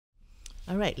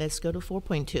All right, let's go to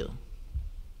 4.2.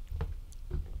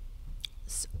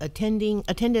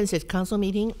 Attendance at council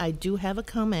meeting. I do have a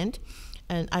comment,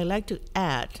 and I like to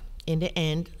add in the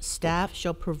end, staff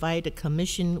shall provide the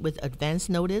commission with advance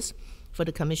notice for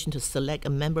the commission to select a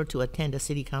member to attend the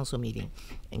city council meeting.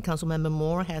 And Councilmember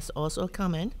Moore has also a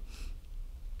comment.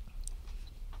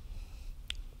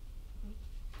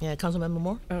 Yeah, Councilmember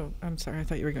Moore? Oh, I'm sorry. I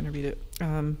thought you were going to read it.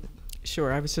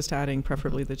 Sure. I was just adding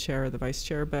preferably the chair or the vice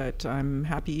chair, but I'm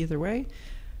happy either way.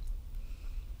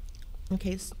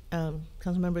 Okay,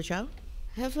 Councilmember Chow?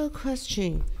 I have a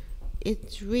question.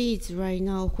 It reads right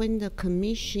now, when the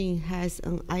commission has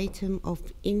an item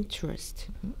of interest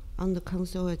on the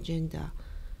council agenda.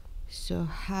 So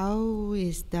how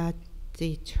is that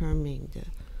determined?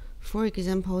 For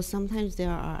example, sometimes there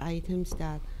are items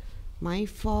that might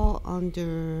fall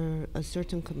under a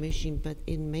certain commission, but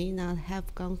it may not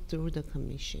have gone through the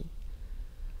commission.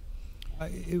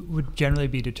 It would generally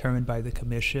be determined by the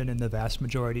commission. In the vast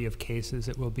majority of cases,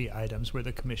 it will be items where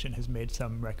the commission has made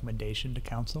some recommendation to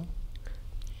council.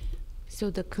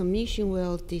 So the commission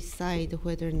will decide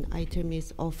whether an item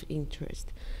is of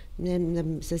interest. Then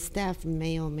the staff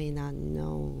may or may not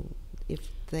know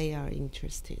if they are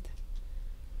interested.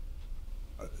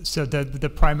 So the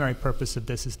primary purpose of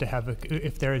this is to have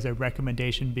if there is a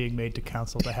recommendation being made to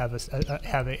council, to have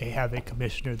a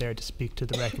commissioner there to speak to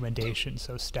the recommendation.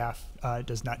 So staff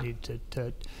does not need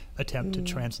to attempt to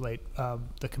translate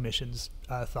the commission's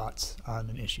thoughts on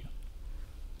an issue.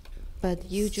 But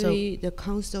usually the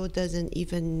council doesn't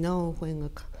even know when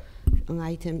an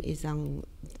item is on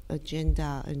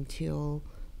agenda until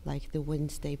like the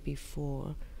Wednesday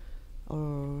before,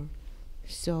 or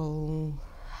so.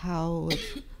 How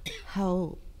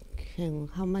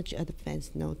much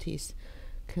advance notice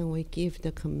can we give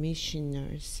the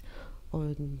commissioners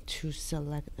or to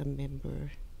select a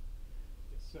member?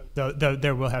 So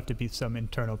there will have to be some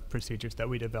internal procedures that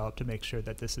we develop to make sure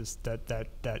that this is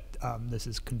this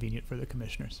is convenient for the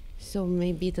commissioners. So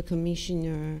maybe the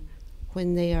commissioner,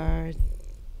 when they are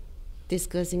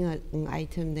discussing an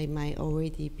item, they might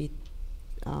already be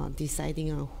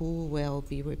deciding on who will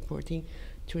be reporting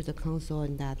to the council,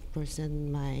 and that person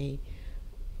might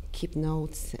keep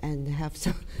notes and have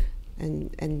some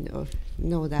and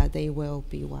know that they will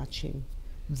be watching.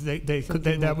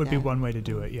 That would be one way to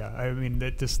do it. Yeah, I mean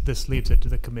that this leaves it to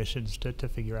the commissions to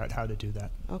figure out how to do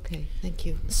that. Okay, thank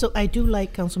you. So I do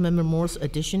like Councilmember Moore's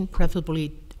addition,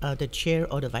 preferably the chair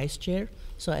or the vice chair.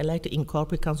 So I like to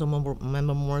incorporate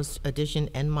Councilmember Moore's addition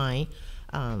and mine,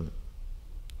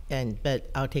 but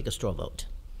I'll take a straw vote.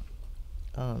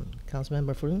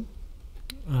 Councilmember Fruin?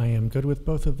 I am good with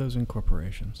both of those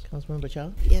incorporations. Councilmember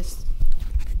Chow? Yes.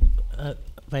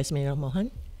 Vice Mayor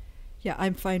Mohan? Yeah,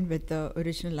 I'm fine with the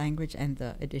original language and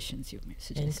the additions you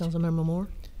suggested. And Councilmember Moore?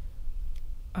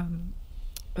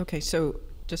 Okay, so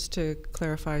just to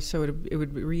clarify, so it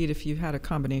would read, if you had a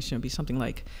combination, it would be something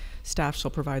like, staff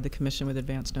shall provide the commission with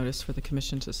advance notice for the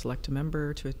commission to select a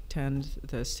member to attend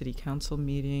the city council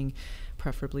meeting,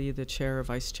 preferably the chair or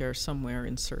vice chair somewhere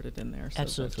inserted in there. So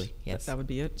absolutely, yes. That would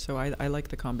be it. So I like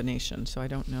the combination. So I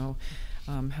don't know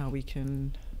how we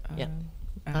can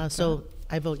so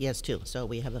I vote yes too. So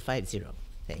we have a 5-0.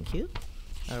 Thank you.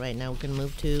 All right, now we can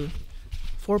move to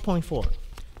 4.4.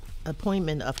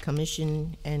 Appointment of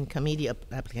commission and committee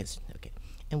applicants. Okay,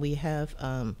 and we have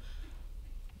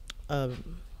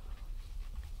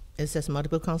it says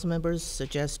multiple council members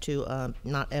suggest to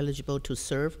not eligible to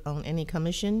serve on any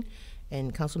commission,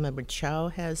 and Councilmember Chow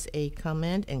has a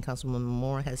comment, and Councilmember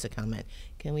Moore has a comment.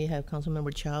 Can we have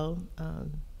Councilmember Chow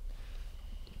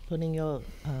put in your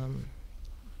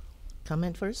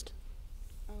comment first?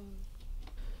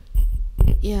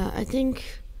 Yeah, I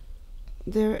think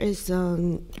there is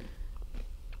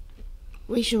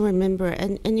we should remember,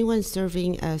 anyone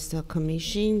serving as a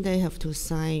commission, they have to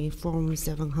sign Form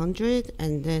 700,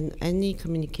 and then any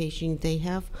communication they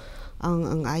have on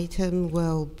an item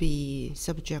will be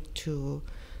subject to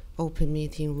open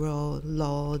meeting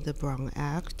law, the Brown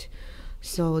Act.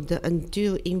 So the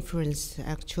undue influence,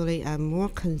 actually, I'm more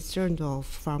concerned of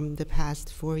from the past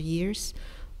 4 years,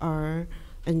 are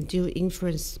undue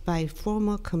influence by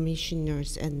former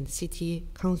commissioners and city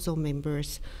council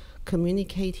members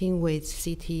communicating with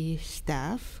city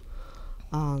staff,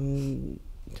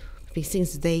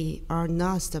 since they are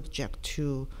not subject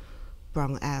to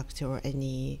Brown Act or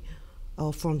any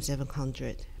Form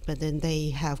 700, but then they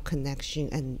have connection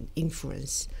and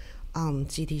influence on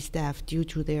city staff due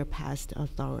to their past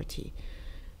authority.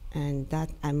 And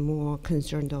that I'm more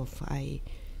concerned of. I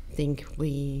think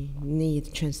we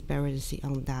need transparency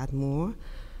on that more.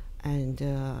 And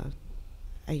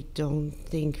I don't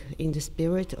think, in the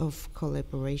spirit of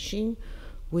collaboration,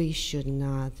 we should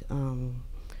not.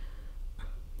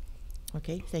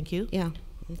 Okay, thank you. Yeah.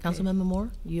 Okay. Councilmember Moore,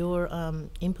 your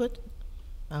input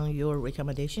on your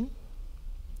recommendation?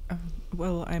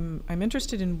 Well, I'm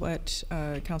interested in what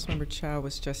Councilmember Chow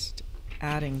was just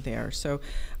adding there. So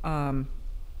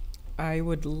I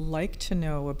would like to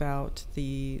know about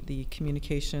the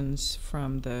communications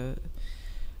from the,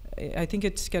 I think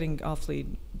it's getting awfully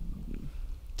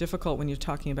difficult when you're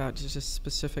talking about just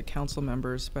specific council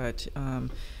members, but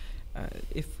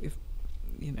if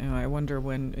you know, I wonder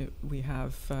when we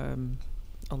have a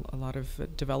lot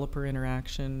of developer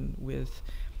interaction with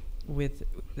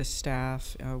the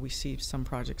staff. We see some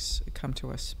projects come to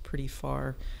us pretty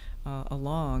far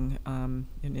along,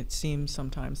 and it seems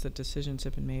sometimes that decisions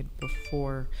have been made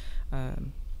before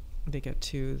they get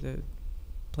to the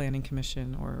planning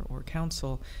commission or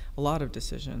council, a lot of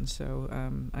decisions. So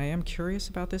I am curious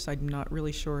about this. I'm not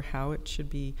really sure how it should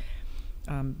be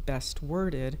best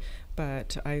worded,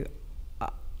 but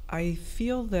I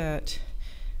feel that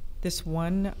this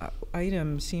one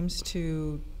item seems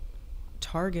to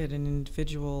target an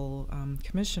individual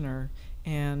commissioner,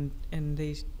 and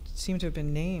they seem to have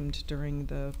been named during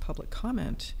the public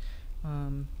comment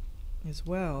as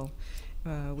well,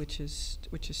 which is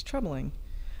troubling.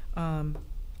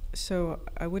 So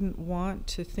I wouldn't want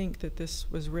to think that this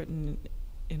was written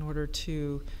in order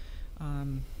to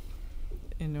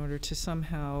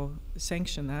somehow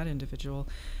sanction that individual.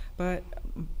 But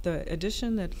the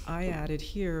addition that I added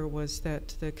here was that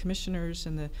the commissioners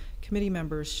and the committee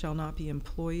members shall not be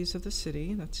employees of the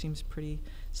city. That seems pretty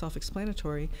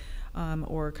self-explanatory.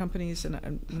 Or companies, and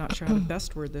I'm not sure how to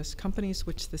best word this, companies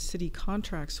which the city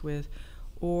contracts with,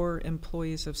 or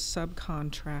employees of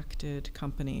subcontracted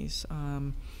companies.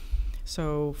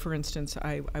 So, for instance,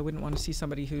 I wouldn't want to see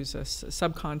somebody who's a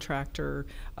subcontractor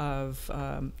of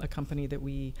a company that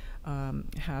we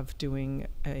have doing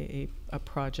a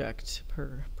project,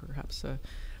 perhaps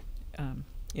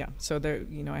yeah. So there,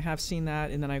 you know, I have seen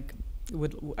that, and then I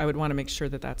would want to make sure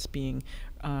that that's being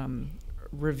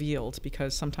revealed,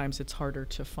 because sometimes it's harder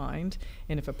to find.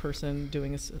 And if a person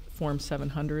doing a Form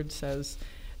 700 says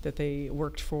that they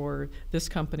worked for this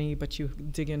company, but you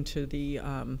dig into the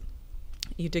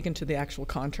actual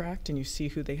contract and you see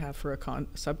who they have for a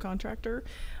subcontractor,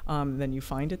 then you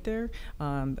find it there.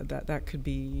 That could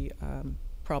be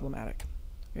problematic.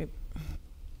 Right?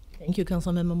 Thank you,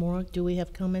 Councilmember Moore. Do we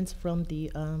have comments from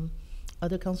the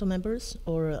other council members,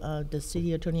 or the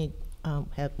city attorney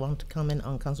want to comment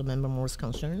on Councilmember Moore's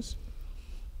concerns?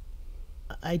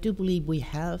 I do believe we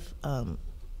have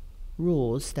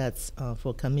rules that's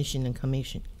for commission and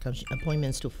commission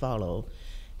appointments to follow,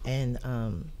 and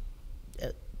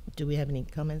do we have any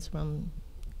comments from?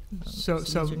 So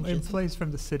employees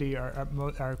from the city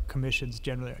our commissions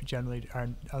generally are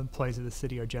employees of the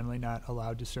city are generally not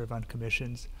allowed to serve on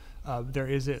commissions. There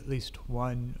is at least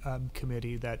one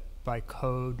committee that by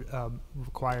code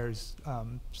requires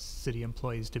city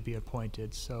employees to be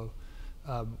appointed. So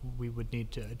we would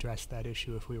need to address that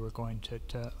issue if we were going to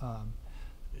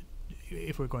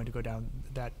go down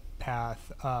that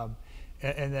path.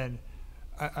 And then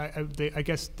I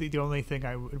guess the only thing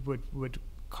I would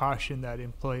caution that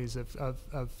employees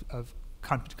of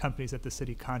companies that the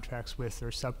city contracts with, or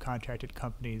subcontracted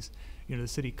companies, you know, the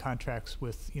city contracts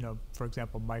with, you know, for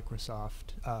example,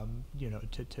 Microsoft, you know,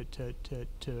 to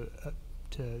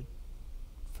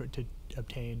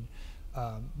obtain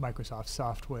Microsoft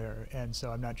software, and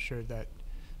so I'm not sure that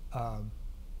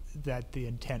that the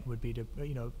intent would be to,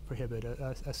 you know, prohibit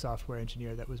a software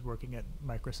engineer that was working at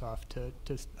Microsoft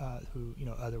who, you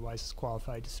know, otherwise is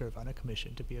qualified to serve on a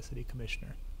commission to be a city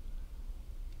commissioner.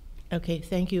 Okay,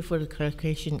 thank you for the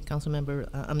clarification,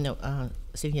 Councilmember.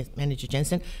 City Manager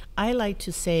Jensen. I like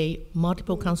to say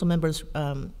multiple council members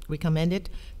recommended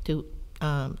to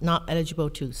not eligible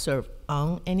to serve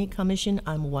on any commission.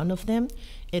 I'm one of them.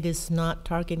 It is not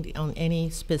targeted on any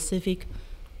specific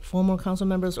former council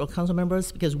members or council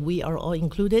members, because we are all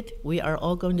included. We are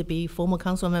all going to be former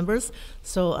council members.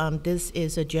 So this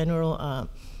is a general,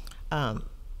 I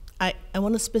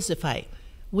want to specify,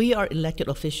 we are elected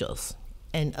officials,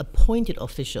 and appointed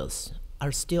officials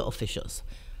are still officials.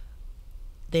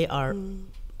 They are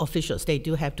officials. They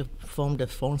do have to form the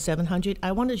Form 700.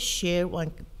 I want to share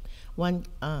one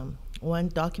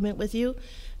document with you.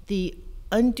 The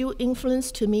undue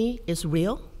influence to me is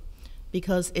real,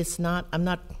 because it's not, I'm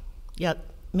not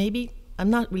really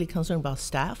concerned about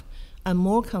staff. I'm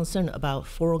more concerned about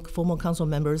former council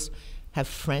members have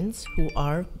friends who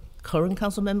are current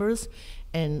council members,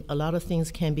 and a lot of things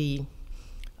can be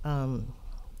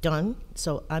done.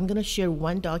 So I'm going to share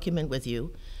one document with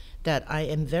you that I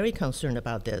am very concerned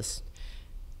about this.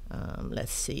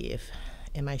 Let's see if,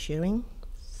 am I sharing?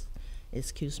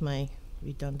 Excuse my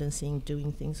redundancy in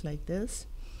doing things like this.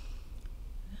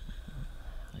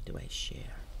 How do I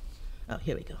share? Oh,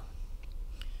 here we go.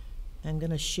 I'm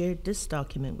going to share this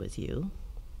document with you.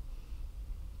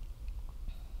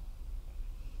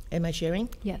 Am I sharing?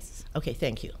 Yes. Okay,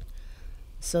 thank you.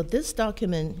 So this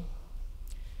document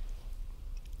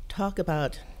talk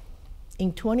about,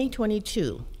 in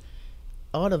 2022,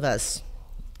 all of us,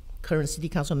 current city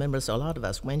council members, a lot of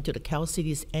us went to the Cal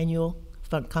City's annual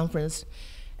conference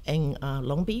in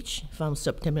Long Beach from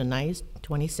September 9th,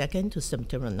 22nd to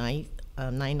September 9th,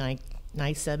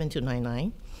 97 to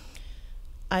 99.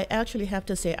 I actually have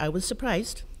to say I was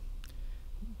surprised.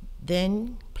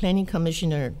 Then Planning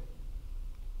Commissioner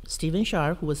Stephen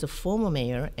Sharp, who was a former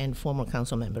mayor and former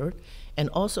council member, and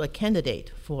also a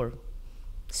candidate for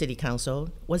city council,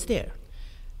 was there.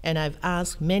 And I've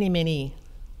asked many, many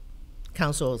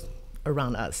councils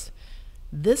around us.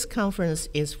 This conference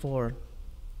is for,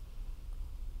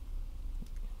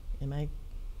 am I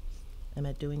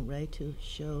doing right to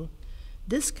show?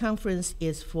 This conference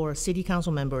is for city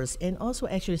council members and also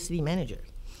actually city managers.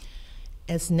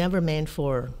 It's never meant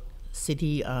for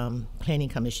city planning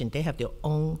commission. They have their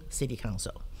own city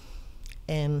council.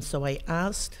 And so I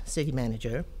asked city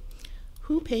manager,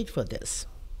 who paid for this?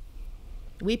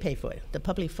 We pay for it. The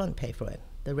public fund pay for it.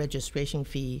 The registration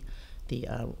fee, the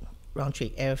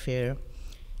round-trip airfare.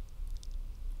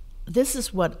 This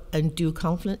is what undue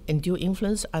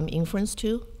influence I'm influenced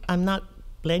to. I'm not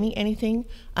blaming anything.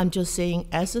 I'm just saying,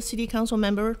 as a city council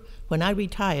member, when I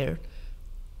retire,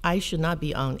 I should not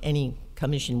be on any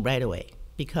commission right away,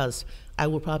 because I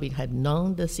will probably have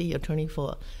known the city attorney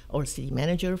or city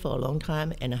manager for a long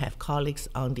time, and I have colleagues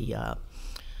on the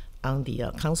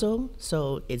council,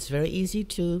 so it's very easy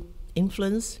to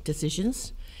influence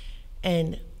decisions.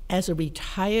 And as a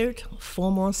retired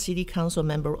former city council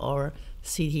member or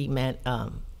city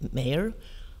mayor,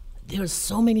 there are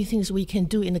so many things we can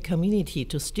do in the community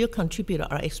to still contribute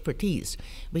our expertise.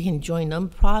 We can join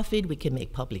nonprofit, we can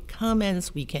make public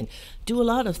comments, we can do a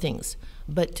lot of things.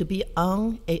 But to be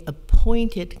on an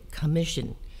appointed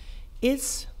commission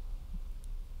is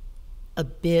a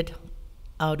bit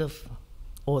out of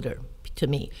order to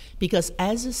me. Because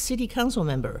as a city council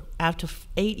member, after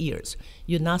 8 years,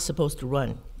 you're not supposed to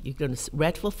run. You're going to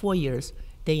rest for 4 years.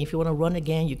 Then if you want to run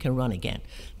again, you can run again.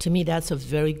 To me, that's a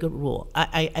very good rule.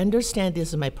 I understand this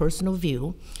is my personal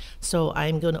view, so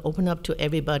I'm going to open up to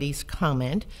everybody's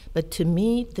comment. But to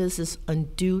me, this is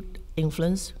undue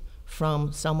influence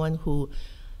from someone who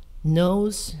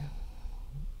knows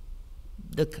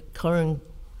the current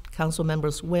council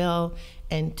members well,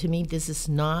 and to me, this is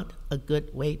not a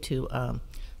good way to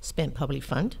spend public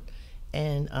fund.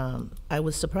 And I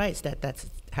was surprised that that's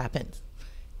happened.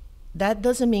 That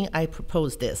doesn't mean I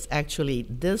proposed this. Actually,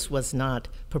 this was not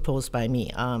proposed by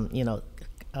me.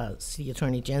 City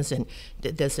Attorney Jensen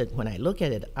did this. When I look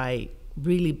at it, I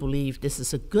really believe this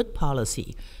is a good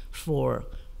policy for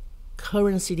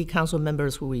current city council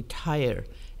members who retire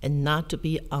and not to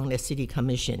be on a city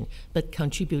commission, but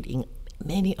contribute in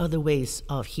many other ways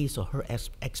of his or her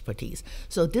expertise.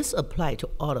 So this applies to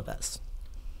all of us.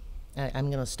 I'm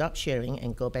going to stop sharing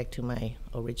and go back to my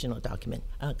original document.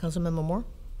 Councilmember Moore?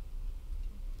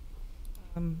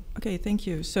 Okay, thank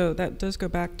you. So that does go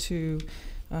back to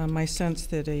my sense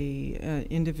that a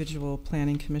individual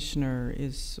planning commissioner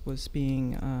was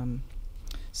being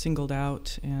singled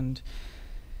out, and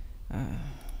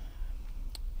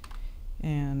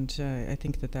I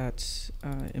think that that's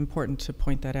important to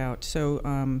point that out.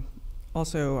 So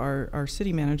also our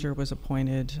city manager was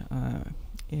appointed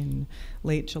in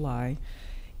late July,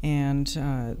 and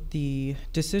the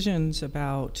decisions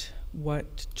about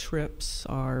what trips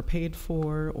are paid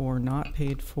for or not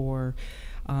paid for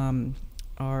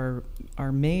are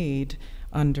made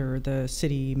under the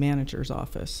city manager's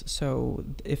office. So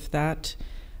if that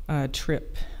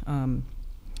trip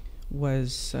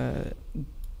was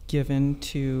given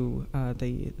to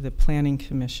the planning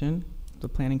commission, the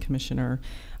planning commissioner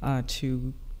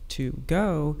to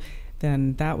go,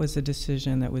 then that was a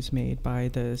decision that was made by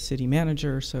the city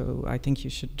manager. So I think you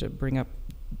should bring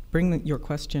your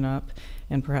question up,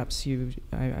 and perhaps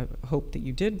I hope that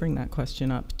you did bring that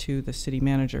question up to the city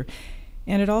manager.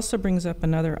 And it also brings up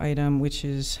another item, which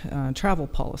is travel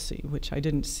policy, which I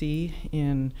didn't see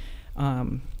in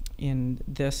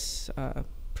this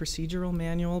procedural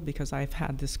manual, because I've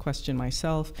had this question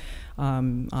myself.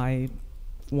 I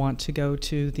want to go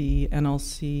to the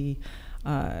NLC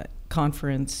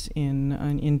conference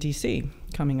in DC,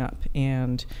 coming up,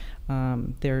 and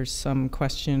there's some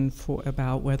question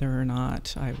about whether or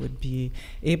not I would be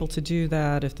able to do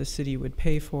that, if the city would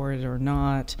pay for it or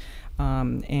not.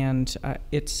 And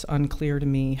it's unclear to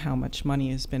me how much money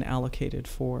has been allocated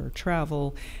for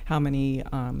travel, how many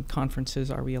conferences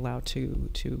are we allowed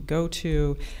to go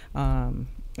to.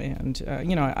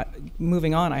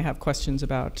 Moving on, I have questions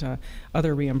about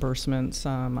other reimbursements.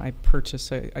 I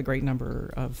purchase a great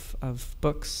number of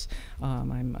books.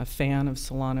 I'm a fan of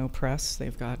Solano Press.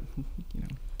 They've got,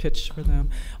 pitch for them.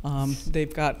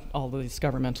 They've got all these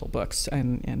governmental books,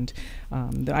 and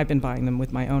I've been buying them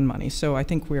with my own money. So I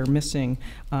think we're missing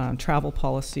travel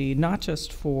policy, not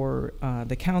just for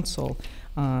the council,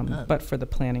 but for the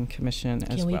Planning Commission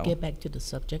as well. Can we get back to the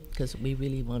subject? Because we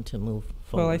really want to move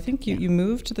forward. Well, I think you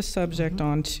moved the subject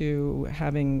onto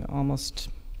having almost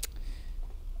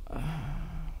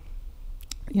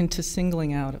into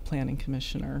singling out a planning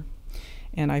commissioner.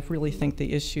 And I really think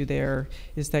the issue there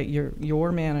is that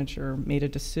your manager made a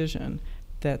decision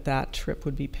that trip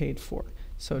would be paid for.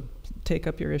 So take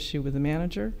up your issue with the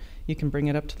manager. You can bring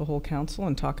it up to the whole council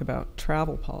and talk about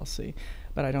travel policy.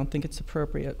 But I don't think it's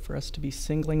appropriate for us to be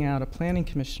singling out a planning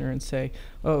commissioner and say,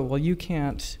 oh, well, you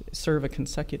can't serve a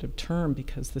consecutive term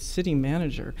because the city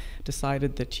manager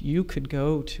decided that you could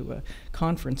go to a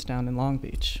conference down in Long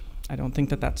Beach. I don't think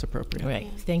that that's appropriate. Right.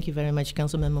 Thank you very much,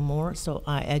 Councilmember Moore. So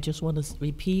I just want to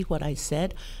repeat what I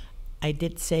said. I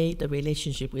did say the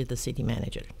relationship with the city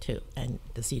manager too, and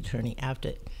the city attorney.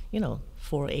 After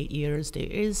 4 or 8 years, there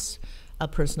is a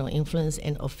personal influence,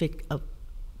 and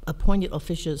appointed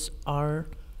officials are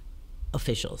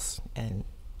officials, and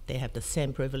they have the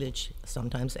same privilege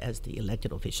sometimes as the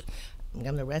elected official. I'm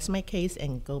going to rest my case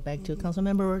and go back to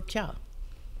Councilmember Chow.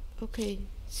 Okay,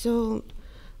 so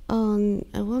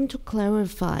I want to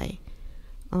clarify.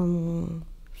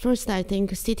 First, I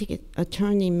think city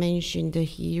attorney mentioned that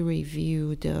he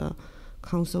reviewed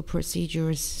council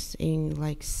procedures in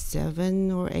like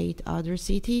 7 or 8 other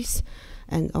cities,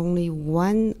 and only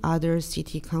one other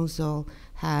city council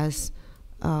has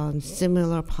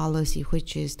similar policy,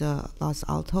 which is the Los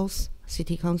Altos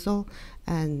City Council,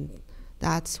 and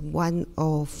that's one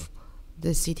of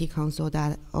the city council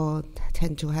that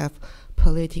tend to have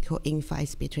political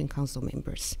infights between council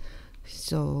members.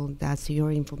 So that's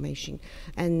your information.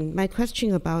 And my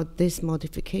question about this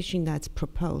modification that's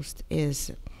proposed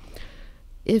is,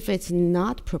 if it's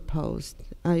not proposed,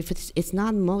 if it's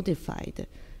not modified,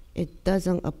 it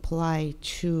doesn't apply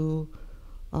to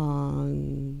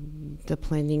the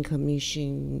Planning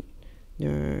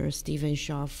Commissioner Stephen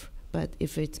Scharf, but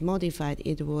if it's modified,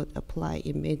 it would apply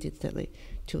immediately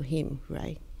to him,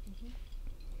 right?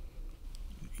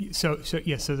 So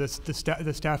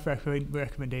the staff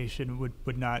recommendation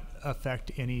would not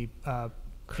affect any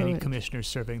commissioners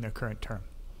serving their current term.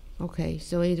 Okay,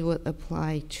 so it would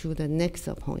apply to the next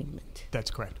appointment. That's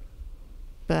correct.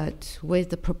 But with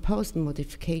the proposed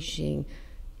modification,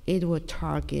 it would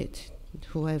target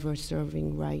whoever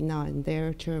serving right now, and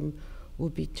their term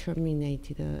would be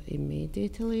terminated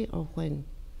immediately, or when?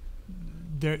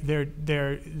 Their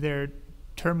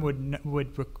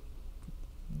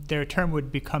term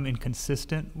would become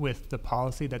inconsistent with the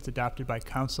policy that's adopted by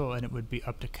council, and it would be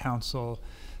up to council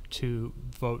to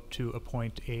vote to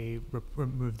appoint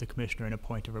remove the commissioner and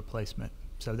appoint a replacement.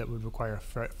 So that would require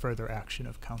further action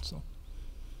of council.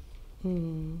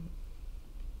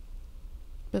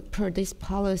 But per this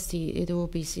policy, it will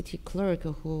be city clerk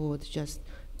who would just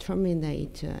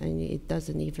terminate, and it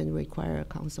doesn't even require a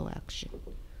council action.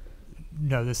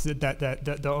 No,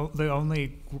 the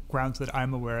only grounds that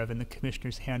I'm aware of in the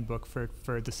commissioner's handbook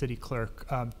for the city clerk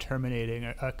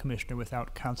terminating a commissioner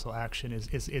without council action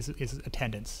is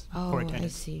attendance. Oh, Poor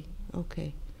attendance. I see.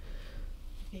 Okay.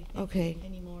 Okay.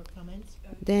 Any more comments?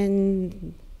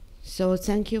 Then, so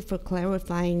thank you for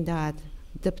clarifying that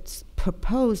the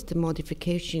proposed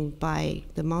modification by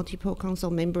the multiple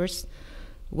council members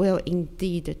will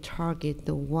indeed target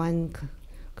the one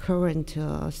current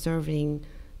serving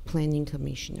planning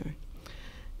commissioner.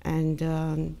 And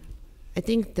I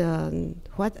think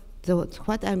what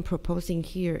I'm proposing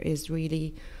here is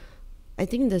really, I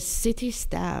think the city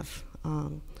staff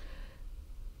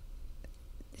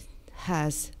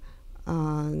has,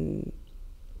 I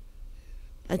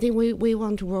think we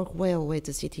want to work well with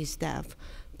the city staff,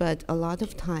 but a lot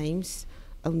of times,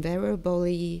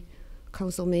 invariably,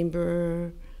 council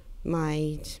member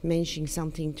might mention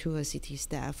something to a city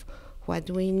staff.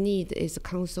 What we need is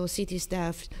council, city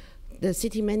staff, the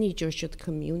city manager should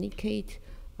communicate.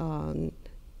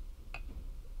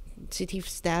 City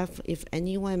staff, if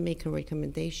anyone make a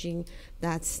recommendation,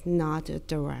 that's not a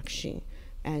direction.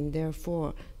 and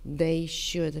therefore they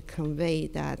should convey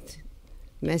that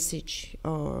message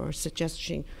or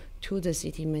suggestion to the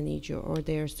city manager or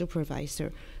their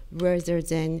supervisor rather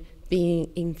than being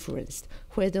influenced.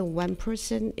 Whether one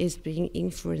person is being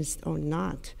influenced or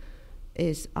not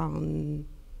is on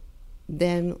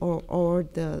them or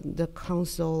the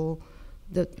council,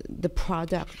 the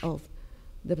product of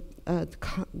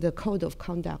the code of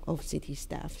conduct of city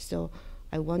staff. So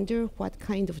I wonder what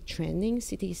kind of training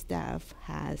city staff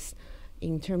has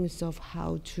in terms of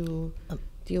how to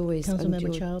deal with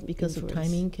Councilmember Chow, because influence. of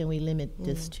timing, can we limit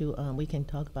this to, we can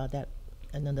talk about that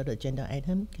another agenda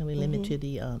item? Can we limit to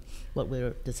the what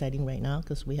we're deciding right now?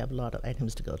 Because we have a lot of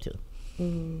items to go to.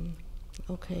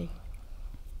 Okay.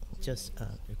 Just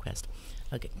request.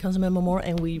 Okay, Councilmember Moore,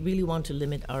 and we really want to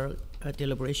limit our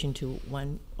deliberation to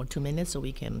 1 or 2 minutes so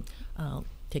we can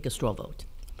take a straw vote.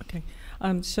 Okay.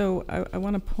 So I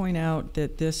want to point out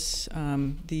that this,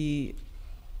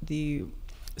 the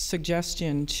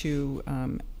suggestion to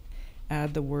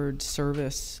add the word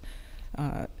service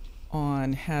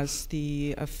on has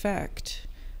the effect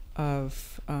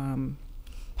of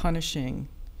punishing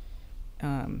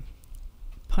a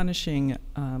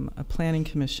planning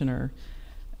commissioner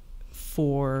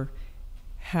for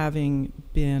having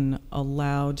been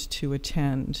allowed to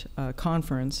attend a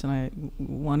conference, and I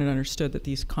want it understood that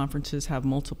these conferences have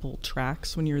multiple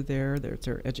tracks when you're there.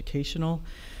 They're educational,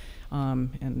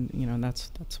 and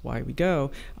that's why we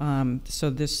go. So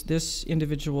this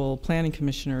individual planning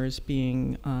commissioner is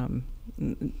being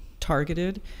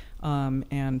targeted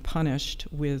and punished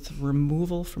with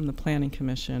removal from the Planning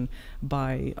Commission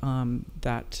by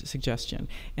that suggestion.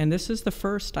 And this is the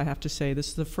first, I have to say, this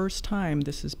is the first time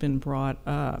this has been brought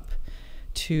up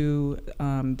to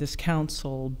this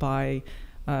council by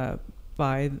the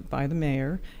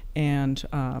mayor. And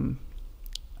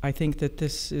I think that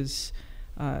this is,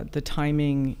 the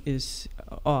timing is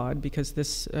odd because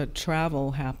this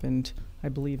travel happened, I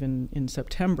believe, in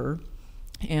September.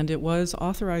 And it was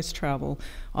authorized travel,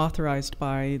 authorized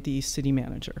by the city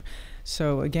manager.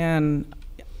 So again,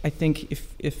 I think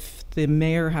if the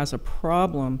mayor has a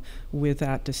problem with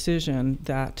that decision,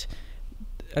 that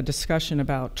a discussion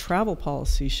about travel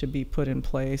policy should be put in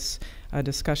place, a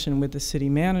discussion with the city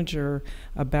manager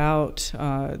about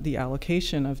the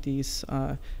allocation of these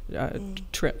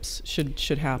trips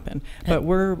should happen. But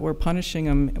we're punishing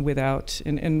him without,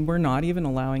 and we're not even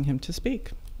allowing him to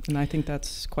speak. And I think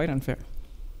that's quite unfair.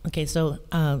 Okay, so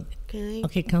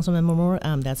okay, Councilmember Moore,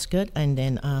 that's good. And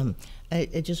then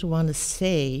I just want to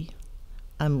say,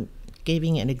 I'm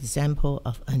giving an example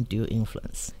of undue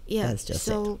influence. Yeah. That's just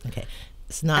so it. Okay,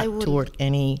 it's not toward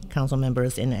any council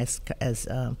members and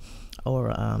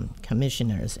or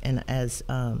commissioners. And as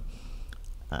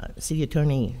City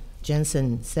Attorney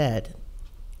Jensen said,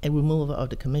 a removal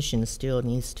of the commission still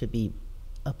needs to be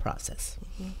a process.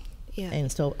 Yeah.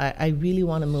 And so I really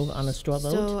want to move on a straw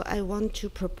vote. So I want to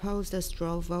propose the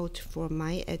straw vote for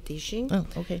my addition. Oh,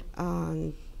 okay.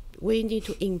 We need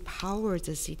to empower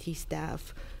the city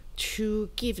staff to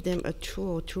give them a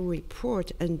tool to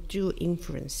report undue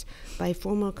influence by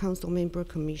former council member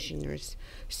commissioners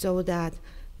so that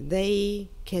they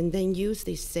can then use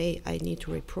this, say, I need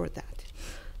to report that.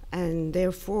 And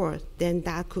therefore, then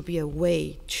that could be a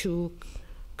way to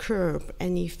curb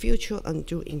any future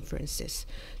undue influences.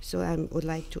 So I would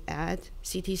like to add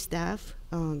city staff,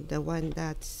 the one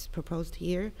that's proposed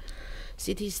here.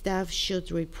 City staff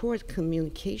should report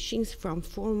communications from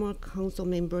former council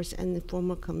members and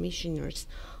former commissioners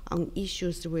on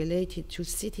issues related to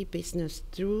city business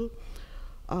through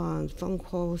phone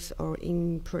calls or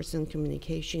in-person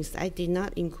communications. I did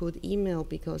not include email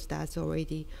because that's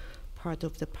already part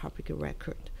of the public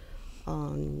record.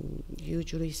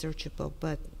 Usually searchable,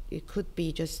 but it could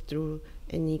be just through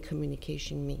any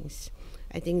communication means.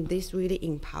 I think this really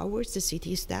empowers the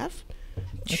city staff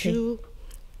to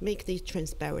make this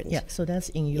transparent. Yeah, so that's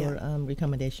in your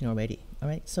recommendation already. All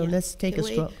right, so let's take a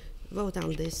straw vote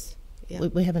on this. Yeah.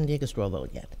 We haven't taken a straw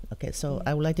vote yet. Okay, so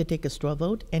I would like to take a straw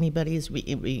vote. Anybody is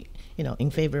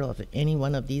in favor of any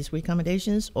one of these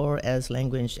recommendations or as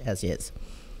language as is?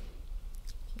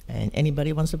 And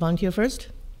anybody wants to volunteer first?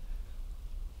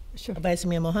 Sure. Vice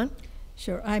Mayor Mohan?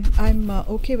 Sure. I'm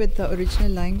okay with the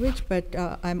original language, but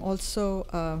I'm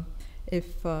also,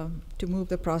 to move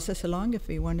the process along, if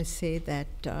we want to say that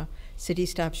city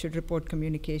staff should report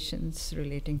communications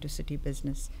relating to city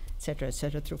business, et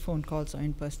cetera, through phone calls or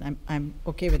in person, I'm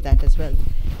okay with that as well,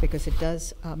 because it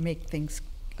does make things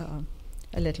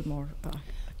a little more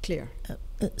clear.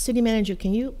 City Manager,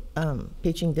 can you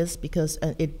pitching this, because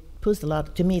it puts a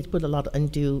lot of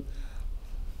undue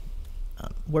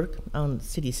work on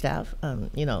city staff.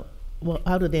 well,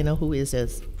 how do they know who is a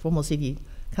former city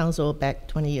council back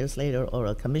 20 years later or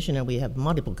a commissioner? We have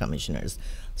multiple commissioners.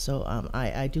 So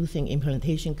I do think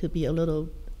implementation could be a little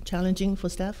challenging for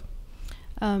staff.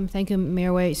 Thank you,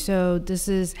 Mayor Wei. So this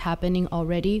is happening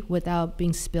already without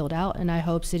being spilled out, and I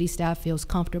hope city staff feels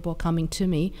comfortable coming to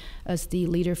me as the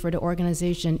leader for the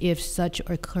organization if such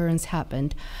occurrence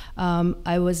happened.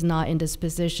 I was not in this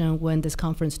position when this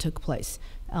conference took place.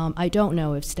 I don't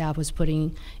know if staff was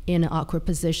putting in an awkward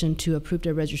position to approve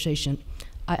the registration.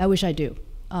 I wish I do.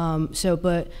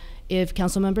 But if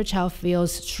Councilmember Chow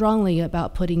feels strongly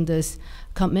about putting this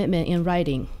commitment in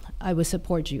writing, I would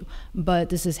support you, but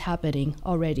this is happening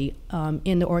already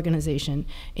in the organization.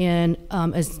 And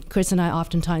as Chris and I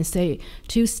oftentimes say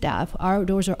to staff, our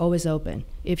doors are always open.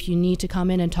 If you need to come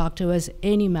in and talk to us,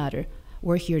 any matter,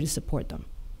 we're here to support them.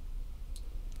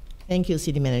 Thank you,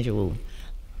 City Manager Wu.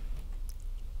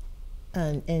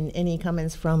 And any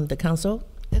comments from the council?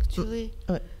 Actually,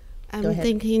 Go I'm ahead.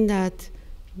 thinking that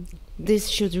this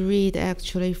should read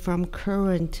actually from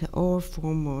current or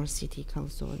former city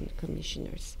council and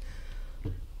commissioners.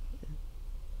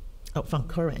 Oh, from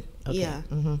current. Okay. Yeah,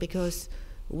 because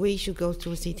we should go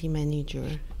through city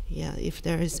manager. Yeah, if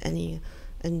there is any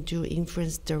undue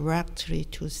influence directly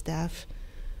to staff.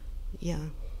 Yeah.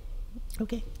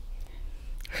 Okay.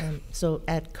 So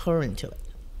add current to it.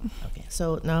 Okay.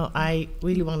 So now I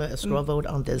really want a straw vote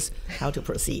on this, how to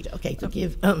proceed. Okay, to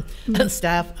give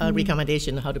staff a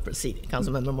recommendation on how to proceed.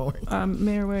 Councilmember Moore.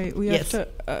 Mayor Wei, we Yes. have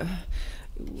to,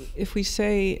 if we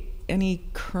say any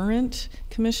current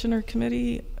commission or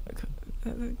committee,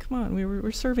 come on,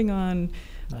 we're serving on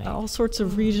Right. all sorts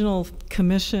of regional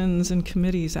commissions and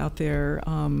committees out there.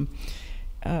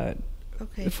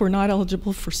 Okay. If we're not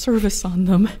eligible for service on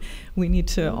them, we need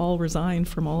to all resign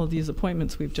from all of these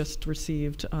appointments we've just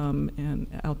received and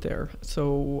out there.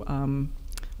 So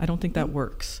I don't think that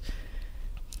works.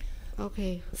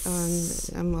 Okay.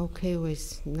 I'm okay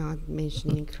with not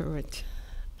mentioning current.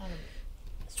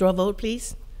 Straw vote,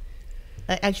 please.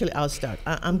 Actually, I'll start.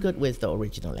 I'm good with the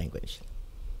original language.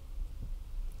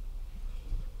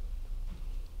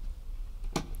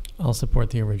 I'll support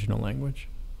the original language.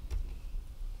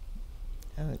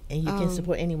 And you can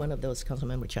support any one of those,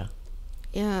 Councilmember Cha.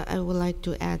 Yeah, I would like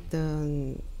to add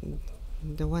the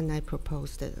one I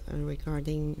proposed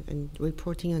regarding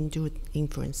reporting undue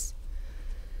influence.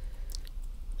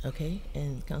 Okay,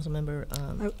 and Councilmember.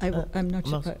 I'm not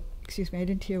sure. Mos- Excuse me, I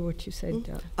didn't hear what you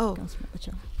said, Oh. Councilmember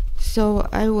Chow. So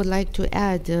I would like to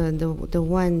add the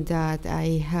one that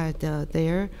I had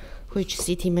there, which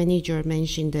city manager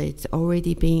mentioned that it's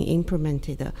already being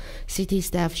implemented. City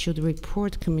staff should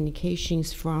report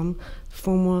communications from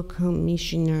former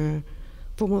commissioner,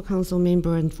 former council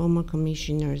member, and former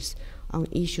commissioners on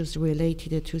issues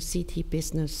related to city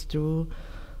business through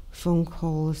phone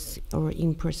calls or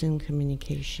in-person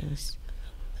communications.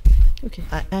 Okay.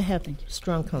 I have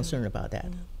strong concern about that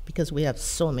because we have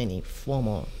so many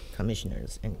former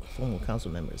commissioners and former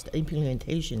council members. The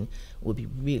implementation would be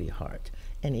really hard.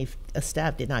 And if a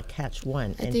staff did not catch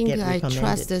one I and think get I recommended.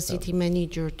 trust the so- city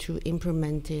manager to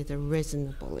implement it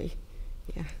reasonably.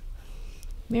 Yeah.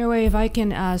 Mayor Wei, if I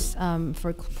can ask for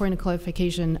a point of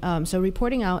clarification, so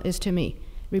reporting out is to me.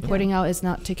 Reporting out is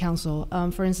not to council.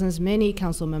 For instance, many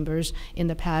council members in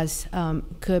the past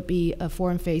could be a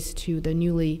foreign face to the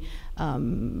newly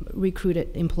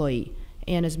recruited employee.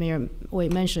 And as Mayor Wei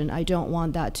mentioned, I don't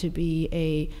want that to be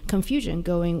a confusion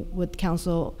going with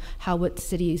council. How would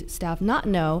city staff not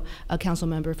know a council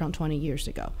member from 20 years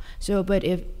ago? So, but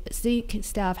if city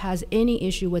staff has any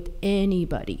issue with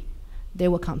anybody, they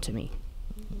will come to me.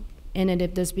 And then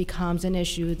if this becomes an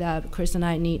issue that Chris and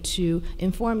I need to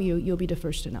inform you, you'll be the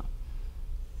first to know.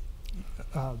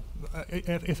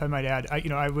 If I might add,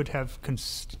 I would have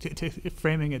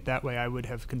framing it that way. I would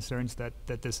have concerns that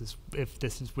this is if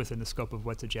this is within the scope of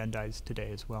what's agendized today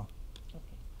as well.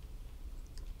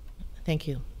 Thank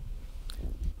you.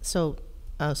 So,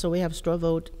 so we have straw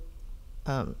vote.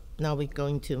 Now we're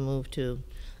going to move to.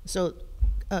 So,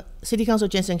 City Council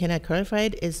Jensen, can I clarify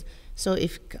it? Is so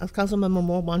if Councilmember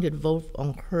Moore wanted to vote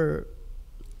on her,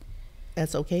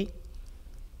 that's okay.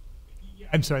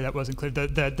 I'm sorry, that wasn't clear.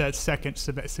 That second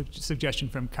suggestion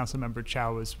from Councilmember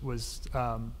Chow was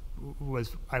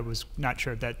I was not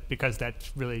sure that because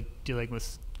that's really dealing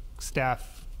with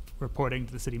staff reporting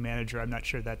to the city manager. I'm not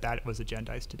sure that was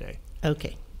agendized today.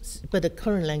 Okay, but the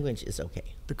current language is okay.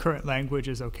 The current language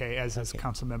is okay, as is Okay.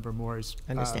 Councilmember Moore's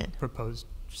Understand. proposed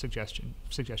suggested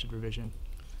revision.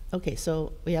 Okay,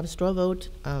 so we have a straw vote.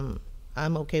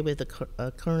 I'm okay with the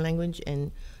current language,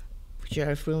 and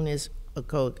Sheriff Froon is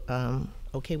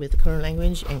okay with the current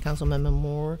language, and Councilmember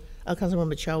Moore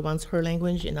Councilmember Chow wants her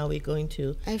language, and now we're going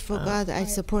to. I forgot I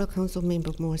support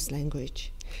Councilmember Moore's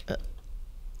language.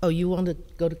 Oh, you want to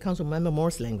go to Councilmember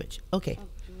Moore's language? Okay.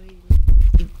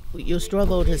 Your straw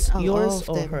vote is yours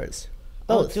or hers?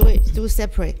 Both. Oh, do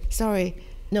separate. Sorry.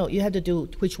 No, you have to do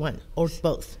which one or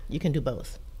both. You can do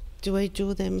both. Do I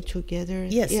do them together?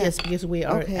 Yes, Yeah. yes, because we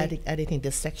are Okay. editing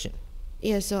this section.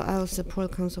 Yeah, so I'll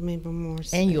support Councilmember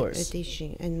Moore's And yours.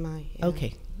 addition and my. Yeah.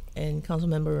 Okay. And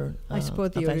Councilmember. I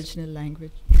support the Vice- original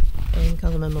language. And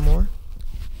Councilmember Moore.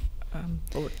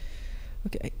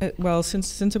 Okay, well,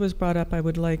 since it was brought up, I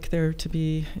would like there to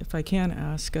be, if I can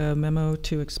ask, a memo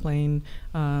to explain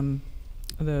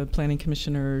the planning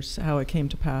commissioners, how it came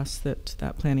to pass that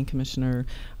planning commissioner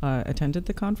attended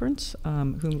the conference,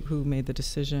 who made the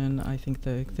decision. I think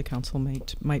the council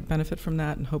might benefit from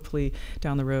that, and hopefully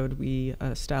down the road we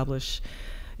establish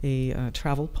a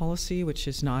travel policy, which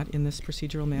is not in this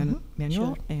procedural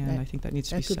manual, Sure. and I think that needs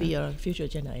to be That could set. be a future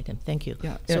agenda item. Thank you.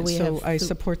 Yeah, So so, we have I two-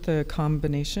 support the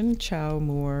combination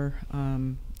Chow-Moore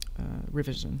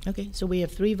revision. Okay, so we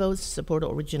have 3 votes support the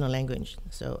original language.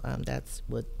 So that's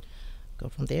would go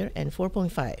from there. And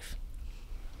 4.5,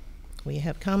 we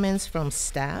have comments from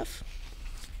staff,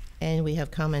 and we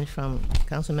have comment from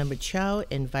Councilmember Chow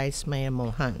and Vice Mayor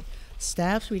Mohan.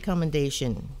 Staff's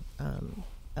recommendation,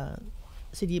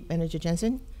 City Manager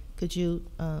Jensen, could you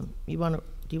do you want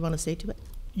to say to it?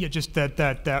 Yeah, just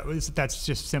that's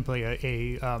just simply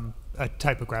a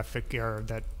typographic error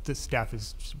that the staff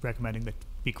is recommending that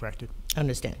be corrected.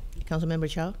 Understand. Councilmember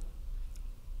Chow?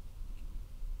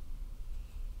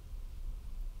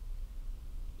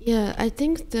 Yeah, I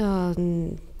think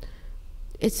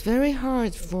it's very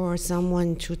hard for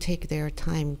someone to take their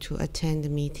time to attend the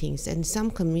meetings. And some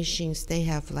commissions, they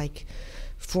have like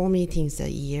 4 meetings a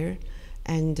year,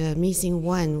 and missing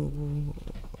one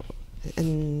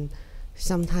and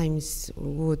sometimes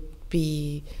would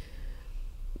be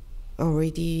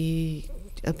already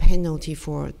a penalty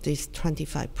for this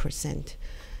 25%.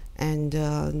 And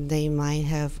they might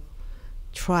have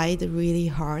tried really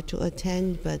hard to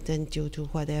attend, but then due to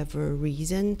whatever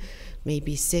reason,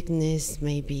 maybe sickness,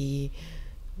 maybe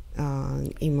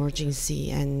emergency,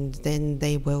 and then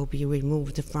they will be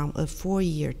removed from a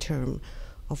 4-year term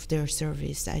of their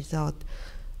service. I thought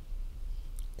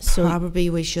probably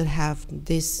we should have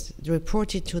this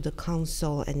reported to the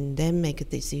council and then make a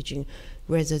decision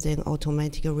rather than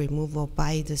automatic removal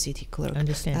by the city clerk.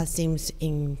 Understand. That seems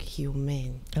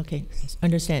inhumane. Okay,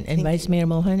 understand. And Thank Vice you. Mayor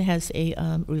Mohan has a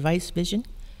revised vision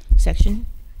section.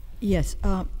 Yes,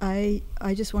 I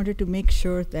just wanted to make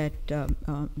sure that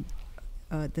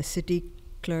the city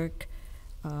clerk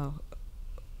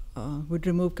would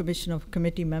remove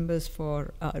committee members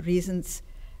for reasons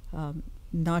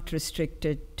not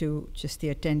restricted to just the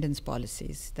attendance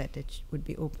policies, that it would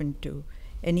be open to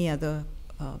any other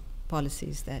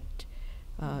policies that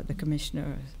the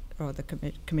commissioner or the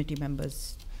committee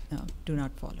members do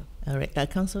not follow. All right,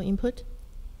 council input?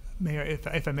 Mayor, if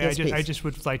I may, Yes, I please. just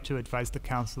would like to advise the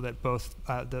council that both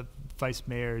the vice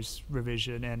mayor's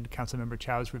revision and Councilmember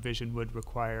Chow's revision would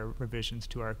require revisions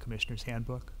to our commissioner's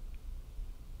handbook.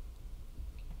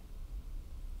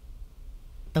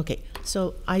 Okay,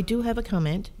 so I do have a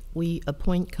comment. We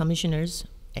appoint commissioners,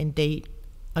 and they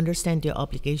understand their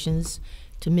obligations.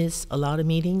 To miss a lot of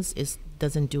meetings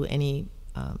doesn't do any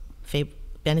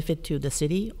benefit to the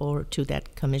city or to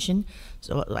that commission.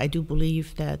 So I do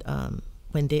believe that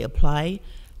when they apply,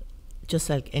 just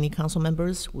like any council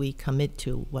members, we commit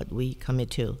to what we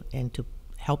commit to and to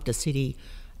help the city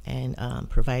and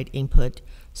provide input.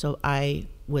 So I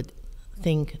would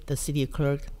think the city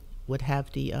clerk would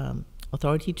have the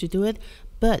authority to do it,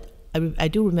 but I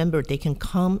do remember they can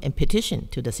come and petition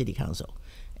to the city council,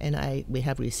 and we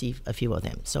have received a few of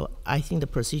them. So I think the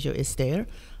procedure is there,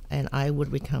 and I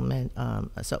would recommend.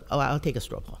 I'll take a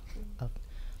straw poll.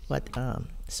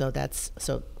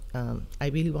 I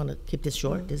really want to keep this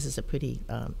short. This is a pretty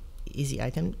easy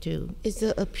item to. Is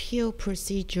the appeal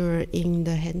procedure in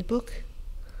the handbook?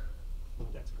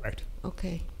 That's correct.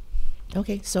 Okay.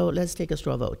 Okay, so let's take a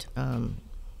straw vote.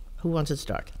 Who wants to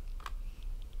start?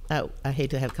 I hate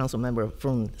to have Councilmember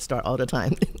Froon start all the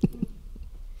time.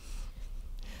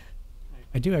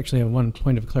 I do actually have one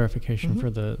point of clarification Mhm. for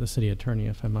the city attorney,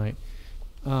 if I might.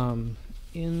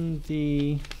 In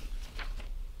the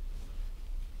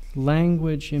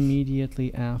language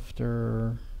immediately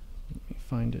after, let me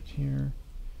find it here,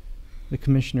 the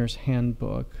commissioner's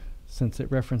handbook, since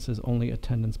it references only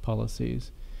attendance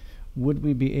policies, would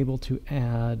we be able to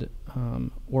add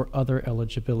or other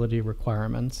eligibility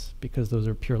requirements, because those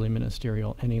are purely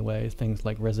ministerial anyway, things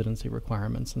like residency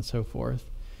requirements and so forth,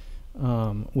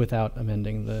 without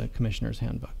amending the commissioner's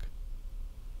handbook?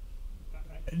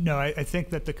 No, I think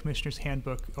that the Commissioner's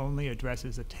Handbook only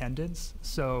addresses attendance.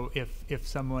 So if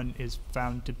someone is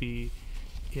found to be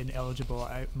ineligible,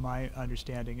 my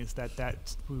understanding is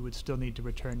that we would still need to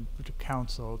return to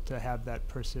council to have that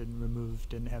person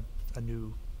removed and have a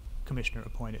new commissioner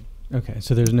appointed. Okay,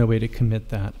 so there's no way to commit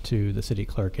that to the city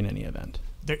clerk in any event.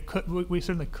 There could, we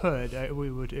certainly could. We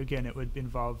would, again, it would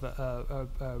involve a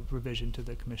revision to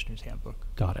the Commissioner's Handbook.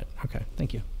 Got it. Okay,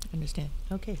 thank you. Understand.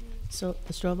 Okay. So,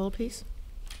 a straw vote, please.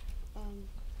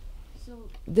 So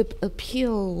the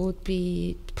appeal would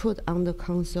be put on the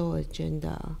council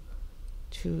agenda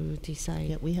to decide.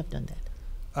 Yeah, we have done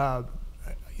that.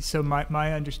 So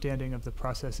my understanding of the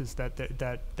process is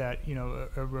that you know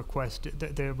the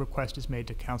request is made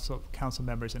to council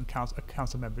members, and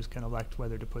council members can elect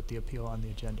whether to put the appeal on the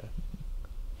agenda.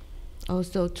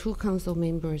 Also, 2 council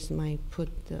members might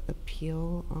put the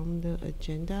appeal on the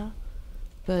agenda,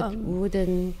 but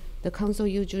wouldn't the council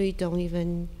usually don't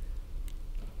even?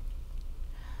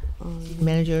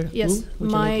 Manager? Yes, Wu,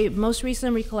 my most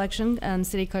recent recollection, and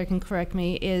city clerk can correct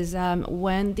me, is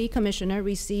when the commissioner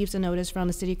receives a notice from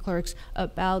the city clerks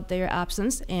about their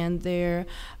absence and their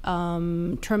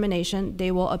termination, they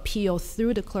will appeal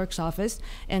through the clerk's office,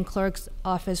 and clerk's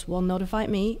office will notify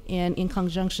me, and in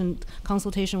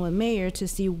consultation with mayor, to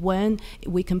see when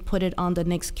we can put it on the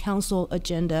next council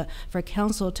agenda for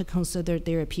council to consider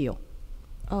their appeal.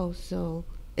 Oh, so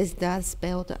is that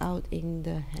spelled out in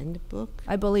the handbook?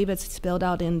 I believe it's spelled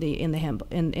out in the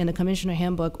handbook, in the commissioner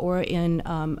handbook, or in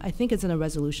I think it's in a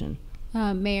resolution.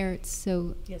 Mayor,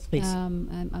 so Yes, please.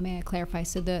 may I clarify?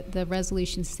 So the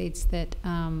resolution states that,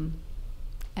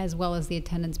 as well as the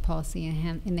attendance policy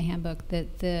in the handbook,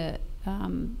 that the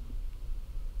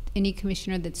any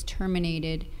commissioner that's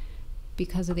terminated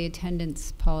because of the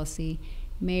attendance policy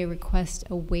may request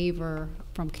a waiver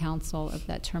from council of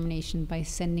that termination by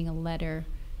sending a letter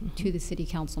to the city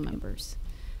council members.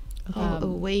 A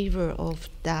waiver of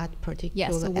that particular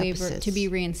Yes, a waiver episode. to be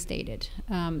reinstated.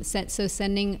 So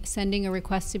sending a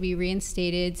request to be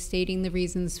reinstated, stating the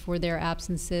reasons for their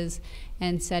absences,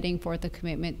 and setting forth a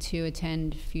commitment to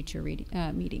attend future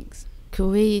meetings.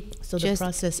 Could we So the just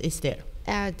process is there.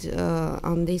 add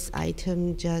on this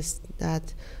item just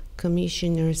that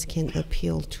commissioners can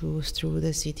appeal through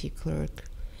the city clerk?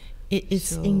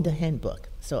 It's in the handbook.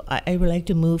 So I would like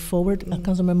to move forward.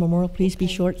 Councilmember Morrow, please be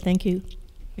short. Thank you.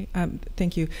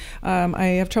 Thank you. I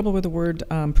have trouble with the word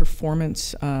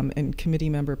performance and committee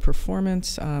member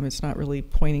performance. It's not really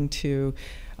pointing to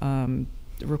the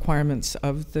requirements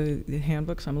of the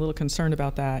handbook, so I'm a little concerned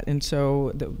about that. And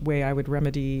so the way I would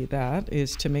remedy that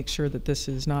is to make sure that this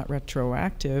is not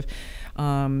retroactive,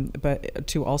 but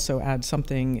to also add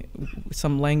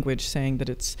some language saying that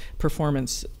it's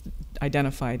performance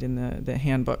identified in the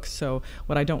handbook. So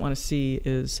what I don't want to see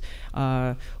is,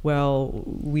 well,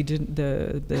 we didn't.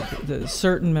 The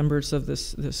certain members of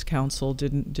this council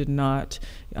did not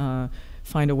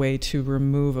find a way to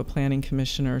remove a planning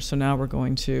commissioner. So now we're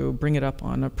going to bring it up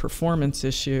on a performance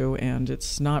issue, and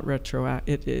it's not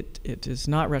it is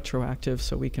not retroactive.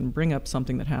 So we can bring up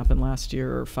something that happened last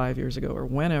year or 5 years ago or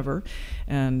whenever,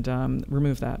 and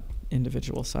remove that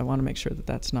individual. So I want to make sure that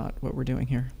that's not what we're doing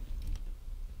here.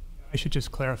 I should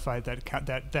just clarify that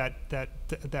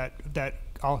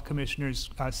all commissioners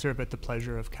serve at the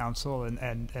pleasure of council,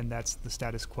 and that's the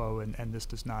status quo, and this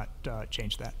does not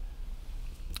change that.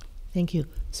 Thank you.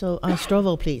 So,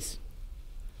 Strovo, please.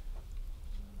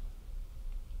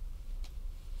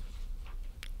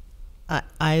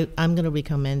 I'm going to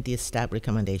recommend the staff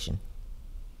recommendation.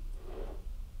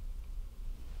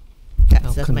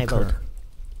 That's my vote.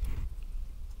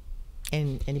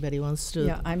 And anybody wants to?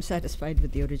 Yeah, I'm satisfied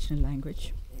with the original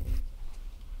language.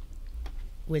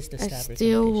 With the I staff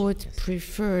still recommendation, would yes.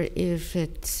 prefer if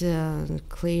it's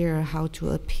clear how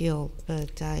to appeal,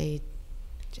 but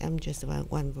I'm just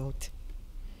one vote.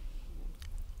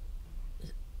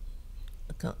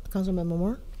 Councilmember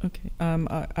Moore? Okay,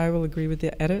 I will agree with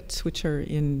the edits which are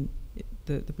in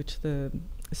which the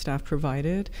staff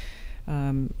provided,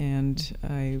 and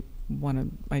I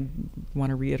want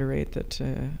to reiterate that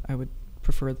I would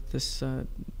prefer that this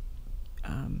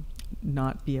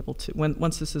not be able to,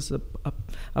 once this is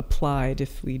applied,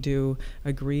 if we do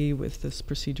agree with this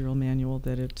procedural manual,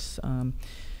 that it's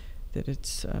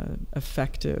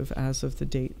effective as of the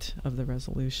date of the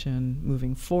resolution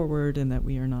moving forward, and that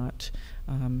we are not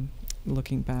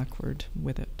looking backward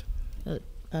with it.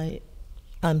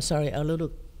 I'm sorry,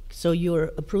 so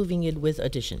you're approving it with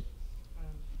addition?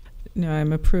 No,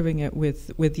 I'm approving it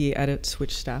with the edits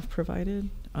which staff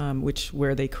provided,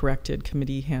 where they corrected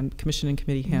commission and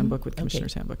committee handbook with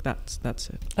commissioner's handbook. That's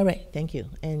it. All right, thank you.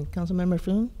 And Councilmember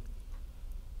Floon?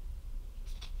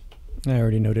 I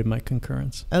already noted my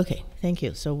concurrence. Okay, thank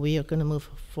you. So we are going to move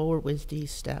forward with the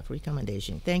staff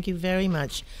recommendation. Thank you very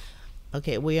much.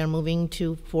 Okay, we are moving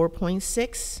to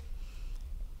 4.6,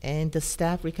 and the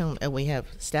staff we have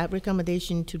staff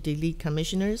recommendation to delete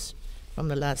commissioners from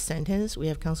the last sentence. We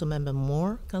have Councilmember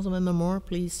Moore. Councilmember Moore,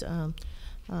 please,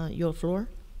 your floor.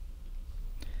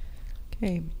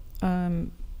 Okay.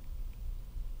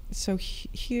 So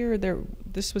here,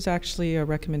 this was actually a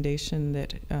recommendation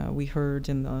that we heard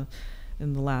in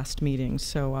the last meeting.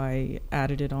 So I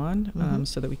added it on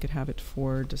so that we could have it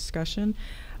for discussion,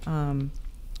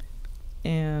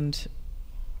 and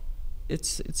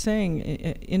it's saying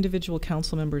individual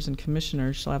council members and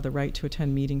commissioners shall have the right to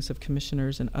attend meetings of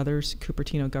commissioners and other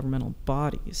Cupertino governmental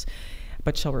bodies,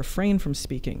 but shall refrain from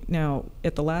speaking. Now,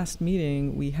 at the last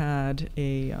meeting, we had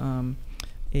a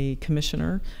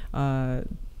commissioner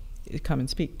come and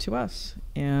speak to us,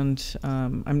 and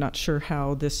I'm not sure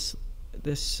how this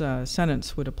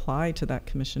sentence would apply to that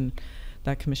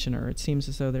commissioner. It seems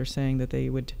as though they're saying that they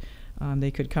would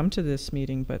they could come to this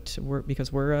meeting, but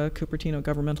because we're a Cupertino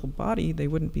governmental body, they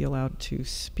wouldn't be allowed to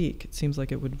speak. It seems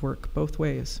like it would work both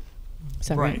ways. Is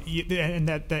that right? And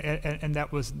that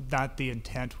was not the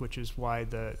intent, which is why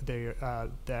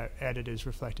the edit is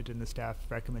reflected in the staff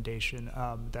recommendation.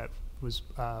 That was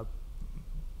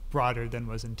broader than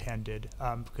was intended,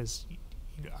 because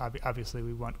obviously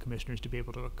we want commissioners to be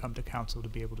able to come to council to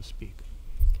be able to speak.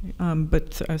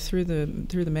 But through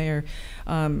the mayor,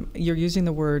 you're using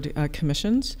the word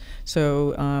commissions.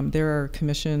 So there are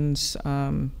commissions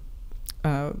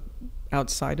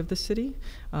outside of the city.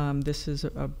 This is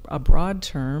a broad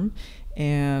term,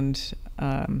 and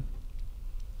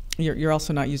you're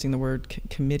also not using the word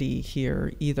committee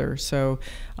here either. So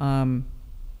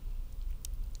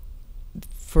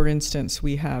for instance,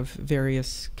 we have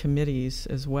various committees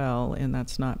as well, and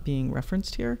that's not being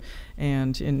referenced here.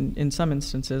 And in some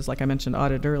instances, like I mentioned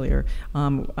audit earlier,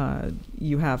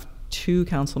 you have 2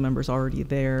 council members already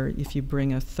there. If you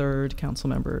bring a 3rd council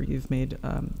member, you've made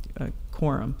a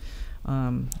quorum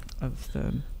of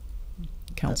the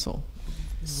council.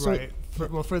 Right.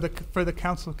 For the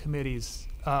council committees,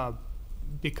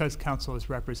 because council is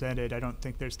represented, I don't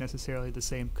think there's necessarily the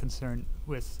same concern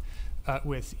with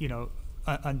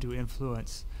undue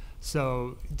influence.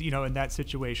 So, in that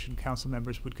situation, council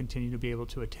members would continue to be able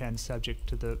to attend subject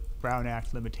to the Brown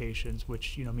Act limitations,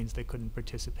 which, means they couldn't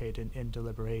participate in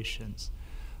deliberations.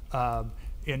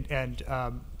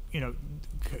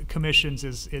 Commissions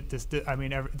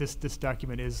this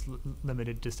document is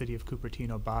limited to City of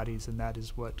Cupertino bodies, and that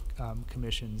is what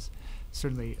commissions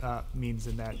certainly means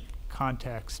in that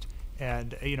context.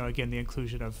 And, again, the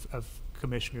inclusion of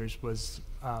commissioners was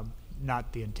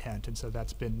not the intent, and so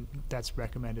that's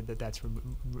recommended that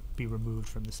be removed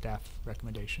from the staff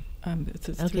recommendation.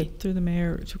 Through the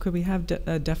mayor, could we have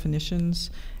definitions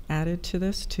added to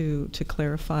this to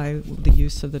clarify the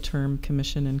use of the term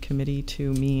commission and committee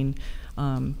to mean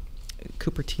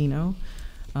Cupertino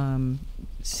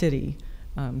city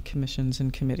commissions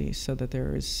and committees, so that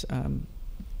there is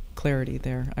clarity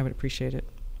there? I would appreciate it.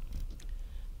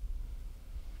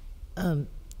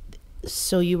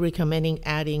 So you're recommending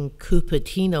adding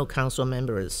Cupertino council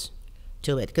members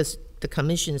to it, because the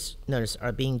commissioners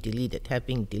have been deleted,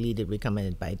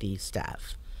 recommended by the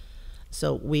staff.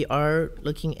 So we are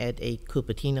looking at a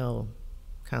Cupertino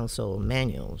council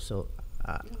manual. So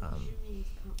Cupertino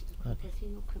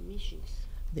commissions.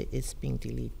 It's being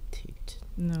deleted.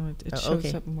 No, it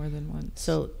shows up more than once.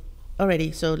 So,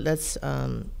 alrighty. So let's.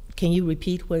 Can you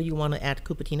repeat where you want to add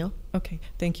Cupertino? Okay,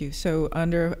 thank you. So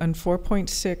on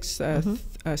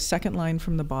 4.6, second line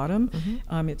from the bottom,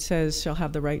 it says shall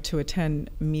have the right to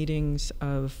attend meetings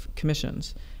of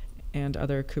commissions and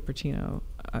other Cupertino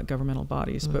governmental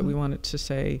bodies. But we wanted to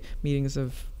say meetings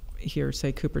of, here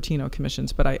say Cupertino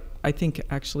commissions. But I think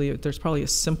actually there's probably a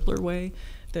simpler way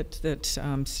that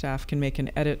staff can make an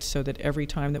edit, so that every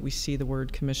time that we see the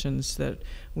word commissions, that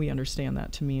we understand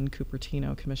that to mean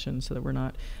Cupertino commissions, so that we're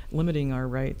not limiting our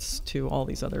rights to all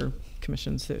these other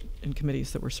commissions and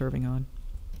committees that we're serving on.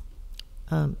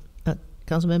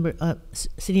 Councilmember,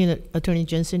 City Attorney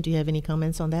Jensen, do you have any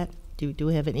comments on that? Do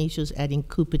we have any issues adding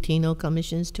Cupertino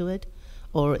commissions to it,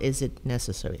 or is it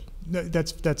necessary? No,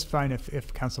 that's fine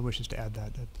if council wishes to add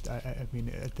that. I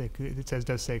mean, I think it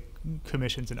does say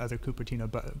commissions and other Cupertino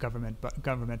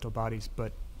governmental bodies,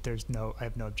 but I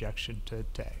have no objection to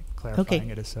clarifying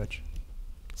it as such.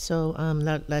 So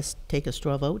let's take a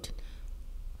straw vote.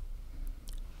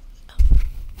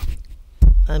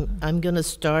 I'm going to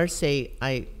start,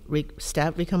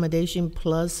 staff recommendation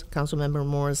plus Councilmember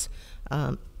Moore's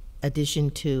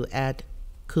addition to add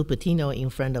Cupertino in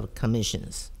front of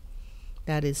commissions.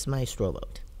 That is my straw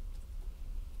vote.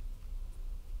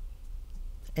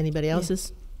 Anybody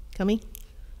else's coming?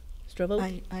 Straw vote?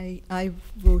 I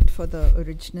vote for the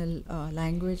original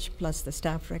language plus the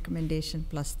staff recommendation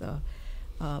plus the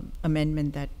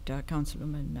amendment that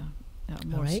Councilwoman Moore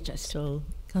All right, suggested. so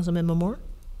Councilmember Moore?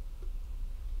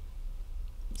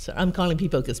 So I'm calling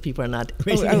people because people are not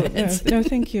raising their hands. No,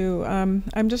 thank you.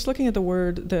 I'm just looking at the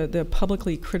word, the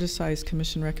publicly criticized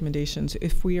commission recommendations.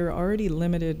 If we are already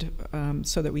limited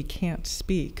so that we can't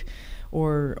speak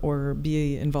or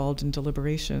be involved in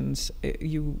deliberations,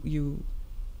 we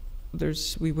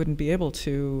wouldn't be able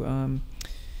to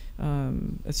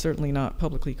certainly not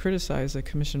publicly criticize a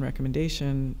commission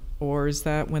recommendation. Or is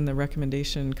that when the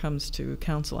recommendation comes to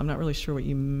council? I'm not really sure what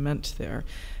you meant there.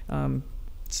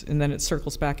 And then it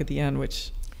circles back at the end,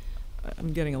 which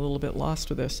I'm getting a little bit lost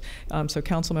with this. So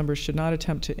council members should not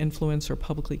attempt to influence or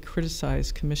publicly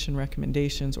criticize commission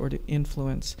recommendations or to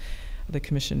influence the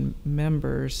commission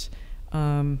members.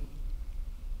 And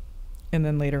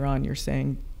then later on, you're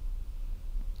saying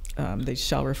they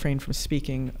shall refrain from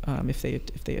speaking if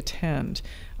they attend.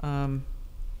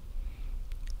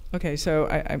 Okay,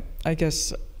 so I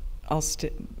guess I'll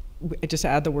just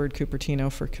add the word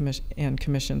Cupertino for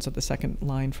commissions at the second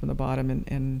line from the bottom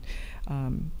and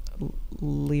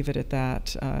leave it at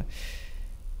that.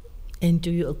 And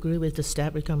do you agree with the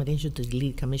staff recommendation to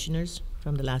delete commissioners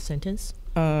from the last sentence?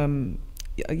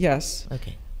 Yes.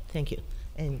 Okay, thank you.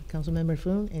 And Councilmember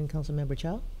Foon and Councilmember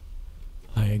Chow?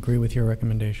 I agree with your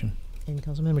recommendation. And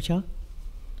Councilmember Chow?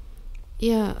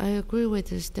 Yeah, I agree with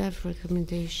the staff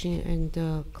recommendation and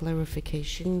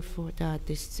clarification for that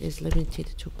this is limited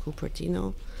to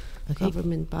Cupertino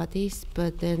government bodies.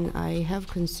 But then I have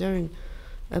concern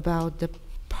about the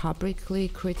publicly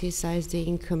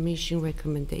criticizing commission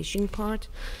recommendation part,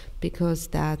 because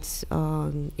that's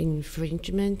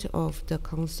infringement of the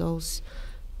council's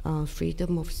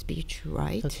freedom of speech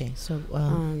right. Okay, so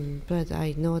but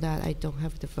I know that I don't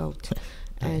have the vote.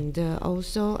 And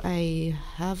also I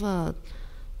have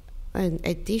an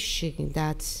addition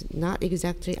that's not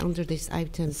exactly under this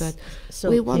item, but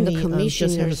so we want the just have a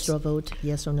commissioners. straw vote,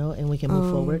 yes or no, and we can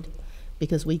move forward,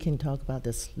 because we can talk about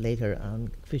this later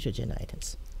on future agenda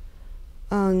items.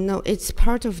 No, it's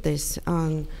part of this.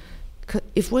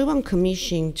 If we want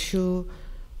commission to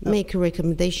make a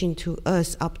recommendation to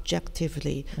us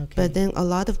objectively, but then a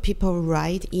lot of people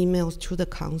write emails to the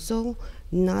council,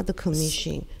 not the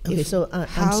commission. Okay, so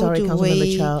I'm sorry,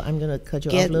 Councilmember Chow, I'm going to cut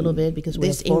you off a little bit because we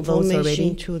have 4 votes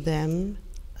already. To them,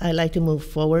 I'd like to move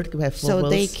forward. We have 4 so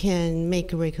votes. they can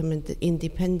make a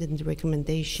independent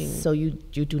recommendation. So you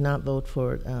do not vote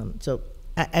for. So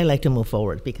I like to move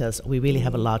forward because we really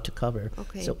have a lot to cover.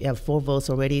 Okay. So we have 4 votes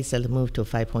already. So let's move to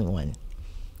 5.1.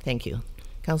 Thank you,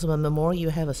 Councilmember Moore. You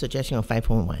have a suggestion on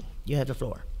 5.1. You have the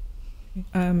floor.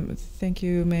 Thank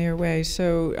you, Mayor Wei.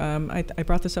 So I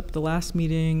brought this up at the last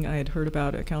meeting. I had heard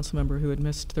about a council member who had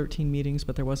missed 13 meetings,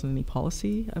 but there wasn't any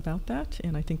policy about that.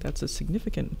 And I think that's a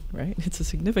significant, right? It's a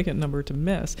significant number to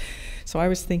miss. So I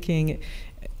was thinking,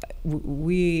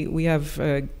 we have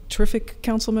terrific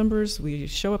council members. We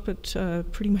show up at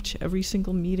pretty much every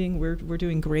single meeting. We're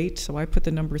doing great. So I put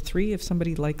the number 3. If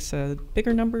somebody likes a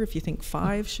bigger number, if you think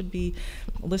 5 should be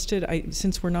listed,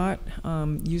 since we're not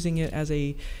using it as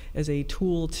a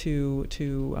tool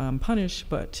to punish,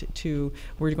 but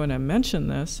we're going to mention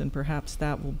this, and perhaps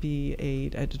that will be a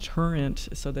deterrent,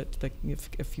 so that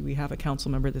if we have a council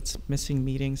member that's missing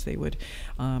meetings, they would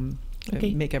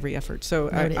make every effort. So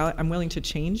I'm willing to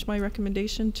change my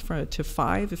recommendation to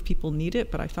 5 if people need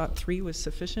it, but I thought 3 was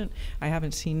sufficient. I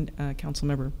haven't seen a council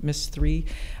member miss 3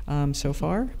 so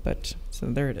far, but so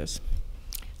there it is.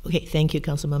 Okay, thank you,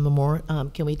 Councilmember Moore.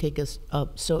 Can we take us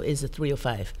up? So is it 3 or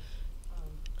 5?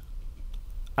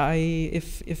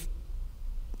 If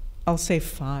I'll say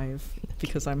 5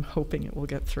 because I'm hoping it will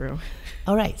get through.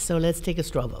 All right, so let's take a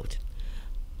straw vote.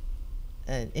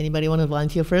 Anybody want to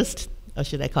volunteer first, or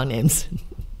should I call names?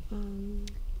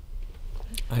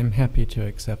 I'm happy to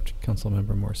accept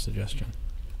Councilmember Moore's suggestion.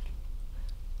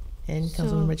 And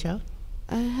Councilmember Chow?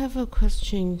 I have a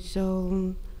question.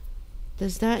 So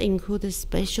does that include the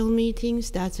special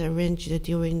meetings that's arranged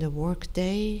during the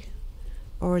workday?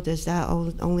 Or does that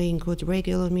only include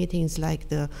regular meetings like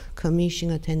the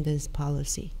commission attendance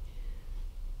policy?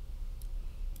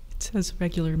 It says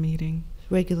regular meeting.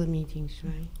 Regular meetings,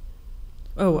 right?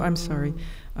 Oh, I'm sorry.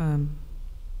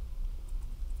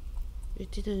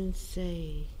 It didn't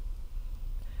say.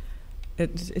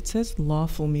 It says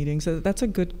lawful meetings. That's a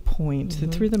good point.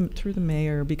 Through the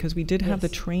mayor, because we did have the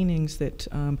trainings that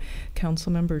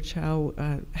Councilmember Chow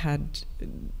had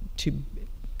to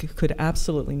could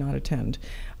absolutely not attend.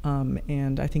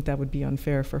 And I think that would be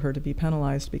unfair for her to be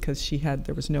penalized because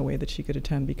there was no way that she could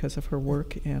attend because of her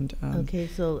work. And okay,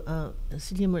 so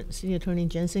City Attorney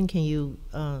Jensen, can you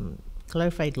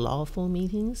clarify lawful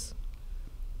meetings?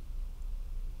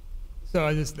 So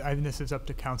I think this is up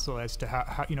to council as to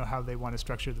how they want to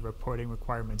structure the reporting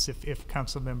requirements. If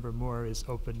Councilmember Moore is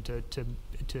open to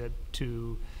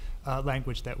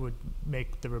language that would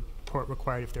make the report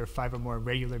required if there are 5 or more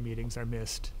regular meetings are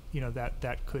missed,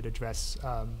 that could address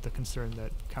the concern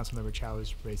that Councilmember Chow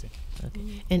is raising.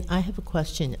 Okay. And I have a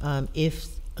question. If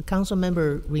a council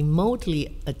member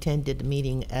remotely attended the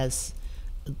meeting as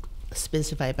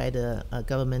specified by the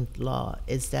government law,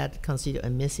 is that considered a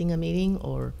missing a meeting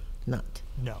or not?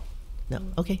 No. No.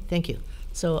 Okay, thank you.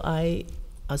 So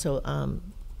Councilmember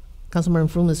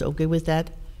Froome is okay with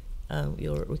that?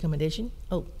 Your recommendation?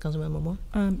 Oh, Councilmember Moore?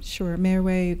 Sure. Mayor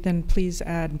Way, then please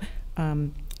add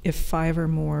if 5 or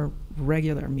more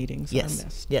regular meetings are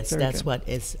missed. Yes, Very that's good. what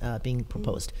is being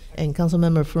proposed. And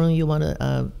Councilmember Froome, you want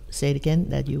to say it again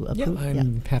that you approve?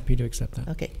 I'm happy to accept that.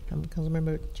 Okay.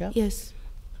 Councilmember Chow? Yes.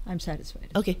 I'm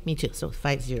satisfied. Okay, me too. So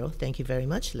 5-0. Thank you very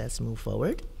much. Let's move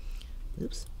forward.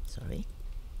 Oops, sorry.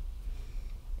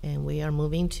 And we are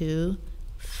moving to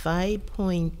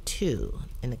 5.2,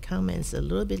 and the comments a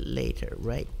little bit later,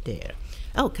 right there.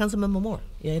 Oh, Councilmember Moore,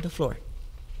 you have the floor.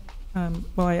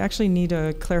 Well, I actually need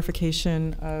a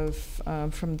clarification of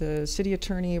from the city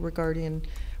attorney regarding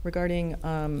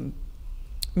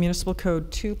Municipal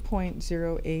Code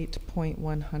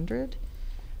 2.08.100.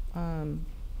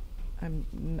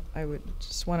 I would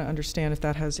just want to understand if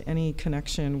that has any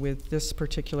connection with this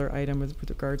particular item with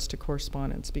regards to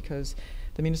correspondence, because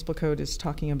the municipal code is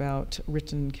talking about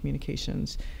written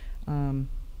communications, and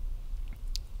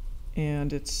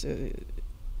it's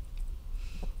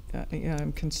yeah,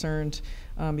 I'm concerned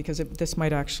because this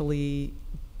might actually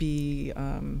be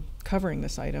covering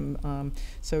this item.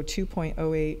 So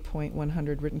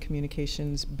 2.08.100 written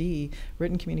communications B,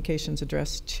 written communications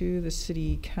addressed to the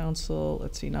city council.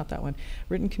 Let's see, not that one.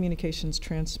 Written communications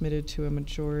transmitted to a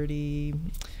majority.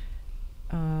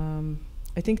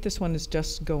 I think this one is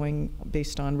just going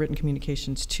based on written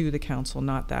communications to the council,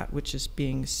 not that which is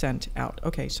being sent out.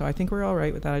 Okay, so I think we're all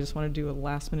right with that. I just want to do a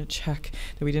last minute check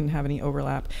that we didn't have any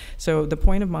overlap. So the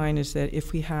point of mine is that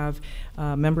if we have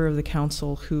a member of the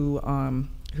council who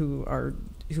we're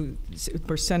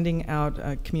sending out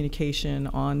a communication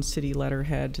on city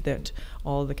letterhead, that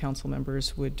all of the council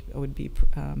members would be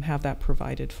have that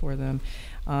provided for them.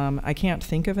 I can't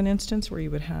think of an instance where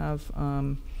you would have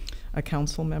a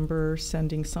council member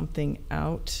sending something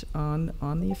out on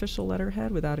the official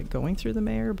letterhead without it going through the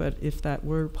mayor, but if that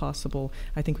were possible,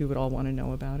 I think we would all want to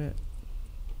know about it.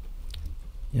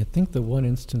 Yeah, I think the one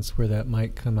instance where that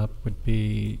might come up would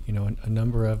be, a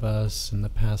number of us in the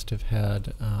past have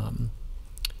had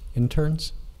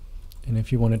interns, and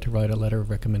if you wanted to write a letter of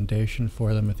recommendation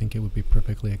for them, I think it would be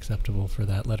perfectly acceptable for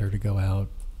that letter to go out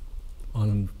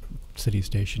on city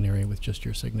stationery with just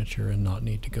your signature and not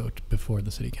need to go before the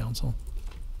city council.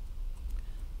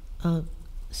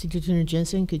 City Attorney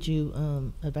Jensen, could you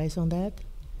advise on that?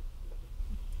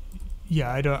 Yeah,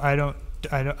 I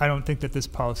don't think that this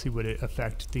policy would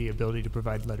affect the ability to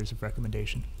provide letters of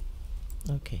recommendation.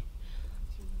 Okay.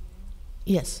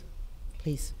 Yes,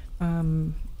 please.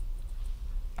 I'm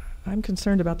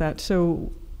concerned about that.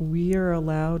 So we are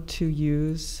allowed to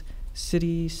use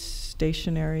city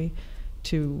stationery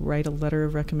to write a letter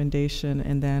of recommendation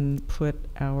and then put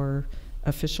our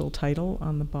official title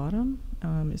on the bottom.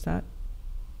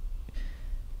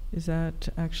 Is that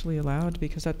actually allowed?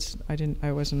 Because I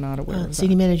was not aware of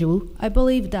City that. Manager Wu? I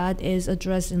believe that is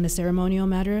addressed in the ceremonial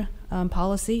matter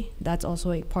policy. That's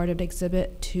also a part of the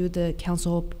exhibit to the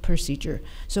council procedure.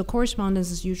 So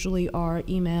correspondences usually are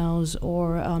emails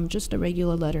or just a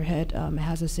regular letterhead. It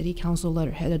has a city council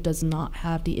letterhead. It does not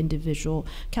have the individual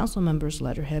council member's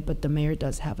letterhead, but the mayor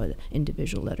does have an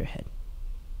individual letterhead.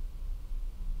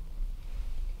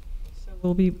 So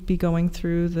we'll be going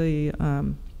through the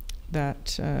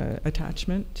that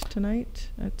attachment tonight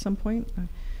at some point?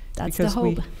 That's the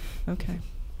hope. Okay.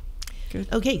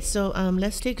 Good. Okay, so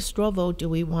let's take a straw vote. Do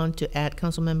we want to add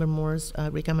Councilmember Moore's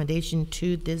recommendation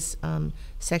to this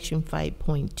section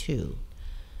 5.2?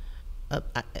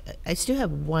 I still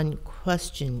have one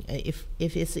question. If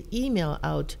it's an email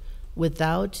out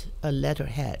without a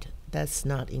letterhead, that's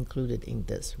not included in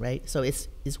this, right? So it's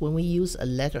when we use a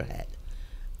letterhead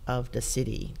of the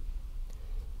city.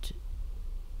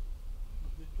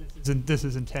 This This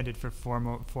is intended for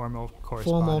formal correspondence.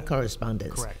 Formal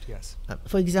correspondence. Correct, yes.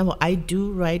 For example, I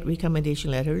do write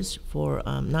recommendation letters for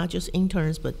not just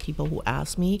interns, but people who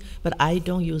ask me, but I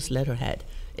don't use letterhead.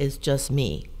 It's just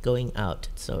me going out,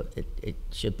 so it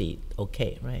should be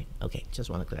okay, right? Okay, just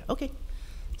want to clear. Okay,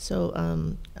 so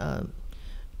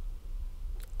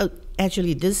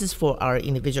actually, this is for our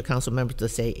individual council members to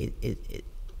say,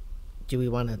 do we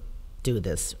want to do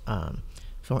this?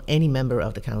 For any member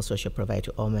of the council shall provide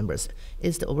to all members.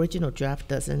 Is the original draft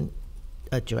doesn't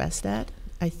address that?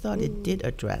 I thought it did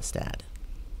address that.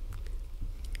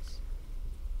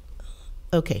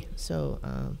 Okay, so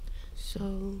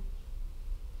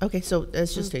okay, so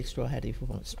let's just take straw hat if you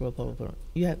want. Straw over.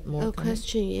 You have more. A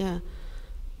question, yeah.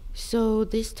 So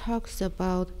this talks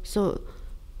about on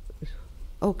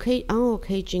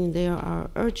occasion there are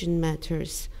urgent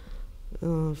matters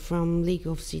from League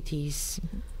of Cities.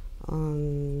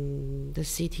 The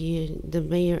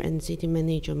mayor and city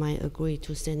manager might agree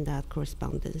to send that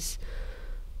correspondence.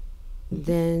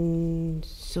 Then,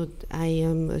 so I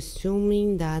am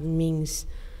assuming that means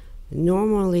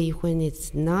normally when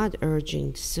it's not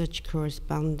urgent, such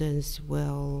correspondence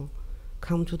will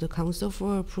come to the council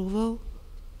for approval.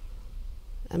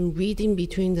 I'm reading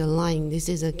between the lines. This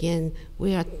is again,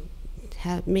 we are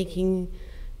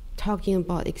talking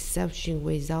about exception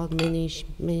without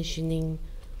mentioning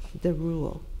the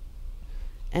rule.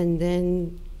 And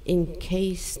then in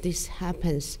case this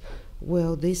happens,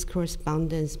 will this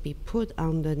correspondence be put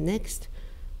on the next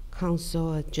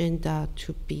council agenda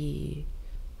to be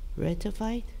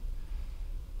ratified?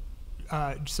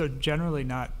 So generally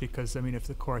not, because I mean, if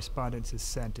the correspondence is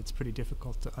sent, it's pretty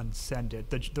difficult to unsend it.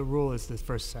 The rule is the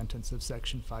first sentence of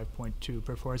section 5.2.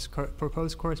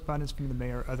 Proposed correspondence from the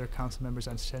mayor or other council members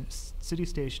on city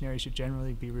stationery should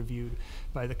generally be reviewed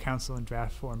by the council in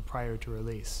draft form prior to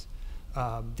release.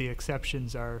 The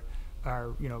exceptions are,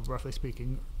 roughly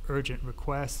speaking, urgent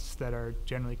requests that are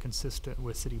generally consistent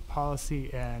with city policy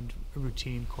and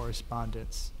routine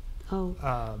correspondence. Oh.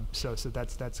 So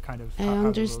that's kind of I how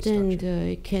understand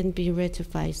it can be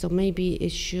ratified, so maybe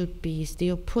it should be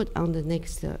still put on the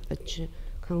next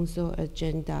council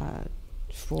agenda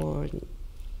for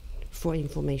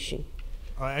information.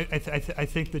 I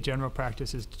think the general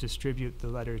practice is to distribute the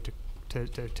letter to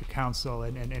council,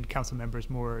 and council members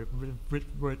more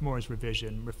as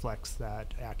revision reflects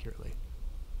that accurately.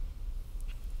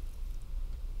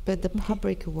 But the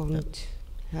public won't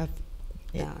have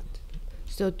that.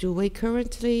 So do we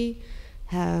currently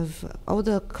have all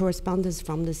the correspondence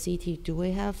from the city? Do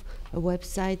we have a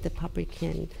website the public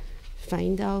can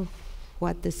find out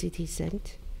what the city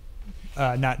sent?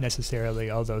 Not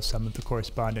necessarily, although some of the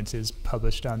correspondence is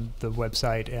published on the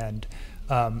website, and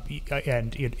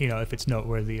if it's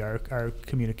noteworthy, our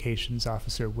communications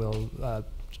officer will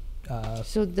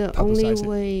so the only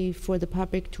way for the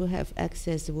public to have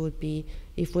access would be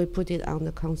if we put it on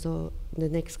the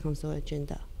next council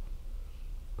agenda.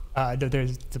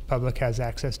 The public has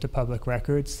access to public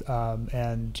records,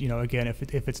 and again,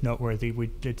 if it's noteworthy,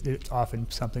 it's often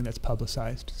something that's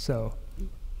publicized. So.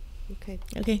 Okay.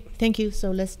 Okay, thank you.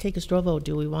 So let's take a straw vote.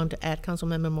 Do we want to add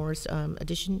Councilmember Moore's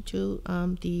addition to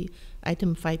the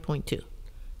item 5.2?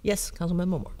 Yes, Councilmember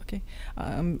Moore. Okay.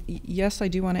 Yes, I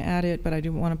do want to add it, but I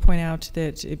do want to point out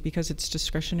that because it's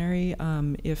discretionary,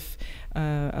 if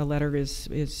a letter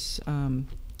is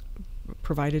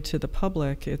provided to the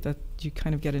public, that you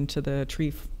kind of get into the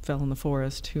tree fell in the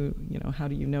forest. How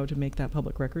do you know to make that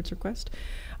public records request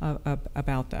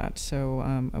about that? So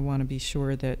I want to be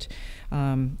sure that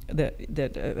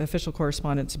that official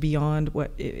correspondence beyond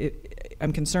what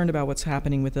I'm concerned about what's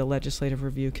happening with the Legislative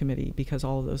Review Committee, because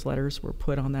all of those letters were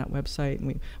put on that website, and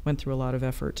we went through a lot of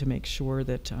effort to make sure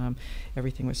that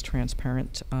everything was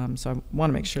transparent. So I want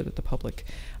to make sure that the public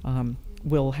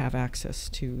will have access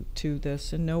to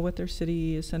this and know what their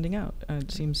city is sending out.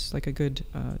 It seems like a good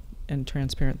and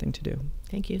transparent thing to do.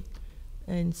 Thank you.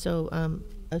 And so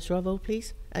a straw vote,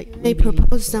 please. I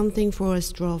propose something for a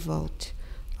straw vote.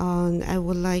 I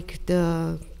would like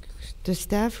the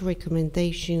staff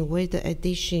recommendation with the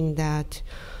addition that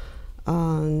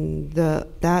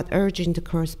that urgent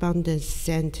correspondence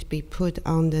sent be put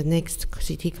on the next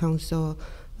city council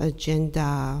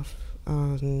agenda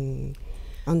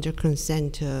under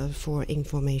consent for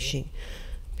information,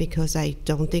 because I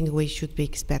don't think we should be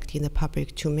expecting the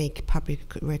public to make public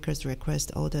records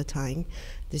requests all the time.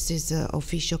 This is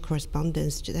official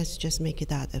correspondence. Let's just make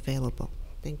that available.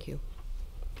 Thank you.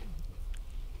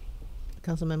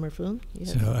 Councilmember Foon?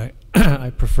 So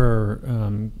I prefer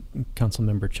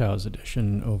Councilmember Chow's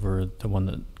addition over the one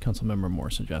that Councilmember Moore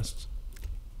suggests.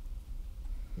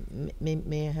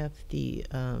 May I have the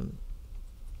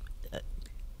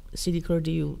City Clerk,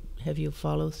 have you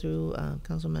followed through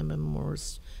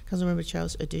Councilmember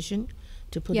Chow's addition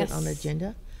to put it on the Yes.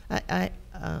 agenda?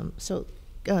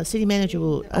 City Manager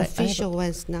will. Official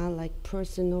ones, not like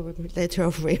personal letter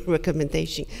of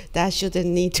recommendation. That shouldn't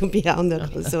need to be on the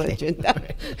council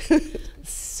agenda.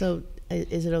 So,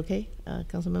 is it okay,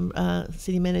 Councilmember,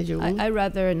 City Manager Wu? I'd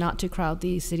rather not to crowd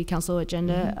the city council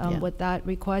agenda Yeah. with that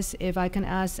request. If I can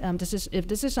ask, if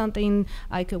this is something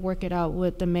I could work it out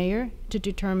with the mayor to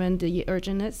determine the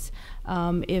urgentness.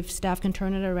 If staff can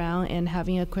turn it around and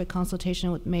having a quick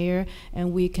consultation with mayor,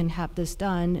 and we can have this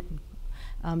done,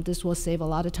 this will save a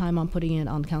lot of time on putting it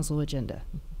on council agenda.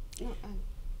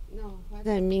 No, what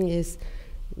I mean is,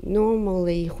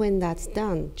 normally when that's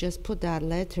done, just put that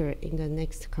letter in the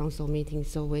next council meeting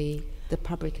so the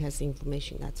public has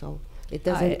information, that's all. It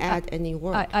doesn't add any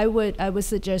work. I would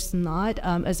suggest not,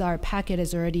 as our packet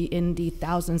is already in the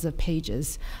thousands of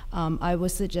pages. I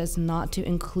would suggest not to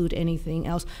include anything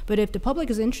else. But if the public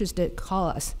is interested, call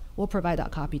us. We'll provide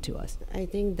that copy to us. I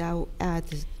think that will add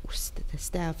the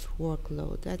staff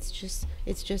workload.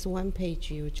 It's just one page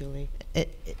usually.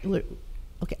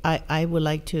 Okay, I would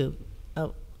like to.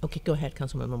 Okay, go ahead,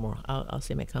 Councilmember Moore. I'll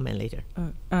say my comment later.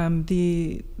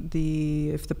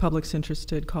 If the public's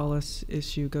interested, call us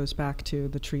issue goes back to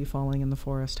the tree falling in the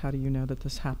forest. How do you know that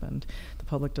this happened? The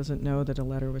public doesn't know that a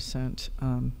letter was sent.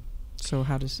 So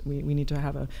how does we need to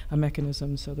have a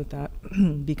mechanism so that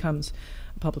becomes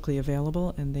publicly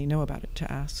available and they know about it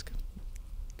to ask.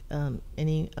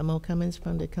 Any more comments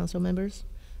from the council members?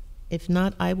 If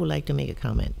not, I would like to make a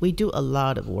comment. We do a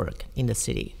lot of work in the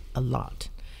city, a lot.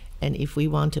 And if we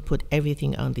want to put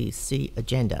everything on the city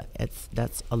agenda,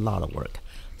 that's a lot of work.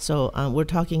 So we're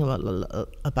talking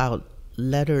about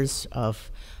letters of,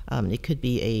 it could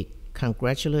be a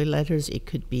congratulatory letters, it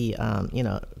could be,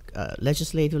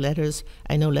 legislative letters.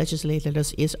 I know legislative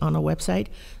letters is on our website.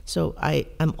 So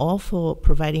I'm all for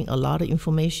providing a lot of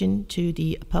information to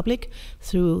the public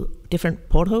through different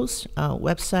portals,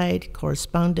 website,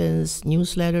 correspondence,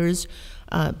 newsletters.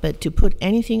 But to put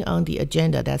anything on the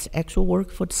agenda, that's actual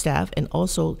work for the staff, and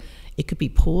also it could be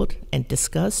pulled and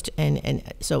discussed. And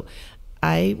so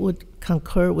I would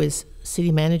concur with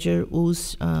City Manager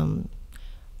Wu's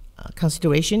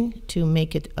consideration to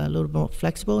make it a little more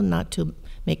flexible, not to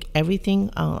make everything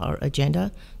on our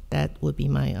agenda. That would be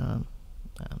my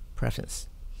preference.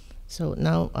 So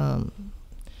now,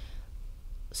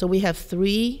 so we have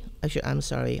three, actually, I'm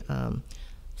sorry,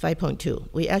 5.2.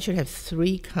 We actually have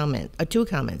two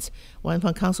comments. One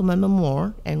from Councilmember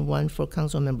Moore and one for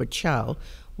Councilmember Chow.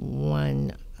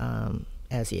 One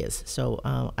as is. So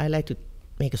I'd like to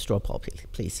make a straw poll,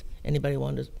 please. Anybody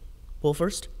want to go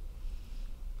first?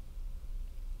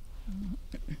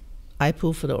 I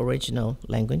pull for the original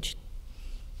language,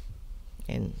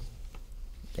 and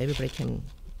everybody can.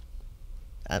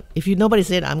 If nobody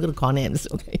said, I'm going to call names.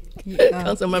 Okay,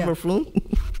 Councilmember Floon.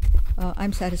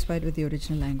 I'm satisfied with the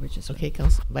original language as well. Okay,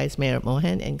 Vice Mayor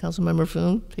Mohan and Councilmember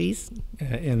Floon, please.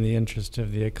 In the interest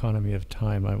of the economy of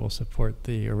time, I will support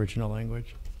the original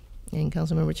language. And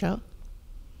Councilmember Chow.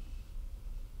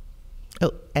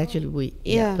 Oh, actually,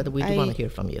 but we do want to hear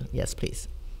from you. Yes, please.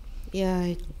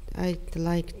 Yeah, I'd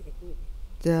like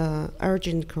the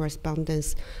urgent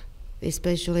correspondence,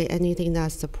 especially anything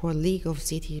that support legal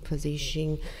city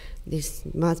position. This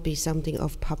must be something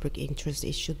of public interest.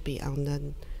 It should be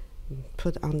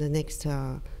put on the next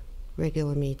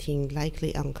regular meeting,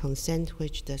 likely on consent,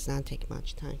 which does not take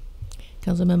much time.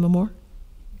 Councilmember Moore.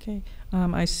 Okay,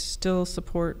 I still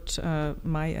support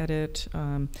my edit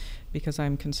because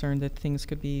I'm concerned that things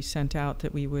could be sent out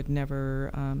that we would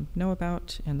never know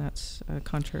about, and that's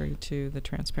contrary to the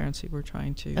transparency we're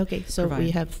trying to so provide.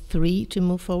 We have 3 to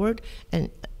move forward,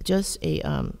 and just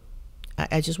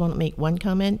I just want to make one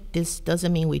comment. This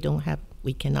doesn't mean we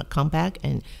cannot come back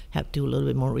and do a little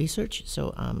bit more research.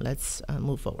 So let's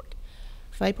move forward.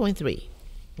 5.3,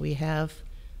 we have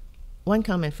one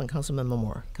comment from Councilmember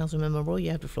Moore. Councilmember Moore,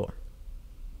 you have the floor.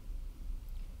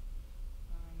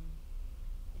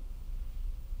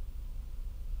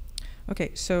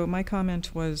 Okay, so my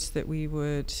comment was that we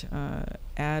would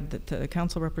add that the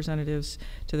council representatives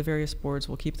to the various boards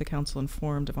will keep the council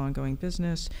informed of ongoing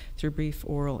business through brief,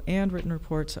 oral, and written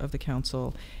reports of the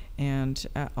council, and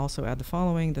also add the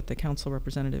following, that the council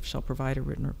representative shall provide a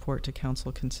written report to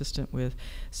council consistent with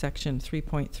section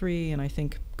 3.3, and I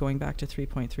think going back to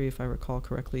 3.3, if I recall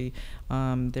correctly,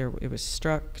 it was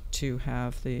struck to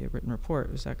have the written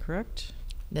report. Is that correct?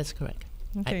 That's correct.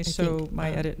 Okay, I so think, my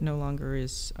edit no longer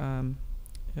is,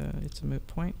 it's a moot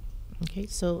point. Okay,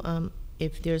 so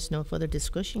if there's no further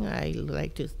discussion, I'd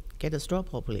like to get a straw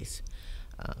poll, please.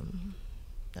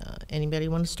 Anybody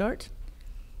want to start?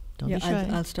 Don't Yeah, be shy.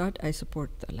 I'll start. I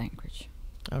support the language.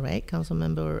 All right,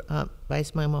 Councilmember,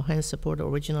 Vice Mayor Mohan support the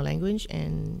original language.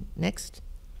 And next?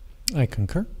 I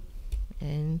concur.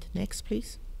 And next,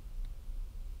 please.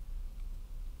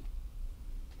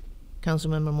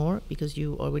 Councilmember Moore, because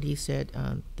you already said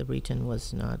the written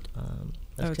was not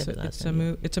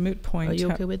It's a moot point. Are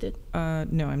you okay with it?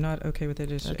 No, I'm not okay with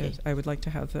it. Okay. I would like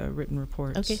to have the written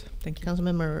reports. Okay. Thank you.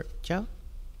 Councilmember Chow?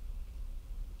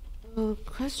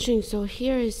 Question. So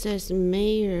here it says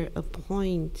mayor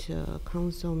appoint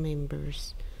council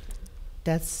members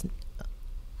That's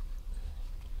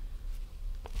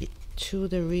to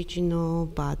the regional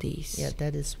bodies. yeah.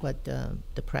 That is what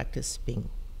the practice being.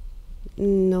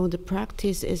 No, the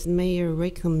practice is mayor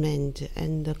recommend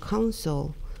and the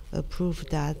council approve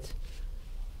that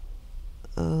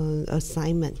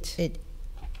assignment.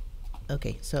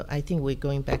 Okay, so I think we're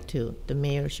going back to the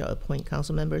mayor shall appoint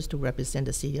council members to represent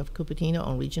the city of Cupertino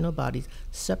on regional bodies,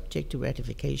 subject to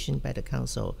ratification by the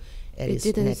council at It its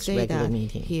didn't next say regular that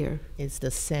meeting. here. It's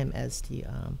the same as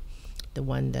the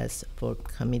one that's for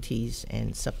committees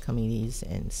and subcommittees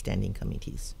and standing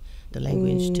committees. The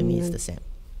language to me is the same.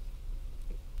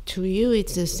 To you,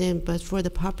 it's the same, but for the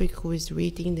public who is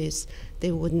reading this,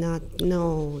 they would not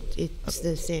know it's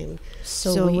the same.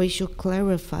 So we should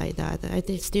clarify that.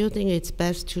 Still think it's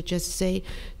best to just say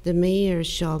the mayor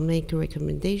shall make a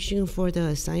recommendation for the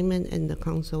assignment and the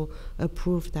council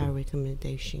approve that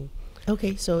recommendation.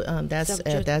 Okay, so that's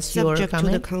your subject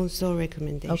comment? to the council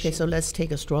recommendation. Okay, so let's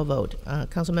take a straw vote.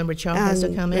 Councilmember Chow has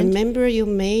a comment. Remember, you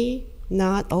may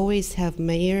not always have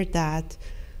mayor that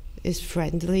is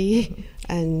friendly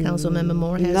and Councilmember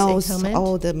Moore has a knows comment?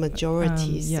 all the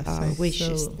majorities' yes,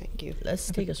 wishes. So Thank you. let's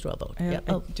take a straw vote. I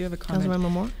do have a comment. Councilmember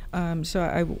Moore? So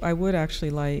I would actually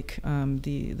like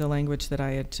the language that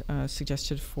I had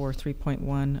suggested for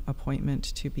 3.1 appointment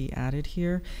to be added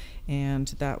here, and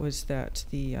that was that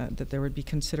that there would be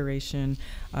consideration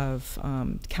of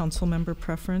council member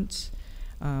preference.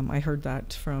 I heard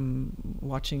that from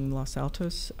watching Los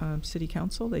Altos City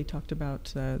Council. They talked about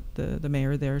the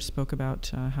mayor there spoke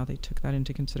about how they took that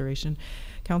into consideration.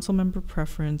 Council member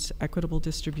preference, equitable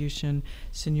distribution,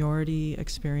 seniority,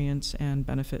 experience, and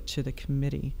benefit to the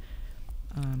committee.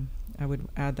 I would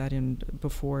add that in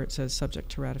before it says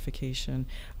subject to ratification,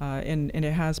 and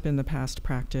it has been the past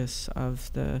practice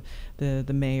of the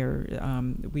mayor.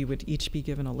 We would each be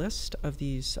given a list of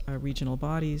these regional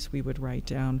bodies. We would write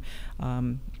down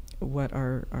what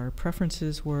our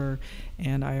preferences were,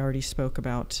 and I already spoke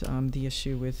about the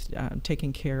issue with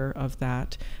taking care of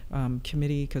that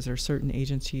committee, because there are certain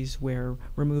agencies where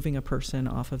removing a person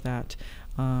off of that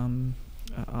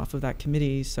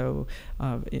committee. So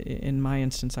in my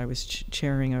instance, I was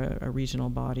chairing a regional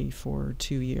body for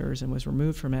 2 years and was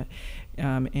removed from it.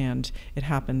 And it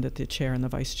happened that the chair and the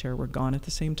vice chair were gone at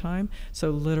the same time. So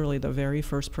literally the very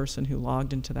first person who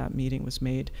logged into that meeting was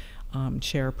made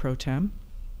chair pro tem.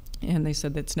 And they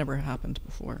said that's never happened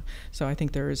before. So I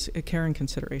think there is a care and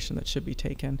consideration that should be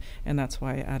taken, and that's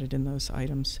why I added in those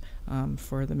items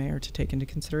for the mayor to take into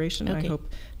consideration. Okay. And I hope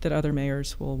that other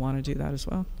mayors will want to do that as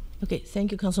well. Okay,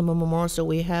 thank you, Councilmember Moore. So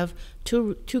we have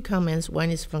two comments.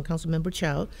 One is from Councilmember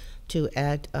Chow to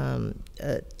add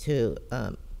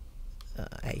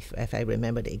if I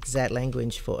remember the exact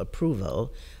language for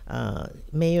approval,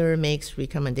 mayor makes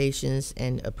recommendations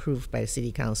and approved by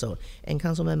City Council. And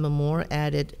Councilmember Moore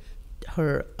added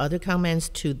her other comments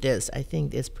to this. I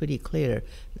think it's pretty clear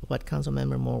what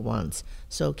Councilmember Moore wants.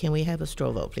 So can we have a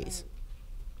straw vote, please?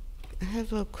 I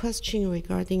have a question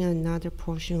regarding another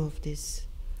portion of this.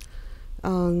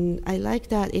 I like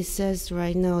that it says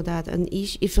right now that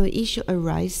if an issue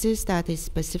arises that is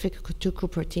specific to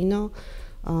Cupertino,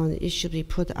 it should be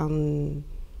put on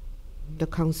the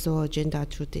council agenda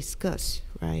to discuss,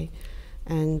 right?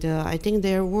 And I think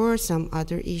there were some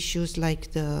other issues,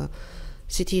 like the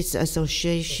cities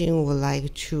association would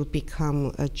like to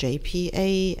become a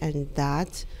JPA, and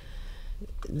that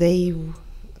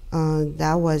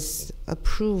was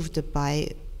approved by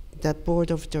the board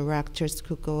of directors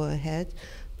could go ahead,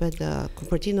 but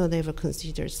Cupertino never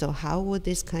considered. So how would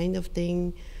this kind of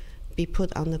thing be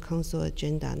put on the council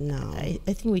agenda now? I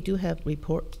think we do have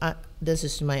report. This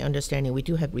is my understanding. We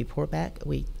do have report back.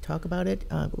 We talk about it.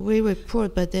 We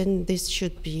report, but then this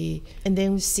should be and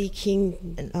then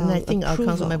seeking and I think approval. our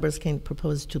council members can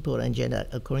propose to put on agenda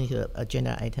according to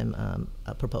agenda item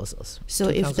proposals. So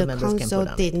if the council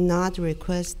did not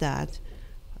request that,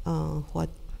 what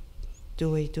do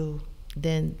we do?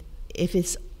 Then if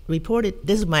it's reported,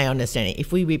 this is my understanding,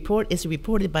 if we report, it's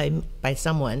reported by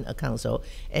someone, a council,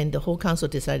 and the whole council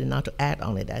decided not to act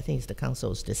on it, I think it's the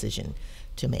council's decision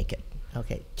to make it.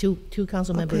 Okay, two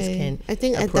council members Okay. can I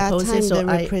think at that propose it, time so the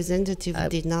representative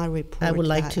did not report. I would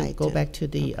like that to go item. back to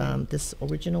the Okay. this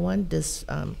original one, this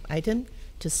item,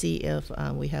 to see if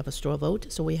we have a straw vote.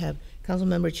 So we have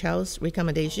Councilmember Chow's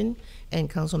recommendation and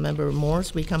Councilmember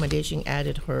Moore's recommendation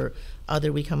added her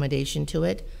other recommendation to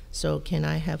it. So can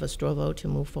I have a straw vote to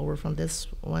move forward from this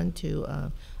one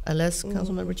to, unless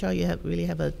Councilmember Chow, you really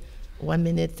have a 1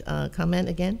 minute comment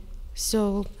again?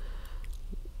 So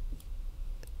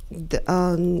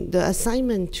the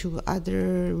assignment to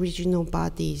other regional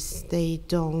bodies, they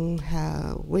don't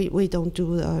have, we don't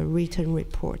do a written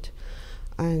report.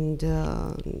 And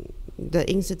the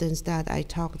incidents that I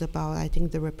talked about, I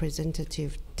think the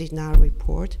representative did not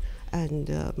report. And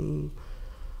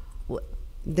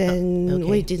then okay.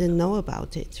 we didn't know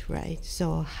about it, right?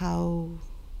 So how?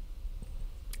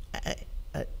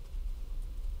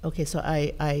 Okay, so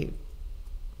I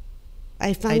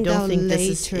found don't out think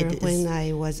this later is- when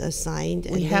I was assigned.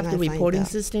 we and have then the I find reporting out.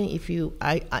 system. If you,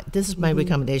 this is my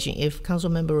recommendation. If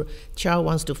Councilmember Chow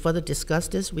wants to further discuss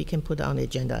this, we can put it on the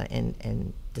agenda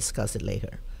and discuss it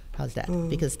later. How's that?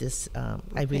 Because this,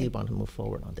 I really want to move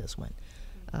forward on this one.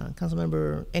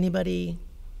 Councilmember, anybody?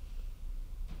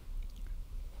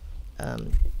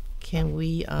 Can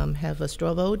we have a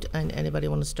straw vote? And anybody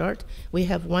want to start? We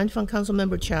have one from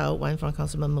Councilmember Chow, one from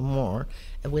Councilmember Moore,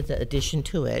 with the addition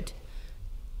to it.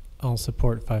 I'll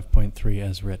support 5.3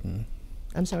 as written.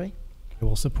 I'm sorry? I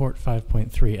will support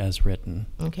 5.3 as written.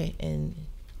 Okay, and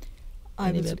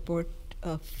I will Anybody? support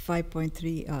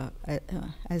 5.3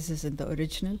 as is in the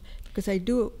original, because I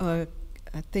do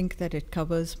think that it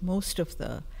covers most of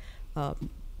the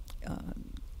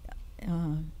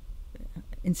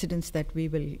incidents that we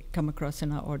will come across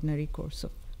in our ordinary course of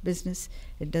business.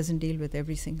 It doesn't deal with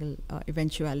every single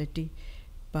eventuality,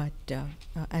 but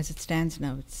as it stands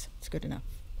now, it's good enough.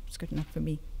 It's good enough for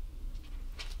me.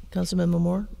 Councilmember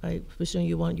Moore, I presume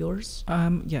you want yours?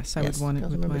 Yes, I Yes, would want it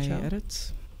with Councilmember my Chow.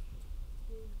 edits.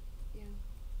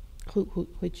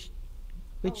 Which?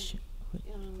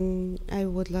 I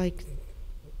would like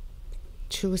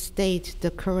to state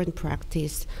the current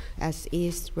practice as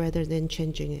is rather than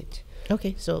changing it.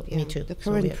 Okay, so me Yeah, too. The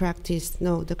So we current have- practice,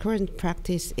 no, the current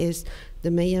practice is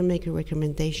the mayor make a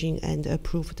recommendation and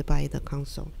approved by the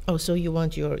council. Oh, so you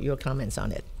want your comments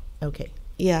on it? Okay.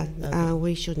 Yeah, Okay.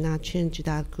 we should not change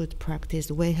that good practice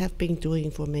we have been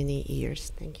doing for many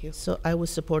years. Thank you. So I would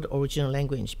support original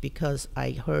language because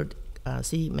I heard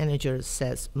city manager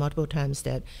says multiple times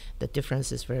that the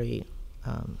difference is very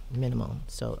minimal.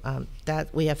 So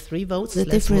that we have 3 votes. The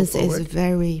Let's move difference is forward.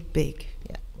 very big.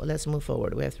 Yeah, well, let's move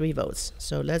forward. We have 3 votes.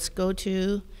 So let's go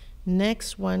to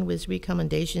next one with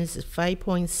recommendations is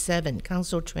 5.7,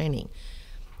 council training.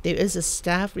 There is a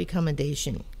staff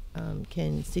recommendation.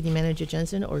 Can City Manager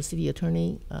Jensen or City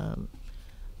Attorney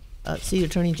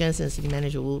Jensen, City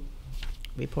Manager will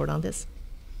report on this?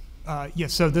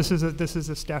 Yes, so this is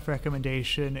a staff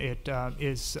recommendation. It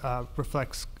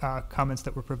reflects comments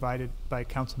that were provided by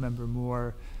Councilmember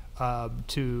Moore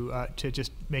to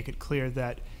just make it clear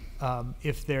that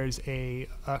if there's a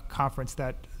conference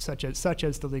that such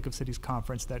as the League of Cities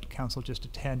conference that council just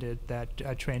attended,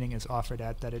 that training is offered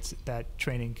at, that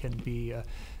training can be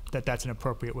that's an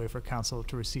appropriate way for council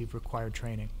to receive required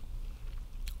training.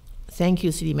 Thank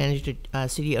you, City Manager,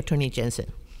 City Attorney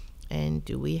Jensen. And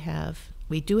we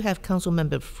do have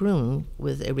Councilmember Froon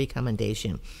with a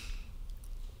recommendation,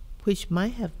 which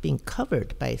might have been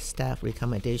covered by staff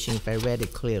recommendation if I read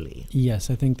it clearly. Yes,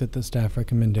 I think that the staff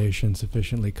recommendation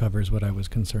sufficiently covers what I was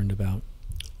concerned about.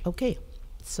 Okay,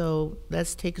 so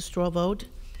let's take a straw vote.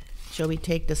 Shall we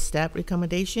take the staff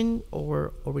recommendation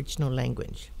or original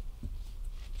language?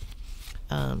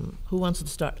 Who wants to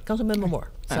start? Councilmember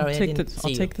Moore. Sorry, I didn't see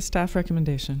I'll you. take the staff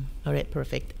recommendation. All right,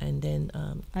 perfect. And then,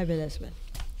 I will as well.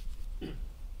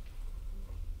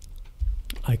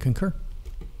 I concur.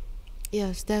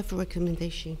 Yeah, staff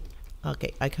recommendation.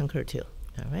 okay, I concur too.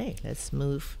 All right, let's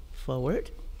move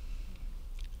forward.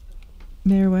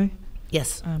 Mayor Way?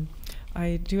 Yes,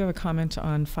 I do have a comment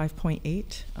on 5.8.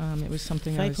 It was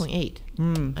something I was...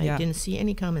 5.8. I yeah. didn't see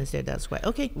any comments there, that's why.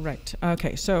 Okay, Right.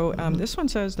 Okay. So this one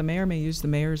says the mayor may use the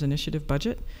mayor's initiative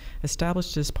budget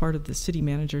established as part of the city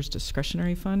manager's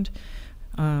discretionary fund.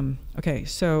 Okay.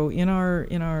 So in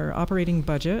our operating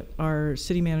budget, our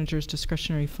city manager's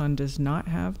discretionary fund does not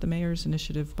have the mayor's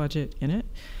initiative budget in it.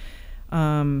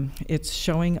 It's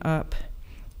showing up,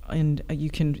 and you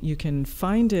can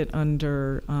find it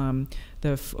under the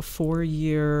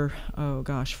 4-year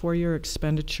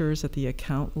expenditures at the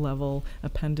account level,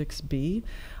 Appendix B.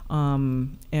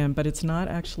 But it's not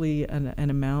actually an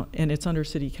amount, and it's under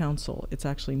city council. It's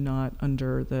actually not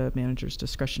under the manager's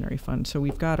discretionary fund. So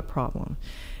we've got a problem,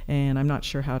 and I'm not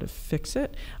sure how to fix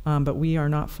it, but we are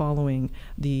not following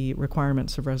the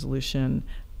requirements of resolution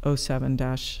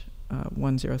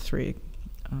 07-103.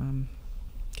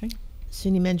 Okay.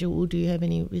 City Manager Wu, do you have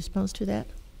any response to that?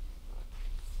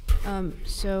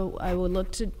 So I will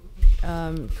look to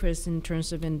Chris in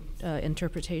terms of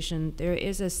interpretation. There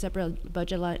is a separate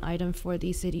budget line item for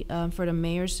the city, for the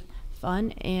mayor's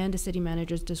fund and the city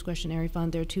manager's discretionary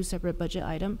fund. There are two separate budget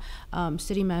items.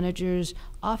 City manager's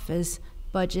office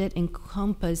budget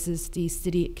encompasses the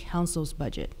city council's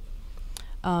budget.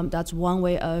 That's one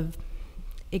way of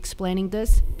explaining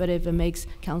this, but if it makes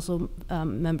council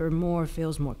member Moore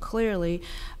feels more clearly,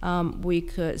 we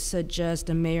could suggest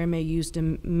the mayor may use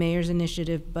the mayor's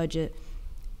initiative budget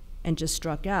and just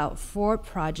struck out for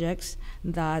projects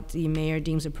that the mayor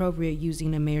deems appropriate using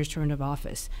the mayor's term of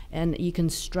office. And you can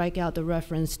strike out the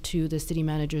reference to the city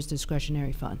manager's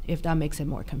discretionary fund, if that makes it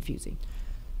more confusing.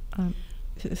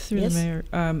 Through Yes? the mayor,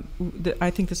 I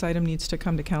think this item needs to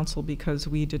come to council because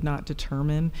we did not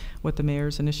determine what the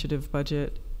mayor's initiative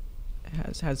budget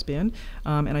has been,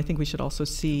 and I think we should also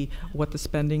see what the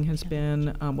spending has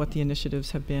been, what the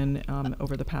initiatives have been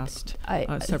over the past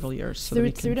several years. So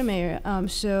Through the mayor,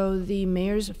 so the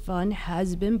mayor's fund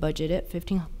has been budgeted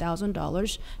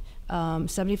 $15,000.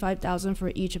 $75,000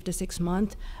 for each of the 6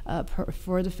 months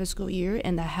for the fiscal year,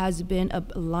 and that has been a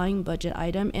line budget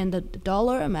item. And the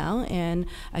dollar amount, and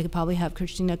I could probably have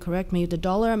Christina correct me, the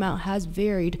dollar amount has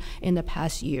varied in the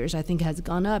past years. I think it has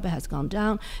gone up, it has gone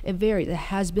down, it varied. It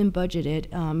has been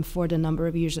budgeted for the number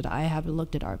of years that I have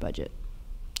looked at our budget.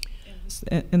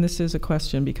 And this is a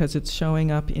question because it's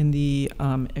showing up in the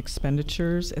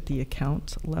expenditures at the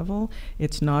account level.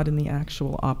 It's not in the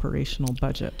actual operational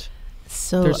budget.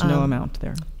 So there's no amount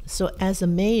there. So as a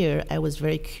mayor, I was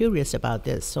very curious about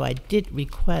this. So I did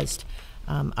request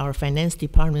our finance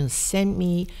department send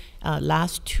me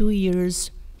last 2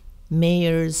 years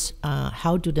mayors,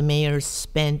 how do the mayors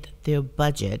spend their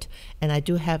budget? And I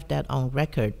do have that on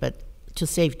record, but to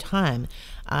save time,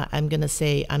 I'm going to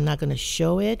say I'm not going to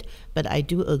show it, but I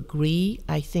do agree.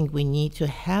 I think we need to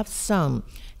have some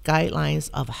guidelines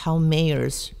of how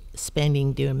mayors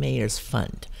spending their mayor's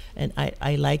fund. And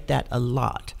I like that a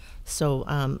lot.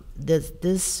 So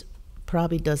this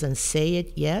probably doesn't say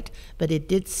it yet, but it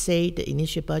did say the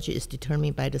initial budget is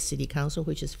determined by the city council,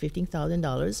 which is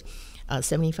 $15,000,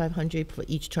 $7,500 for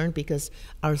each term, because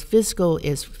our fiscal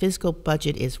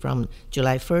budget is from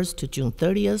July 1st to June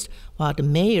 30th, while the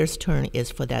mayor's term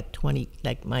is for that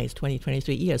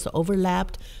 2023 years. So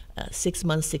overlapped 6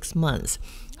 months, 6 months.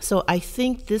 So I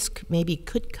think this maybe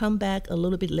could come back a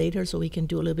little bit later so we can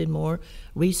do a little bit more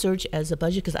research as a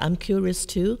budget, because I'm curious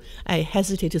too. I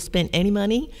hesitate to spend any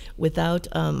money without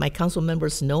my council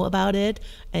members know about it.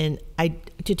 And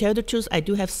to tell the truth, I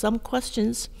do have some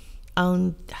questions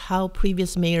on how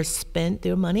previous mayors spent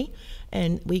their money,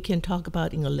 and we can talk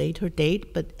about in a later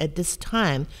date. But at this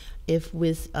time, if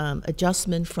with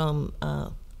adjustment from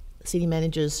city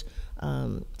manager's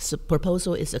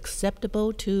proposal is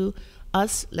acceptable to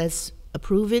us, let's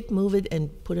approve it, move it,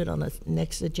 and put it on the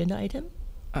next agenda item.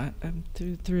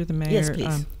 Through the mayor. Yes,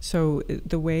 please. So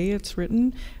the way it's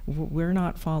written, we're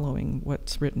not following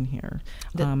what's written here.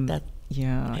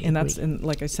 Yeah, and that's, and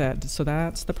like I said, so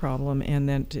that's the problem, and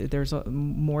then there's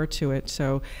more to it.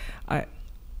 So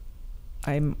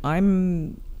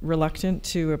I'm reluctant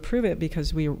to approve it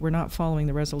because we're not following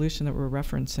the resolution that we're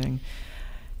referencing.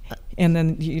 And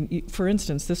then, for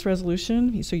instance, this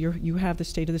resolution, so you have the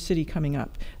State of the City coming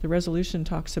up. The resolution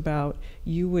talks about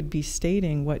you would be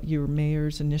stating what your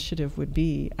mayor's initiative would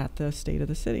be at the State of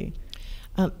the City.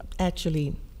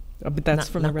 Actually, but that's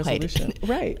from the resolution.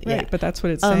 Right, Yeah. but that's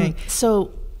what it's saying.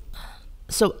 So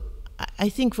I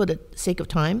think for the sake of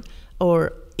time,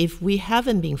 or if we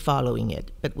haven't been following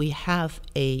it, but we have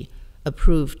a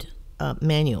approved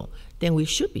manual, then we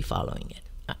should be following it.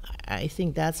 I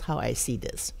think that's how I see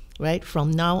this, right?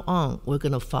 From now on, we're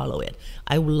going to follow it.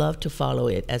 I would love to follow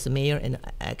it as a mayor and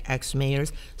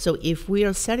ex-mayors. So if we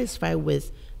are satisfied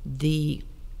with the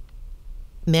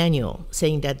manual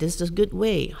saying that this is a good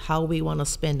way how we want to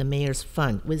spend the mayor's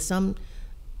fund with some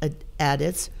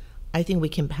edits, I think we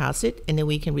can pass it, and then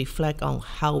we can reflect on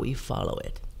how we follow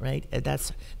it, right?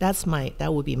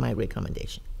 That would be my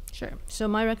recommendation. Sure. So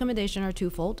my recommendation are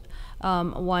twofold.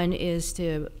 One is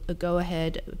to go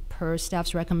ahead per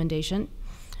staff's recommendation.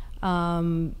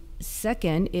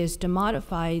 Second is to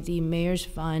modify the mayor's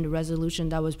fund resolution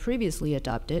that was previously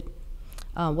adopted.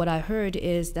 What I heard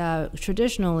is that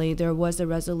traditionally there was a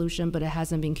resolution, but it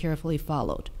hasn't been carefully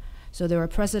followed. So there are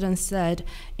precedents set,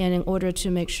 and in order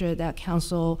to make sure that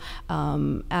council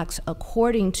acts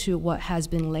according to what has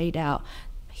been laid out,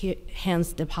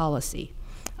 hence the policy.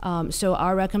 So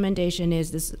our recommendation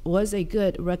is, this was a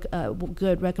good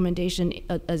recommendation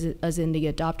as in the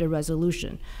adopted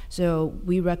resolution. So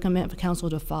we recommend for council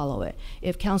to follow it.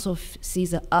 If council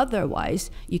sees it otherwise,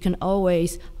 you can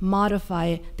always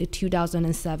modify the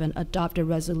 2007 adopted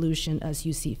resolution as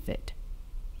you see fit.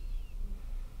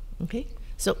 Okay.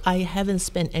 So I haven't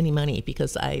spent any money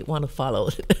because I want to follow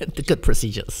the good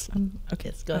procedures. Okay,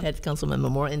 yes, go ahead,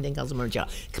 Councilmember Moore, and then Councilmember Jha.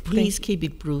 Please keep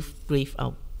it brief.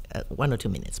 1 or 2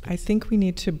 minutes, please. I think we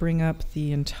need to bring up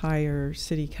the entire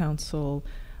city council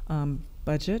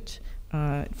budget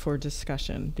for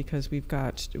discussion, because we've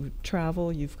got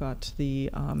travel, you've got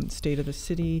the state of the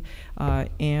city,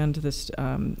 and this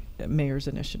mayor's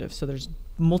initiative. So there's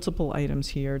multiple items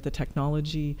here. The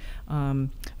technology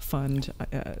fund,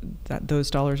 those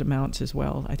dollars amounts as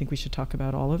well. I think we should talk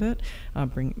about all of it.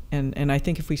 And I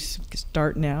think if we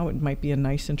start now, it might be a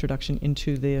nice introduction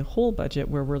into the whole budget,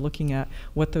 where we're looking at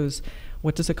what does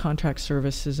a contract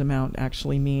services amount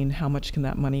actually mean? How much can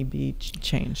that money be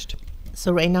changed?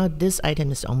 So right now, this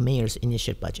item is on mayor's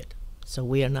initiative budget. So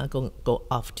we are not going to go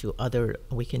off to other,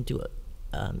 we can do it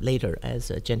later as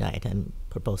agenda item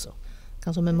proposal.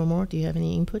 Councilmember Moore, do you have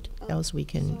any input? Else we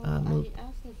can move. I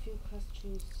asked a few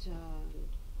questions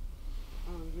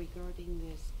regarding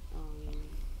this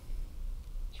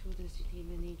to the city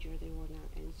manager. They were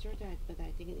not answered that, but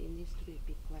I think it needs to be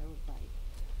clarified.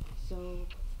 So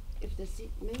if the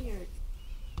mayor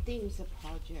deems a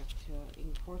project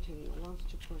important, wants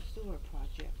to pursue a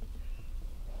project,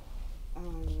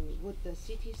 would the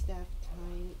city staff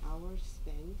time, hours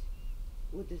spent,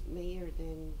 would the mayor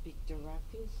then be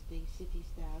directing the city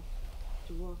staff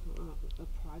to work on a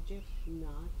project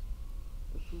not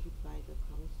approved by the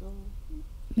council?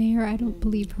 Mayor, I don't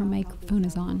believe her microphone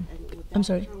is on. I'm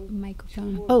sorry?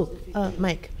 Microphone. Oh,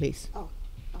 Mike, please. Oh,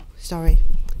 sorry.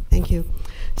 Thank you.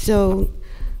 So,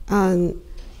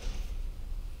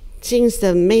 since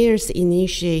the mayor's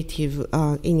initiative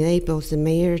enables the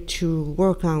mayor to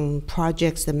work on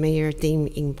projects the mayor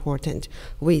deems important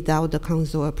without the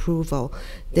council approval,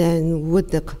 then would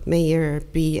the mayor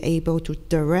be able to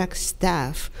direct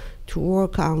staff to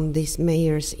work on this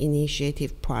mayor's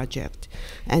initiative project?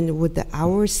 And would the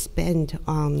hours spent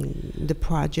on the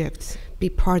project be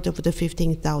part of the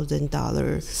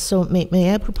 $15,000? So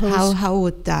may I propose? How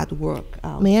would that work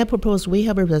out? May I propose, we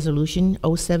have a resolution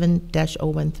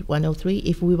 07-103.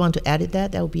 If we want to add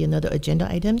that would be another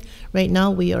agenda item. Right now,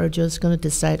 we are just going to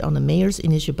decide on the mayor's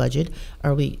initial budget.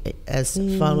 Are we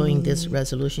following this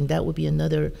resolution? That would be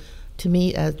another, to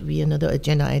me, that would be another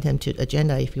agenda item to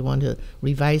agenda if you want to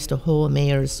revise the whole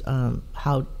mayor's,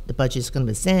 how the budget is going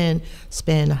to be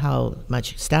spend how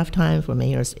much staff time for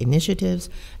mayor's initiatives.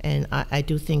 And I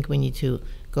do think we need to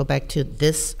go back to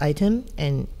this item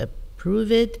and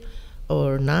approve it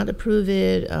or not approve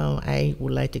it. I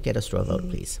would like to get a straw vote,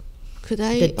 please. Could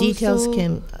I the details also,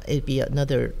 can it be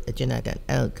another agenda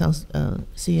item.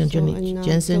 Senior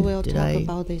Jensen, so we'll did talk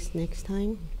about this next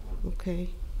time? Okay.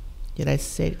 Did I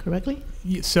say it correctly?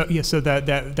 So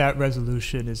that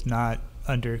resolution is not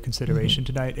under consideration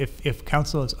tonight. If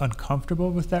council is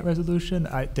uncomfortable with that resolution,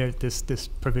 this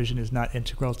provision is not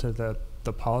integral to the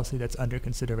policy that's under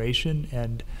consideration,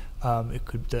 and it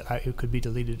could be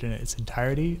deleted in its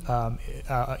entirety.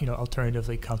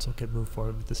 Alternatively, council could move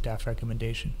forward with the staff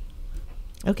recommendation.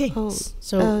 Okay.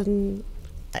 So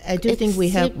I do think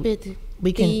we can.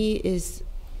 B is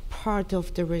part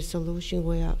of the resolution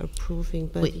we are approving,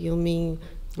 but you mean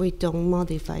we don't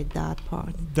modify that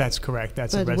part? That's correct.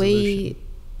 That's a resolution. But we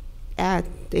add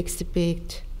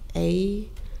Exhibit A.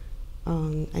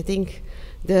 I think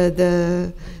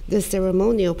the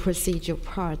ceremonial procedure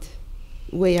part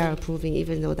we are approving,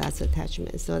 even though that's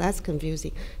attachment. So that's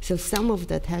confusing. So some of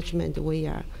the attachment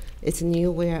it's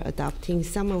new, we are adopting.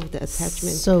 Some of the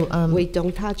attachments we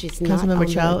don't touch. It's not on the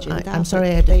agenda. I'm sorry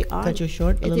I had to cut you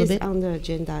short a little bit. It is on the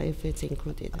agenda if it's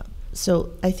included.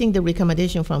 So I think the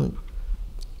recommendation from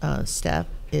staff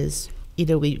is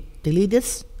either we delete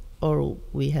this or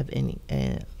we have any.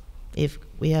 If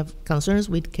we have concerns,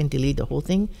 we can delete the whole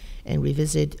thing and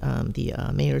revisit the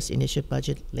mayor's initiative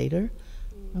budget later.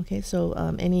 Okay, so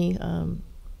any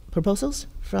proposals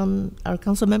from our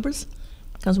council members?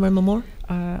 Councilmember Moore?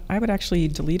 I would actually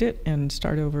delete it and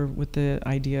start over with the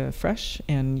idea fresh,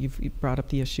 and you brought up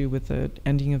the issue with the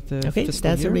ending of the fiscal year. Okay,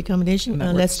 that's a recommendation.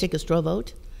 Let's take a straw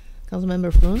vote.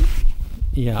 Councilmember Floon?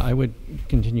 Yeah, I would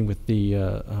continue with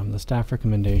the staff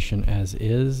recommendation as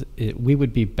is. we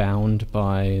would be bound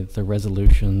by the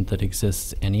resolution that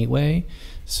exists anyway.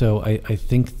 So I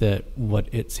think that what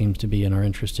it seems to be in our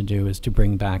interest to do is to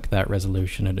bring back that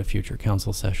resolution at a future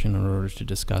council session in order to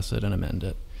discuss it and amend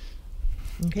it.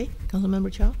 Okay,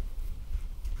 Councilmember Chow?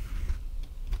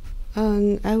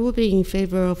 I will be in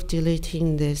favor of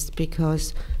deleting this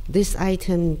because this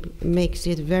item makes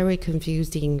it very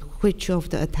confusing which of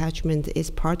the attachment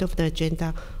is part of the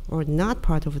agenda or not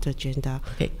part of the agenda.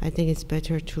 Okay. I think it's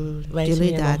better to Vice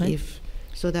delete Mayor that Mohan?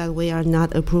 so that we are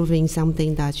not approving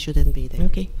something that shouldn't be there.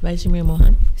 Okay, Vice Mayor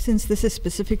Mohan? Since this is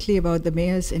specifically about the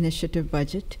mayor's initiative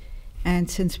budget, and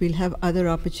since we'll have other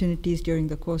opportunities during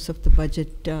the course of the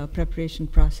budget preparation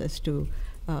process to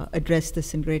address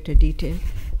this in greater detail,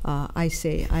 I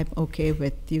say I'm okay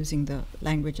with using the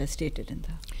language as stated in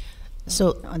the.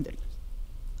 So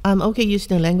I'm okay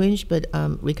using the language, but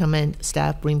recommend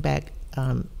staff bring back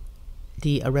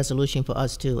the resolution for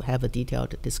us to have a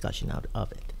detailed discussion out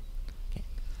of it. Okay.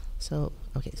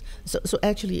 So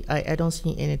actually, I don't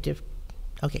see any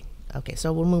Okay.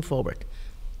 So we'll move forward.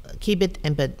 Keep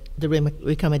it, but the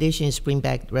recommendation is bring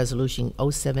back resolution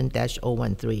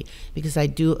 07-013 because I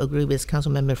do agree with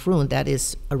Councilmember Froon that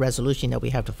is a resolution that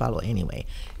we have to follow anyway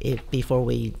before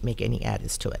we make any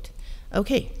edits to it.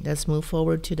 Okay, let's move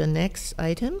forward to the next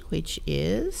item, which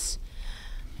is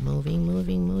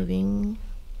moving.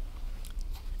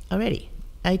 Alrighty,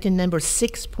 item number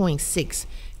 6.6,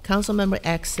 Councilmember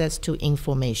access to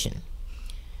information.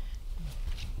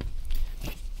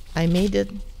 I made the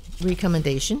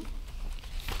recommendation,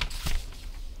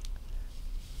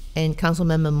 and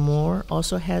Councilmember Moore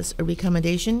also has a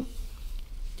recommendation.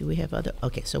 Do we have other?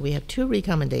 Okay, so we have two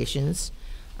recommendations.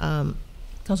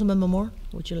 Councilmember Moore,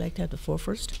 would you like to have the floor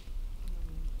first?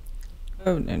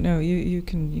 Oh, no, you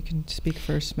can speak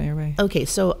first, Mayor Ray. Okay,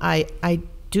 so I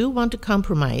do want to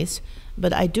compromise,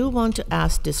 but I do want to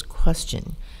ask this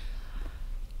question.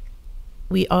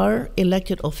 We are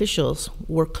elected officials,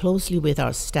 work closely with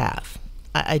our staff.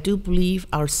 I do believe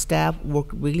our staff work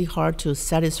really hard to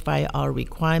satisfy our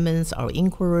requirements, our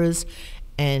inquiries,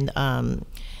 and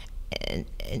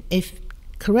if,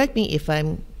 correct me if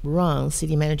I'm wrong,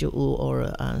 City Manager Wu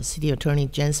or City Attorney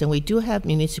Jensen, we do have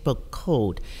municipal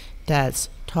code that's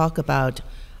talk about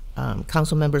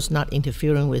council members not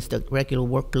interfering with the regular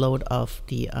workload of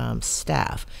the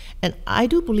staff. And I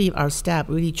do believe our staff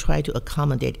really try to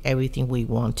accommodate everything we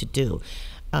want to do.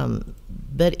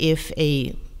 But if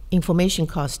a information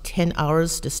costs 10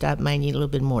 hours, the staff might need a little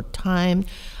bit more time.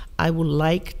 I would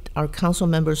like our council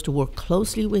members to work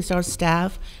closely with our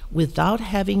staff without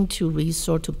having to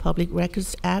resort to Public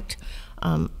Records Act.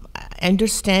 I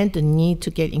understand the need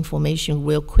to get information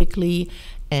real quickly,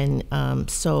 and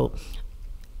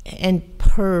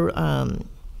per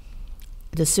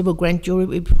the civil grand jury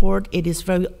report, it is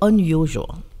very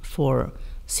unusual for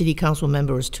city council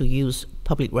members to use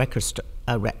Public Records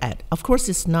Act. Of course,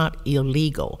 it's not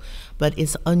illegal, but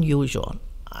it's unusual.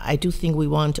 I do think we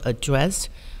want to address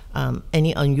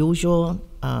any unusual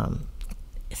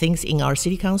things in our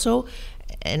city council,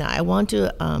 and I want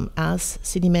to ask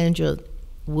City Manager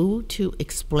Wu to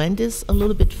explain this a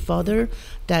little bit further,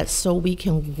 that so we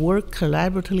can work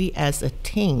collaboratively as a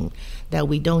team, that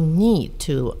we don't need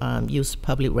to use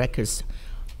Public Records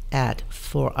Act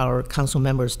for our council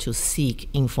members to seek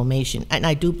information. And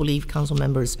I do believe council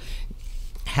members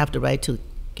have the right to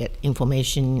get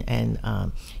information and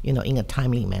in a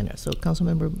timely manner. So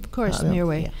Councilmember, of course, Mayor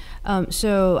Wei. Yeah.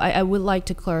 So I would like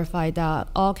to clarify that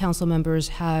all council members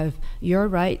have your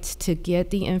right to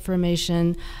get the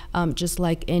information just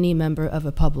like any member of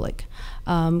the public.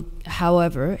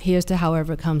 However, here's the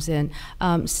however comes in.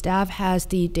 Staff has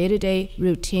the day-to-day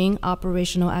routine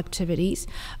operational activities.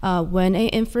 When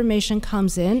information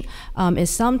comes in, it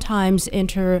sometimes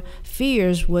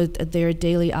interferes with their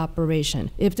daily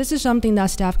operation. If this is something that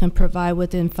staff can provide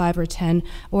within 5 or 10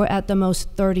 or at the most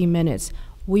 30 minutes,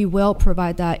 we will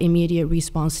provide that immediate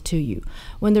response to you.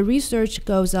 When the research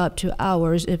goes up to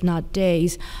hours, if not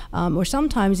days, or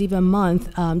sometimes even months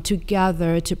to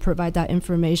gather to provide that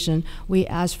information, we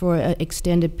ask for an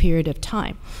extended period of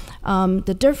time.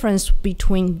 The difference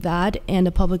between that and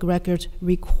the public records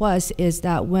request is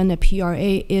that when a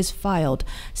PRA is filed,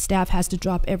 staff has to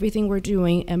drop everything we're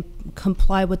doing and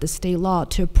comply with the state law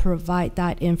to provide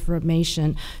that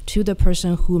information to the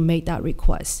person who made that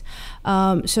request.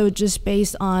 So just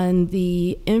based on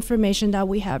the information that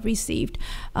we have received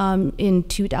in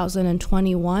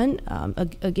 2021,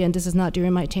 again, this is not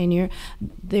during my tenure,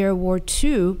 there were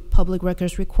 2 public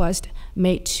records requests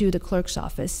made to the clerk's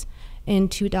office. In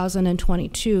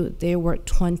 2022, there were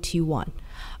 21.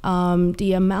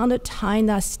 The amount of time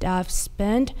that staff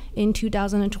spent in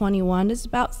 2021 is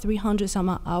about 300 some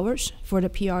odd hours for the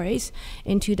PRAs.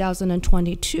 In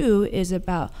 2022 is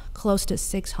about close to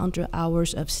 600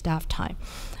 hours of staff time.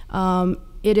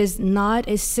 It is not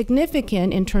as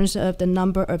significant in terms of the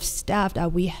number of staff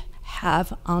that we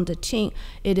have on the team.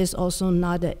 It is also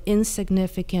not an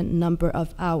insignificant number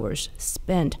of hours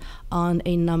spent on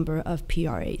a number of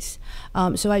PRAs.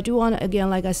 So I do want to, again,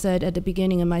 like I said at the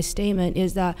beginning of my statement,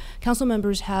 is that council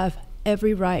members have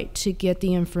every right to get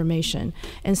the information.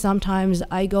 And sometimes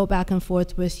I go back and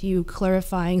forth with you,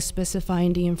 clarifying,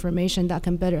 specifying the information that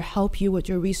can better help you with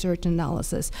your research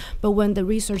analysis. But when the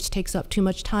research takes up too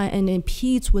much time and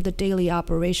impedes with the daily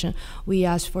operation, we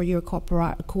ask for your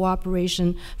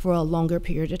cooperation for a longer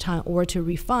period of time, or to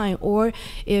refine, or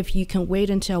if you can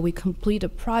wait until we complete a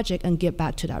project and get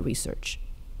back to that research.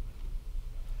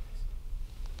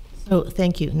 So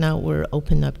thank you. Now we're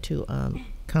open up to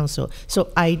council.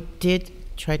 So I did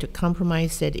try to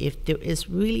compromise that if there is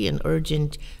really an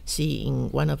urgency in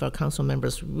one of our council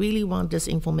members really want this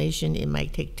information, it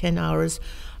might take 10 hours,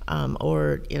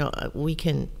 or we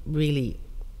can really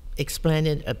explain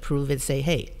it, approve it, say,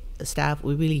 hey, staff,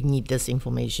 we really need this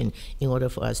information in order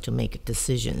for us to make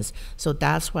decisions. So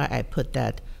that's why I put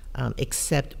that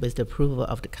except with the approval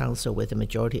of the council with a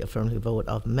majority affirmative vote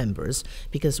of members,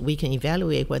 because we can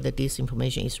evaluate whether this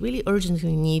information is really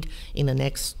urgently needed in the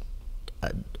next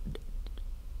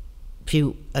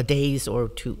few days or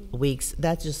 2 weeks.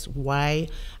 That's just why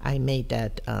I made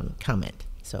that comment.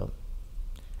 So,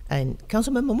 and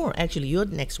Councilmember Moore, actually, you're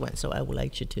the next one, so I would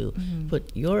like you to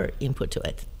put your input to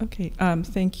it. Okay,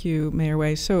 thank you, Mayor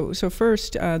Wei. So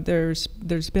first,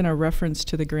 there's been a reference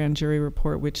to the grand jury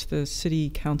report, which the City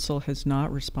Council has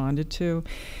not responded to.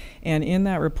 And in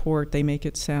that report, they make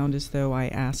it sound as though I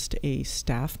asked a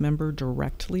staff member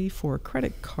directly for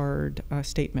credit card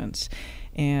statements.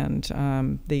 And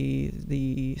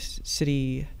the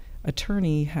city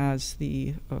attorney has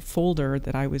the folder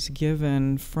that I was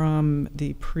given from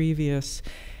the previous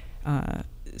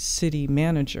city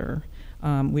manager,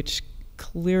 which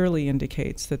clearly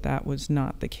indicates that that was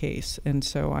not the case. And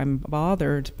so I'm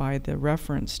bothered by the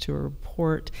reference to a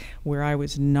report where I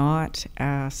was not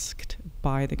asked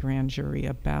by the grand jury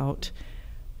about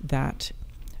that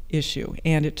issue.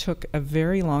 And it took a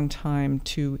very long time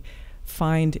to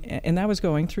find, and that was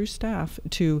going through staff,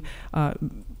 to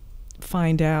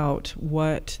find out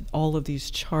what all of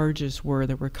these charges were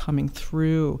that were coming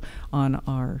through on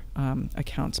our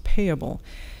accounts payable.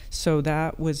 So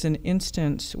that was an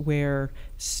instance where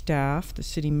staff, the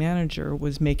city manager,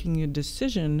 was making a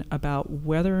decision about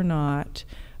whether or not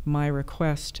my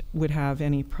request would have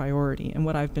any priority. And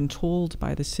what I've been told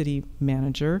by the city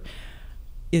manager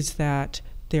is that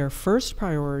their first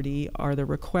priority are the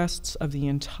requests of the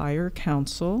entire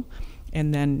council,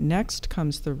 and then next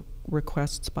comes the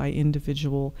requests by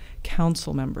individual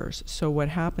council members. So what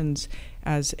happens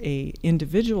as a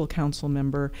individual council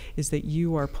member is that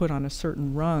you are put on a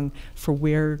certain rung for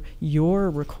where your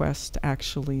requests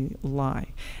actually lie.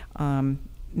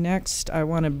 Next, I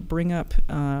want to bring up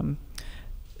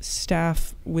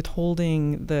staff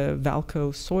withholding the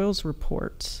Valco soils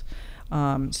reports.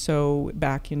 So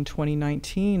back in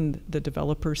 2019, the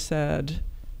developer said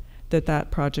that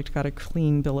that project got a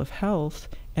clean bill of health,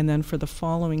 and then for the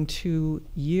following 2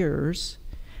 years,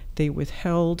 they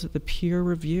withheld the peer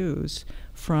reviews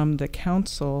from the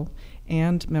council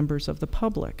and members of the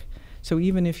public. So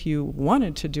even if you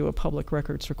wanted to do a public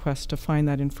records request to find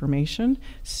that information,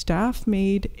 staff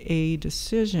made a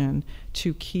decision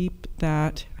to keep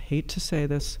that, I hate to say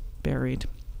this, buried.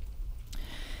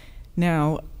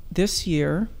 Now, this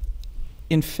year,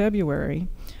 in February,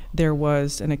 there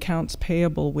was an accounts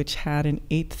payable which had an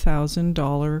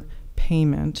 $8,000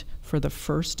 payment for the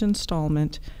first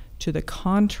installment to the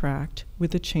contract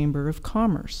with the Chamber of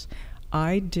Commerce.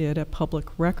 I did a public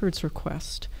records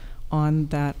request on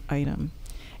that item,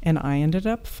 and I ended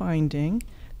up finding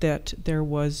that there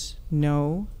was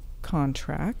no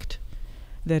contract,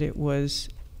 that it was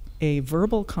a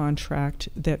verbal contract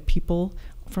that people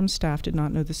from staff did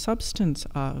not know the substance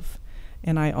of.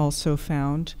 And I also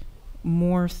found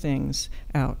more things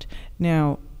out.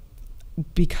 Now,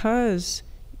 because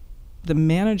the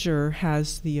manager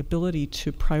has the ability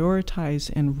to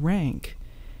prioritize and rank,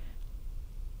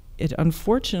 it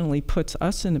unfortunately puts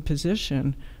us in a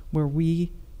position where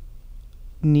we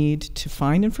need to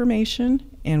find information,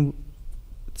 and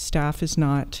staff is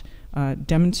not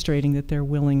demonstrating that they're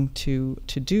willing to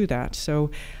do that.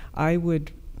 So I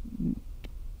would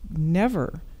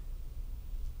never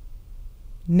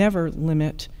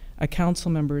limit a council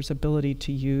member's ability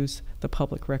to use the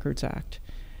Public Records Act.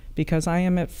 because I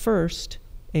am at first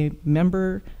a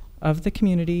member of the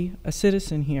community, a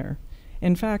citizen here.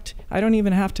 In fact, I don't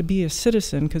even have to be a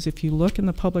citizen, because if you look in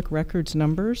the public records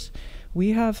numbers,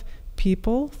 we have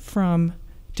people from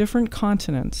different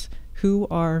continents who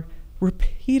are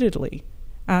repeatedly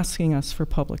asking us for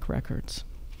public records.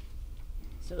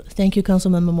 So thank you,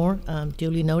 Councilmember Moore.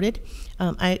 Duly noted.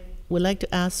 I would like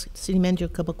to ask City Manager a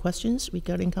couple questions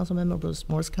regarding Councilmember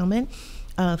Moore's comment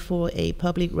for a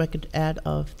public record ad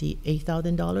of the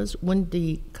 $8,000. When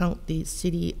the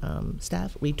city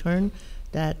staff return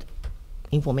that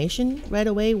information right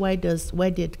away? Why did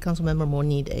Councilmember Moore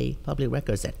need a public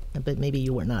records ad? But maybe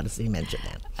you were not a city manager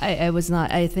then. I was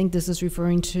not. I think this is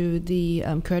referring to the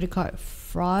credit card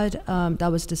fraud that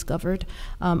was discovered.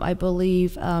 I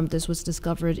believe this was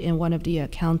discovered in one of the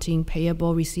accounting,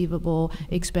 payable, receivable,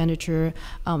 expenditure.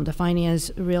 The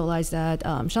finance realized that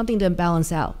something didn't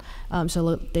balance out.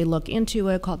 So they looked into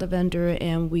it, called the vendor,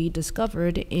 and we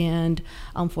discovered, and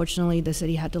unfortunately the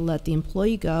city had to let the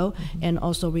employee go and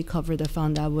also recover the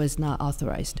fund that was not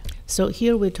authorized. So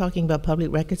here we're talking about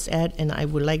public records ad, and I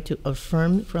would like to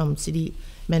affirm from City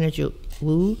Manager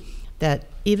Wu that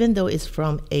even though it's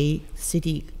from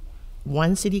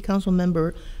one city council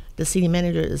member, the city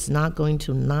manager is not going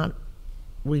to not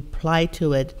reply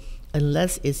to it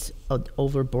unless it's an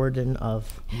overburden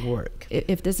of work.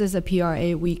 If this is a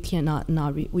PRA, we cannot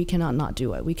not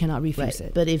do it. We cannot refuse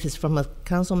it. But if it's from a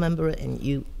council member and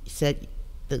you said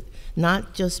that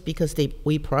not just because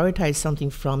we prioritize something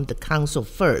from the council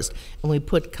first and we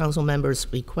put council members'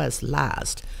 requests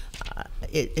last,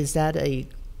 is that a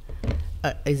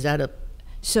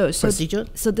procedure?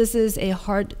 So this is a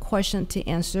hard question to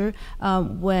answer.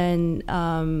 When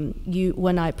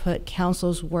I put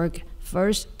council's work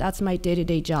first, that's my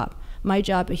day-to-day job. My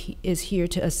job is here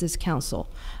to assist council.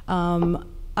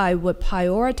 I would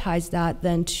prioritize that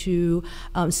than to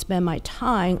spend my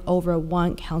time over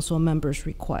one council member's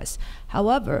request.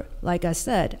 However, like I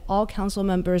said, all council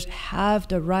members have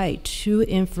the right to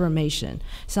information.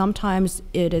 Sometimes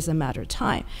it is a matter of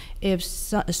time. If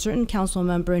a certain council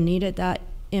member needed that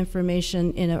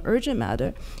information in an urgent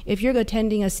matter, if you're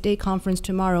attending a state conference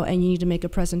tomorrow and you need to make a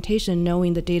presentation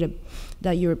knowing the data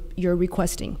that you're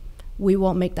requesting, we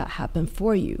won't make that happen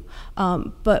for you.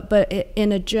 But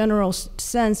in a general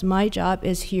sense, my job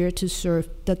is here to serve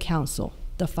the council,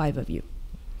 the 5 of you.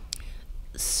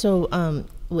 So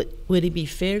would it be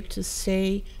fair to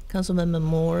say, Councilmember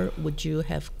Moore, would you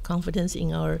have confidence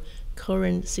in our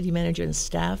current city manager and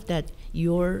staff that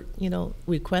your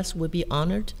request would be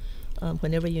honored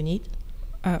whenever you need?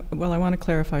 Well, I want to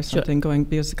clarify something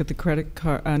because the credit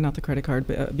card, not the credit card,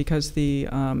 but, because the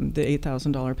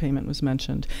 $8,000 payment was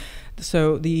mentioned.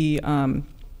 So the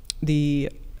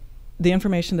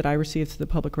information that I received through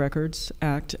the Public Records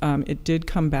Act, it did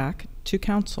come back to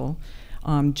council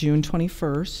June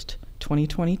 21st,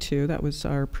 2022. That was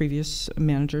our previous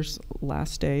manager's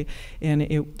last day,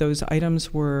 and those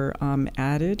items were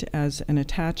added as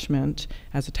attachments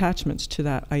to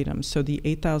that item. So the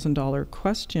 $8,000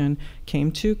 question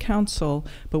came to council,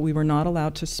 but we were not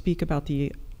allowed to speak about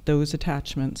those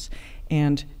attachments.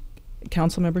 And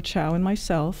Councilmember Chow and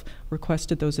myself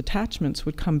requested those attachments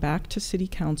would come back to City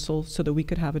Council so that we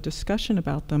could have a discussion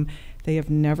about them. They have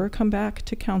never come back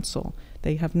to council.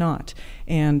 They have not.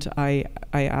 And I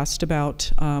asked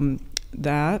about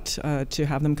that to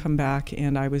have them come back,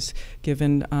 and I was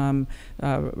given a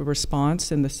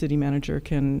response, and the city manager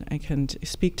can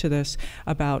speak to this,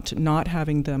 about not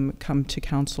having them come to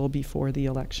council before the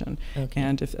election. Okay.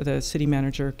 And if the city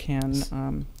manager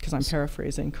can, because I'm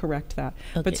paraphrasing, correct that.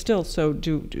 Okay. But still, so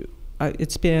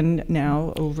it's been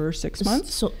now over 6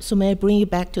 months. So may I bring you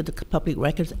back to the Public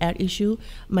Records Act issue?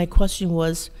 My question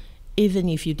was, even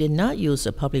if you did not use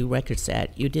a Public Records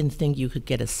Act, you didn't think you could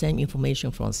get the same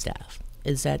information from staff.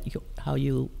 Is that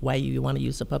why you want to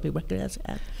use the Public Records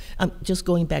Act? Just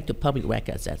going back to Public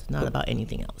Records Act, not about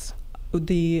anything else.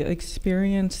 The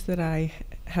experience that I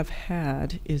have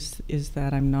had is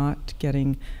that I'm not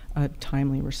getting a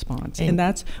timely response, and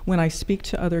that's when I speak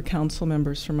to other council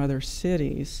members from other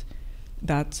cities.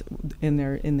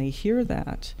 And they hear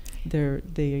that,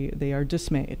 they are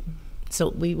dismayed. So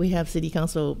we have City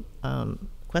Council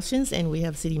questions, and we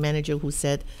have City Manager who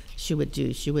said she would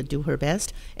do her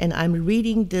best. And I'm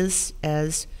reading this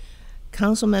as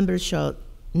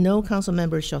no council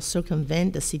member shall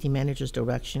circumvent the City Manager's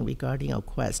direction regarding a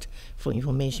request for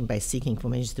information by seeking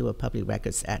information through a Public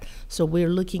Records Act. So we're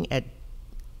looking at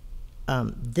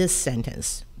this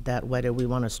sentence, that whether we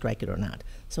want to strike it or not.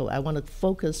 So I want to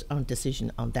focus on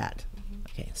decision on that. Mm-hmm.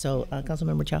 Okay, so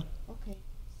Councilmember Chow.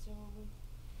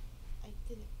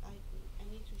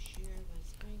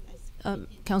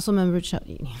 Councilmember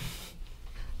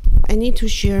I need to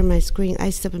share my screen. I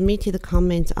submitted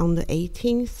comments on the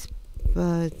 18th,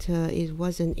 but it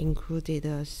wasn't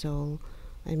included, so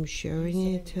I'm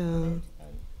sharing it. Hold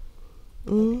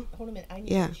a minute. I need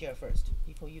to share first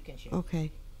before you can share.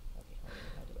 Okay. Okay, hold on.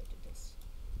 How do I do this?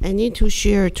 I need to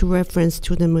share to reference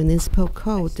to the municipal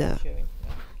code Sharing.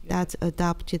 that's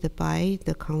adopted by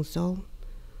the council.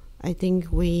 I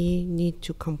think we need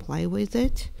to comply with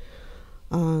it.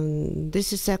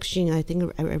 This is section, I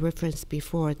think I referenced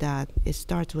before, that it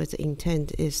starts with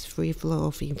intent is free flow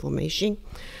of information.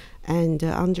 And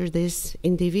under this,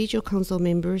 individual council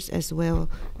members as well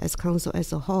as council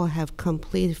as a whole have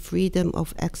complete freedom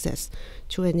of access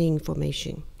to any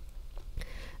information.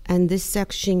 And this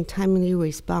section, timely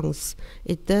response,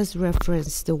 it does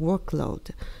reference the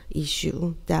workload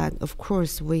issue that, of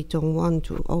course, we don't want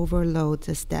to overload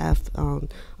the staff on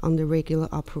the regular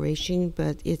operation,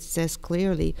 but it says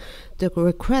clearly the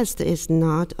request is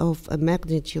not of a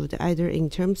magnitude either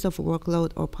in terms of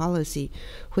workload or policy,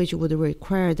 which would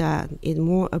require that it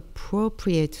more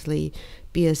appropriately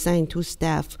be assigned to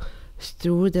staff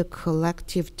through the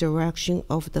collective direction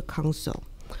of the council.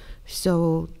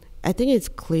 So I think it's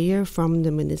clear from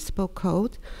the municipal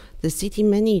code, the city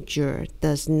manager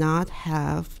does not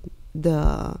have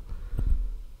the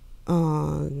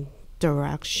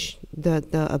direction,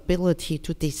 the ability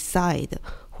to decide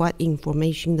what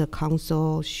information the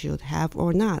council should have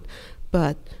or not,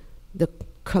 but the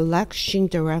collection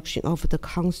direction of the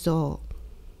council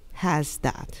has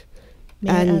that.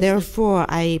 And therefore,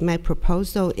 my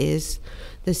proposal is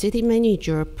the city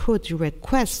manager put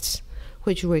requests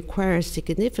which requires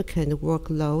significant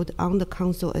workload on the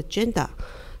council agenda,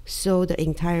 so the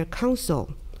entire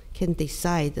council can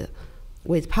decide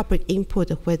with public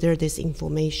input whether this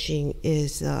information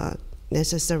is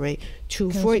necessary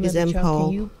to, for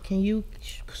example. Can you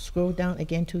scroll down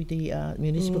again to the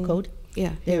municipal code?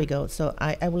 Yeah. There we go. So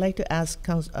I would like to ask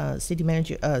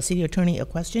city attorney a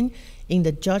question. In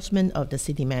the judgment of the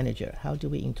city manager, how do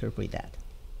we interpret that?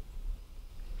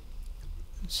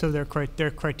 So there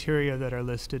are criteria that are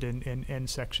listed in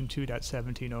section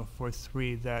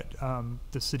 2.17043 that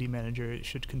the city manager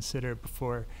should consider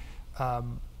before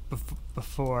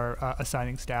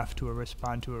assigning staff to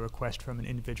respond to a request from an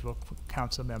individual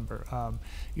council member.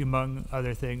 Among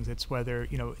other things, it's whether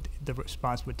the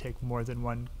response would take more than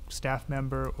one staff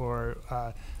member or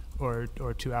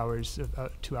 2 hours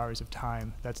of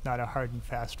time. That's not a hard and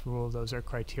fast rule. Those are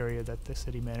criteria that the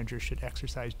city manager should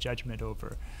exercise judgment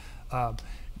over.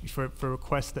 For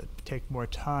requests that take more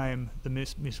time, the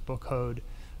municipal code,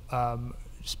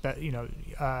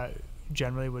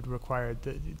 generally would require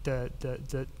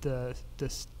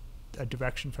a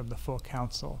direction from the full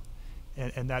council,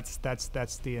 and that's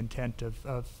the intent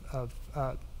of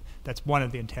that's one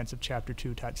of the intents of Chapter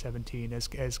 2.17. As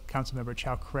Councilmember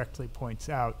Chow correctly points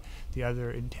out, the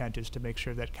other intent is to make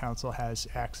sure that council has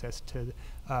access to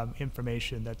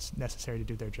information that's necessary to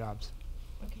do their jobs.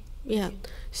 Yeah,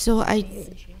 so I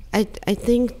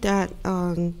think that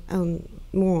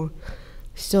more.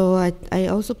 So I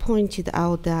also pointed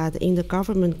out that in the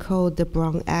government code, the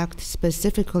Brown Act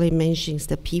specifically mentions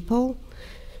the people.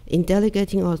 In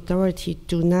delegating authority,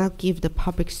 do not give the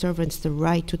public servants the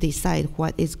right to decide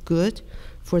what is good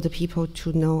for the people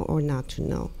to know or not to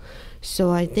know.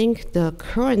 So I think the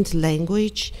current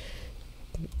language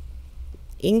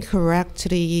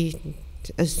incorrectly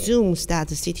assumes that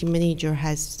the city manager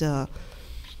has the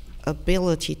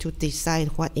ability to decide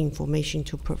what information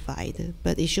to provide,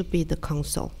 but it should be the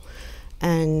council.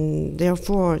 And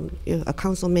therefore, a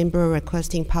council member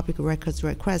requesting public records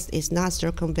request is not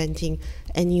circumventing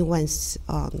anyone's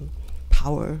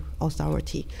power,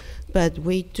 authority. But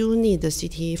we do need the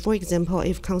city, for example,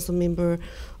 if council member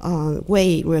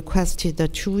Wei requested the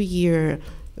 2-year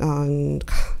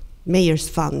mayor's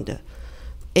fund,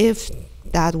 if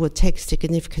that would take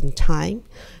significant time,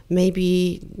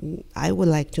 maybe I would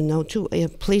like to know too.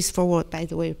 Please forward, by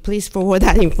the way, please forward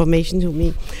that information to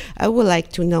me. I would like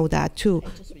to know that too. I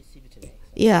just received it today.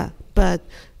 Yeah, but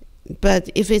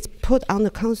if it's put on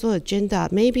the council agenda,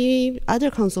 maybe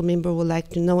other council member would like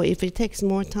to know if it takes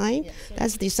more time. Yes.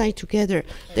 Let's decide together.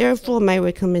 Therefore, my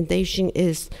recommendation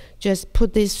is just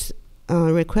put this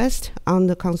request on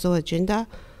the council agenda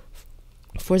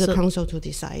for the council to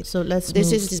decide. So let's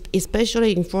This move. is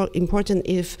especially important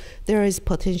if there is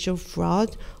potential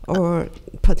fraud or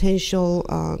potential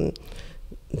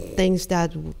things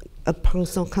that a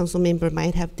council member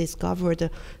might have discovered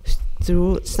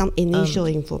through some initial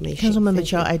information. Councilmember Thank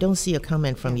Chow, you. I don't see a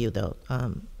comment from you though.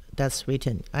 that's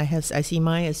written. I see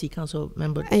mine. I see council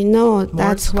member. I know, Morris?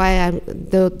 that's why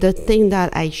the thing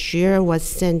that I share was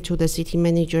sent to the city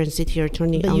manager and city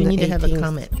attorney But on you the need 18th. to have a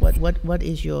comment. What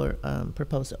is your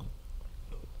proposal?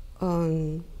 The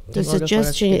In order for us to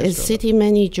suggestion get a is straw vote. city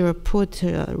manager put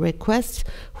requests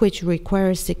which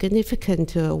require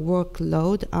significant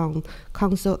workload on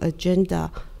council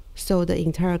agenda, so the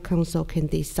entire council can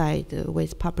decide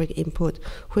with public input,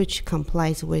 which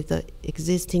complies with the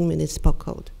existing municipal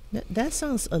code. That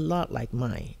sounds a lot like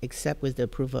mine, except with the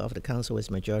approval of the council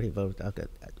with majority vote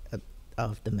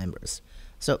of the members.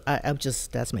 So I'll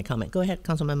just, that's my comment. Go ahead,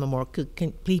 Councilmember Moore.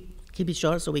 Can please keep it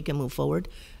short so we can move forward?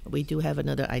 We do have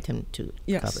another item to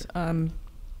Yes. cover.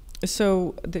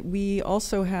 So that we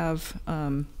also have,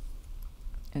 and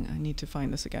I need to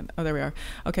find this again. Oh, there we are.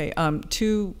 Okay,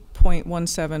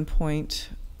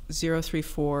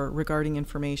 2.17.034 regarding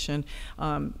information.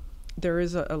 There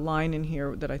is a line in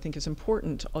here that I think is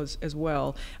important as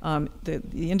well. The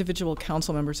individual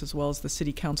council members, as well as the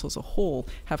city council as a whole,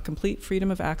 have complete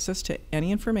freedom of access to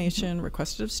any information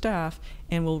requested of staff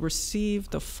and will receive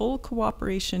the full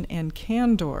cooperation and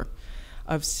candor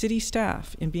of city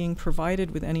staff in being provided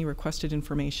with any requested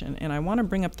information. And I want to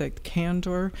bring up the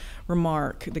candor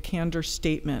remark, the candor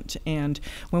statement. And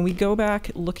when we go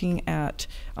back looking at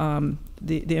the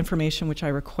information which I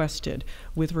requested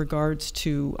with regards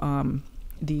to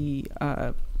the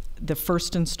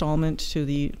first installment to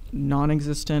the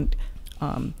non-existent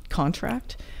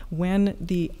contract, when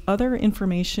the other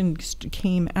information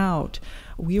came out,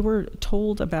 we were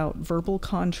told about verbal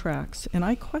contracts, and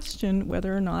I question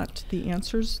whether or not the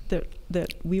answers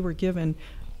that we were given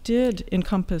did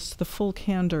encompass the full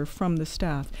candor from the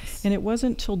staff. And it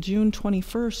wasn't till June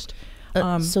 21st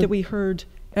that we heard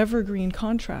evergreen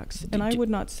contracts, and I would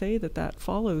not say that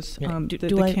follows the candor. Do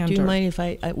you mind if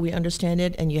we understand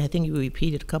it? And I think you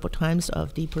repeated a couple times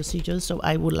of the procedures, so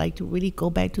I would like to really go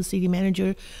back to city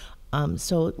manager.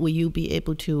 So will you be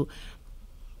able to,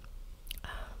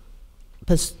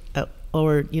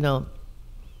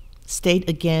 state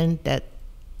again that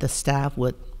the staff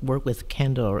would work with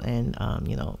candor and,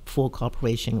 full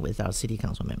cooperation with our city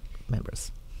council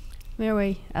members? Mayor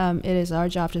Wei, it is our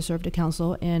job to serve the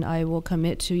council, and I will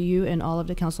commit to you and all of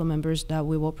the council members that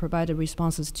we will provide the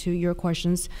responses to your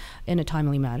questions in a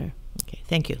timely manner. Okay,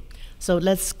 thank you. So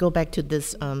let's go back to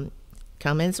this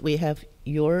comments. We have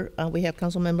we have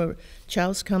Councilmember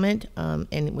Chow's comment,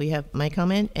 and we have my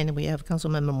comment, and we have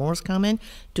Councilmember Moore's comment.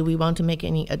 Do we want to make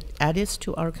any adds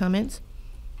to our comments?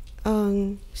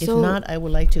 If not, I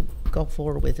would like to go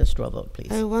forward with a straw vote,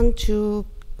 please. I want to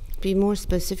be more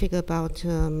specific about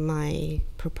my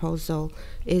proposal.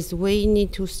 Is we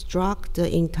need to strike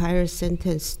the entire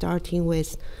sentence starting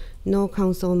with no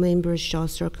council members shall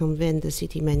circumvent the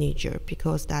city manager,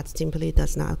 because that simply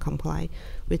does not comply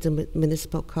with the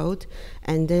municipal code.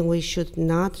 And then we should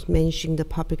not mention the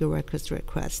public records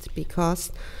request,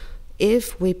 because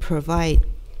if we provide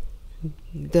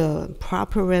the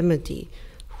proper remedy,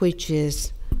 which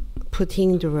is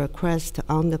putting the request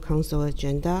on the council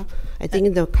agenda, I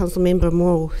think the council member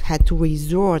Moore had to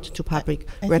resort to public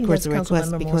records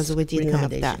request because we didn't have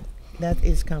that. That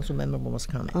is Councilmember Moore's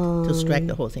comment, to strike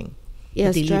the whole thing.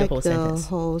 Yes, delete strike the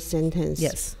whole sentence.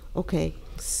 Yes. Okay.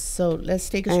 So let's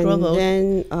take a straw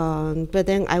vote. But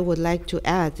then I would like to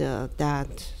add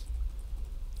that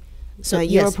your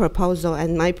yes. proposal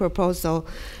and my proposal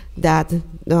that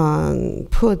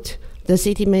put the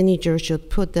city manager should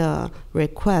put the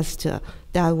request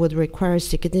that would require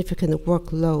significant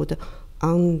workload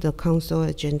on the council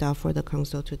agenda for the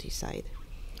council to decide.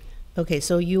 Okay,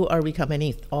 so you are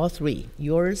recommending all three,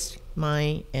 yours,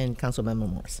 mine, and Councilmember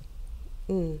Moore's.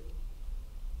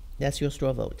 That's your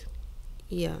straw vote.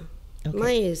 Yeah. Okay.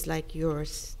 Mine is like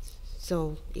yours.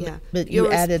 So, yeah. But you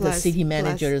Yours added the plus- city plus-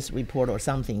 manager's report or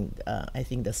something. I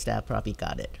think the staff probably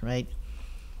got it, right?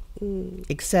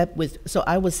 Except with, so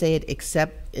I would say it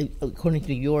except, according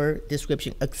to your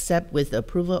description, except with the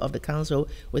approval of the council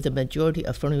with a majority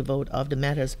affirmative vote of the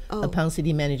matters upon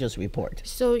city manager's report.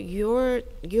 So your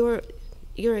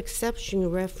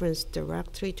exception reference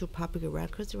directly to public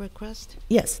records request?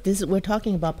 Yes, this is, we're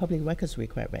talking about public records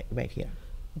request right here.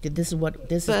 This is what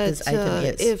this item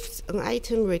is. If an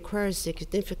item requires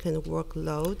significant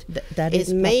workload, that it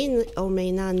is may or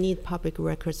may not need public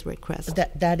records request.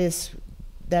 That is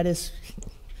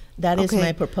Okay.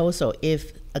 my proposal.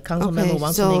 If a council member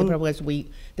wants to make a proposal,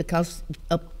 the council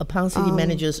upon city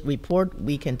manager's report,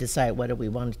 we can decide whether we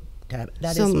want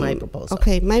That is my proposal.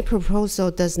 Okay, my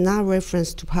proposal does not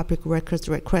reference to public records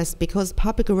request because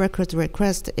public records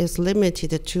request is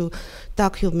limited to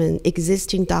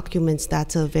existing documents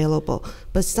that's available.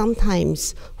 But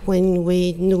sometimes when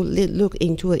we look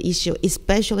into an issue,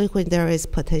 especially when there is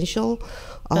potential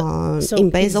So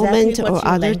embezzlement exactly or what's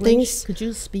your other language? things. Could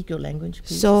you speak your language,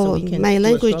 please? So we can my do a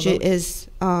straw language vote? is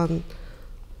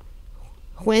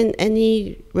when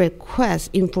any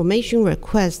information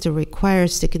request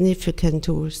requires significant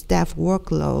to staff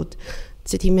workload,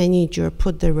 city manager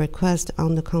put the request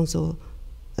on the council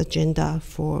agenda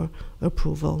for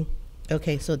approval.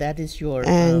 Okay, so that is your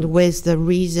And with the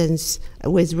reasons,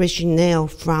 with rationale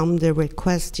from the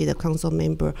requested council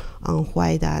member on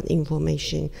why that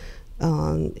information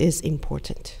is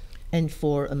important. and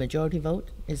for a majority vote,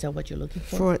 is that what you're looking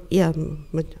for?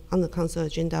 On the council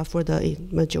agenda for the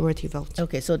majority vote.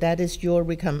 Okay, so that is your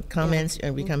comments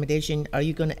and recommendation. Are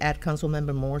you going to add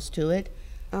Councilmember Morse to it?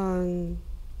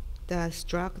 That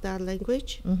struck that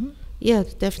language? Mm-hmm. Yeah,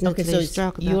 definitely Okay, so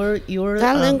struck that. your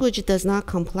That language does not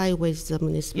comply with the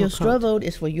municipal your straw code. vote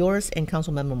is for yours and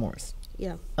Councilmember Morse.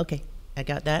 Yeah. Okay, I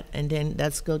got that. And then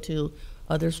let's go to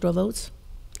other straw votes.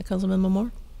 Councilmember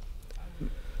Moore?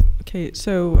 Okay,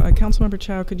 so Councilmember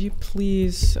Chow, could you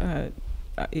please,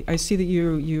 I see that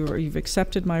you've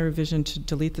accepted my revision to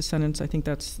delete the sentence. I think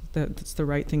that's the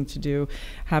right thing to do.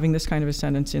 Having this kind of a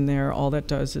sentence in there, all that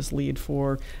does is lead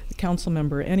for the council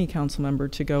member, any council member,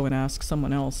 to go and ask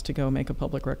someone else to go make a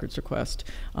public records request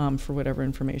for whatever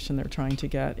information they're trying to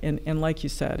get. And like you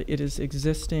said, it is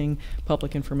existing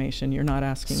public information. You're not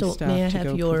asking So staff may I to have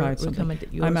go your provide something.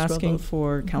 your I'm straw asking vote?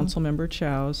 for Councilmember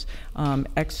Chow's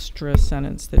extra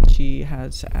sentence that she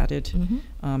has added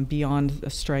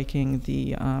beyond striking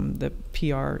the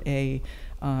PRA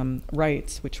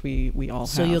rights, which we all have.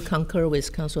 So you concur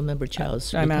with Councilmember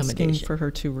Chow's I'm recommendation? asking for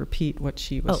her to repeat what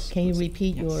she was. Oh, can you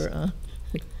repeat yes.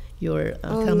 your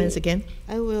comments again?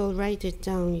 I will write it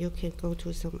down. You can go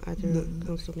to some other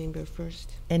council member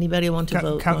first. Anybody want to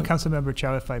vote? on- Councilmember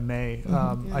Chow, if I may,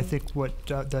 I think what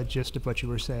the gist of what you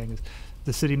were saying is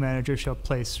the city manager shall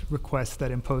place requests that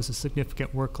impose a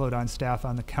significant workload on staff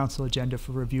on the council agenda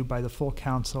for review by the full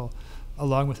council,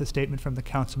 along with a statement from the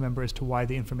council member as to why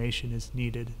the information is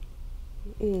needed.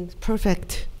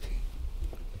 Perfect.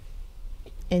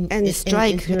 And is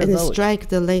strike there a vote? strike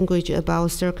the language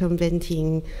about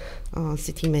circumventing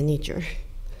city manager.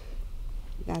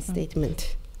 That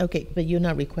statement. Okay, but you're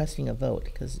not requesting a vote,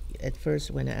 because at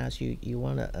first when I asked you, you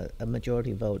want a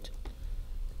majority vote,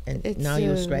 and It's, now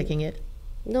you're striking it?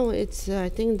 No, it's I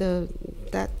think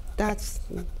that's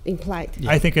implied.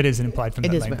 I think it is implied from It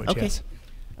that is, language, okay. yes.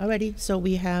 Alrighty, so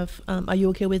we have, are you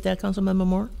okay with that, Councilmember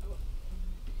Moore?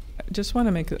 I just want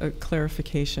to make a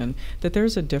clarification that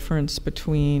there's a difference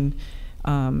between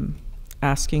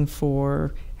asking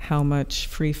for how much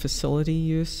free facility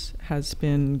use has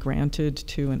been granted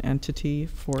to an entity,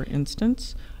 for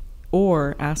instance,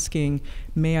 or asking,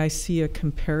 may I see a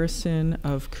comparison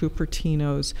of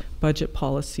Cupertino's budget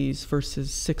policies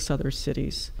versus 6 other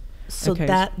cities? So Okay.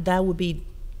 that would be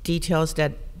details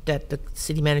that the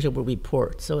city manager will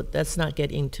report. So let's not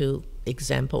get into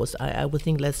examples. I would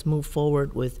think let's move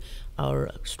forward with our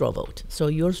straw vote. So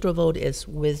your straw vote is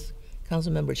with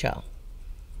Councilmember Chow.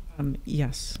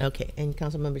 Yes. Okay, and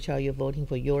Councilmember Chow, you're voting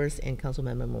for yours and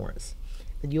Councilmember Morris.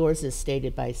 But yours is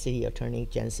stated by City Attorney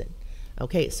Jensen.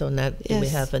 Okay, so now do we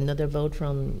Yes. have another vote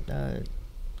from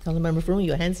Councilmember Froome?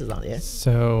 Your hands is on there.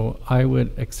 So I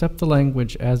would accept the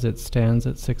language as it stands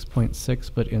at 6.6,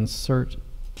 but insert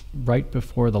right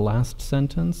before the last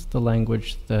sentence the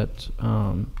language that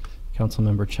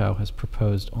Councilmember Chow has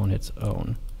proposed on its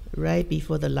own. Right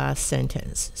before the last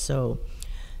sentence. So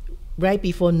right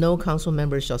before no council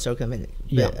member shall circumvent,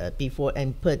 Yeah. before,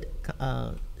 and put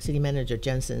City Manager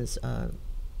Jensen's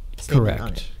statement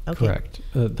on it. Correct. Okay. Correct.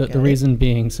 The Got it. reason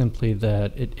being simply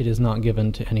that it is not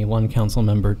given to any one council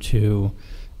member to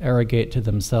arrogate to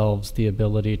themselves the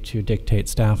ability to dictate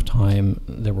staff time.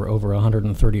 There were over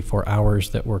 134 hours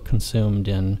that were consumed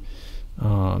in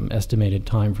estimated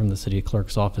time from the city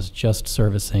clerk's office just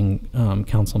servicing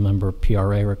council member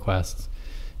PRA requests.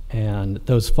 And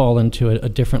those fall into a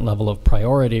different level of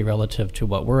priority relative to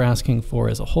what we're asking for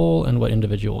as a whole and what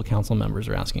individual council members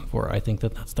are asking for. I think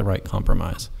that that's the right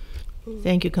compromise.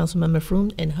 Thank you, Councilmember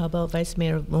Froome. And how about Vice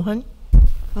Mayor Mohan?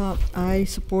 I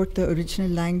support the original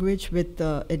language with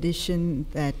the addition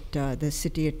that the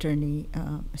city attorney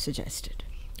suggested.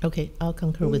 Okay, I'll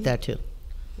concur with that too.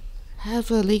 I have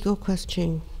a legal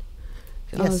question.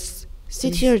 Yes,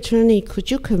 City please. Attorney, could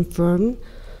you confirm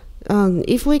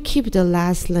if we keep the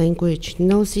last language,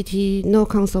 no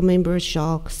council member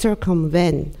shall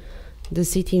circumvent the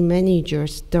city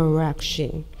manager's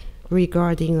direction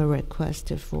regarding a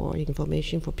request for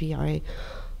information for PRA,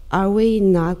 are we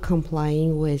not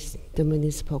complying with the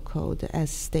municipal code as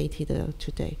stated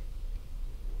today?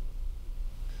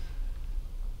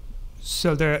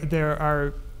 So there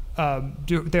are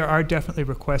definitely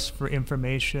requests for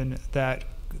information that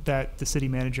the city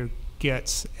manager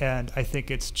gets, and I think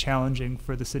it's challenging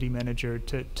for the city manager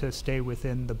to stay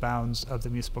within the bounds of the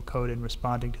municipal code in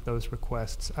responding to those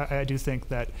requests. I do think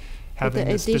that having but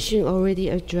the addition already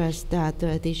addressed that, the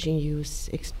addition you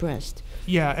expressed.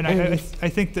 Yeah, and I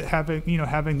think that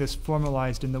having this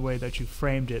formalized in the way that you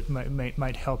framed it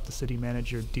might help the city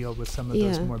manager deal with some of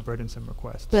those more burdensome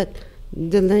requests. But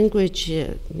the language,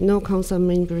 no council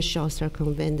member shall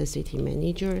circumvent the city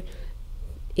manager,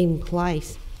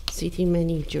 implies city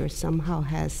manager somehow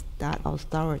has that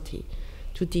authority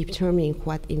to determine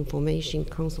what information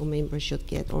council members should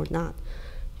get or not.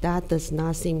 That does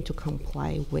not seem to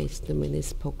comply with the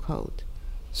municipal code.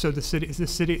 So the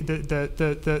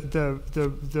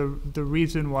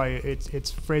reason why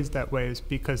it's phrased that way is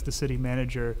because the city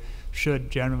manager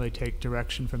should generally take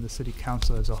direction from the city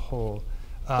council as a whole.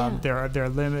 They're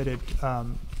limited.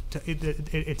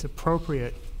 It's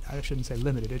appropriate. I shouldn't say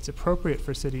limited. It's appropriate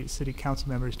for city council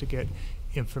members to get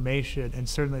information, and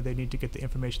certainly they need to get the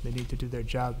information they need to do their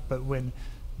job. But when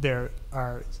there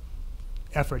are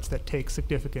efforts that take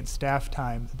significant staff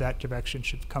time, that direction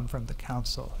should come from the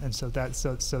council, and so that's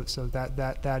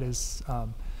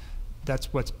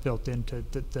what's built into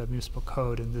the municipal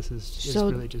code, and this is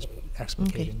really just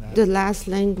explicating that. The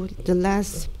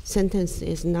last sentence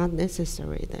is not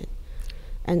necessary then.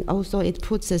 And also it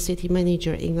puts the city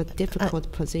manager in a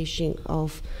difficult position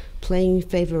of playing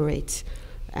favorites.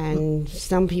 And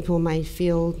some people might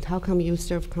feel, how come you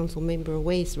serve council member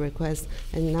Wei's request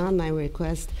and not my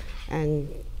request? And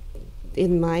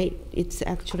it's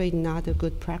actually not a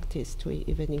good practice to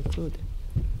even include.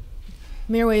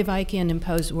 Mayor Wei, if I can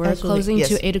impose, we're Absolutely, closing yes.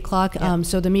 to 8 o'clock,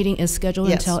 so the meeting is scheduled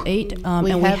Yes. until 8, We and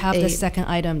we have have the a- second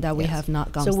item that we Yes. have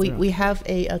not gone So through. we have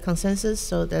a consensus,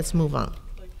 so let's move on.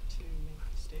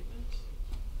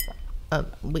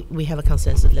 We have a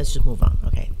consensus. Let's just move on.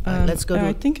 Okay. Let's go to.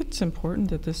 I think it's important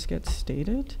that this gets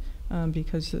stated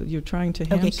because you're trying to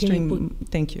Okay, can you hamstring.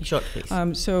 Thank you. Short,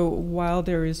 please. So while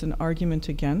there is an argument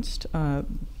against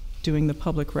doing the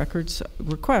public records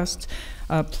requests,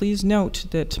 please note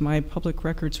that my public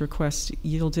records request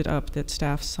yielded up that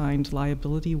staff signed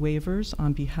liability waivers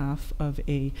on behalf of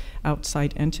a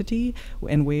outside entity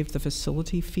and waived the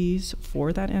facility fees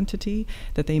for that entity,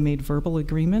 that they made verbal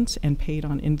agreements and paid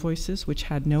on invoices which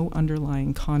had no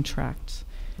underlying contracts.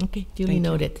 Okay, duly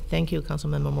noted. Thank you,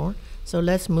 Councilmember Moore. So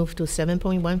let's move to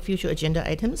 7.1, future agenda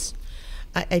items.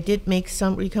 I did make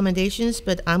some recommendations,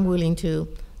 but I'm willing to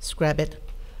scrap it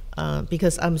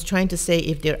because I was trying to say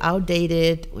if they're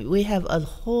outdated, we have a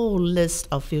whole list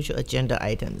of future agenda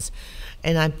items,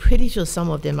 and I'm pretty sure some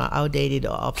of them are outdated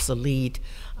or obsolete.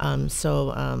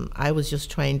 So I was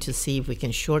just trying to see if we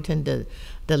can shorten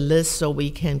the list so we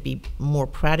can be more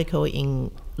practical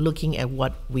in looking at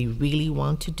what we really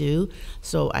want to do.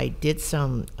 So I did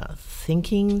some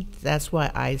thinking. That's why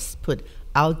I put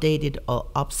outdated or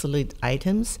obsolete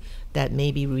items that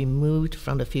may be removed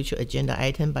from the future agenda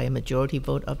item by a majority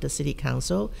vote of the city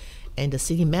council. And the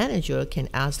city manager can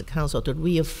ask the council to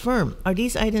reaffirm, are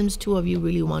these items two of you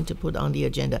really want to put on the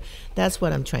agenda? That's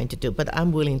what I'm trying to do, but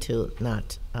I'm willing to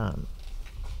not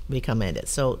recommend it.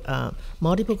 So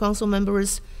multiple council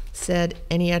members said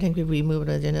any item could be removed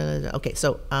on the agenda. Okay,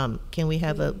 so can we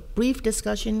have a brief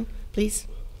discussion, please?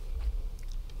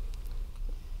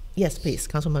 Yes, please,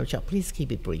 Councilmember Chow, please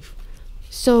keep it brief.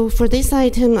 So for this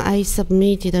item, I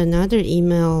submitted another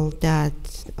email that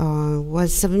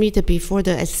was submitted before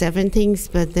the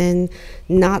 17th, but then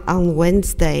not on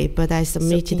Wednesday, but I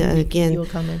submitted it again. Your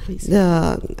comment, please.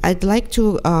 I'd like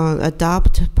to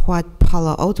adopt what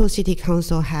Palo Alto City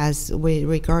Council has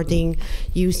regarding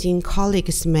using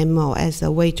colleagues' memo as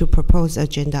a way to propose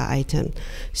agenda item.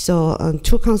 So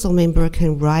two council members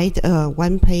can write a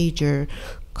one-pager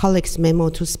colleagues' memo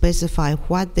to specify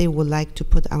what they would like to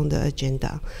put on the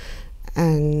agenda.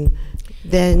 And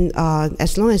then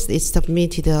as long as it's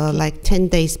submitted like 10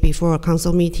 days before a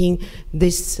council meeting,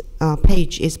 this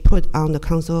page is put on the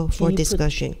council for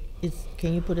discussion.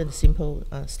 Can you put a simple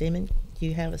statement? Do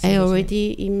you have a simple I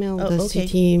already emailed the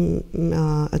city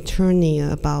attorney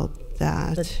about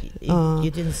that. But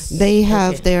you didn't they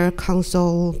have their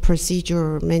council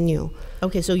procedure manual.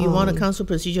 Okay, so you want a council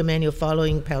procedure manual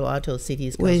following Palo Alto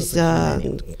City's council procedure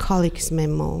manual? With colleagues'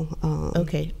 memo.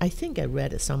 Okay, I think I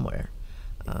read it somewhere.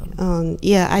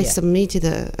 Yeah, I Yeah. submitted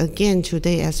again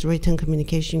today as written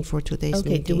communication for today's Okay,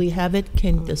 meeting. do we have it?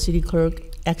 Can the city clerk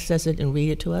access it and read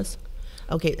it to us?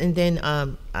 Okay, and then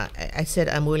I said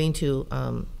I'm willing to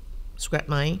scrap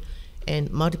mine,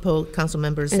 and multiple council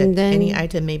members said And then- any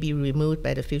item may be removed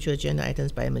by the future agenda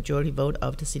items by a majority vote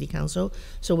of the city council.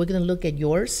 So we're gonna look at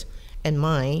yours and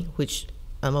mine, which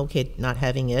I'm okay not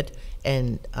having it,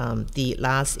 and the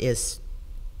last is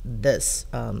this.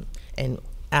 And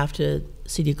after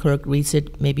city clerk reads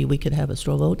it, maybe we could have a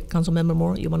straw vote. Councilmember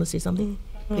Moore, you want to say something?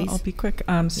 Well, Please. I'll be quick.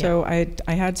 So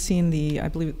I had seen I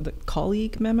believe the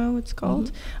colleague memo it's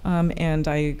called, and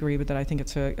I agree with that. I think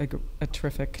it's a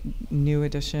terrific new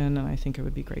addition, and I think it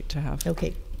would be great to have.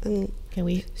 Okay, And can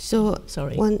we, so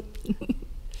sorry. one,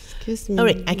 excuse me. All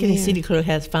right, I can see Mayor. city clerk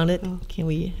has found it. Oh. Can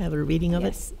we have a reading of it?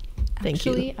 Yes. Thank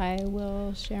you. Actually, I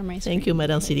will share my screen. Thank you,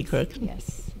 Madam City please. Clerk.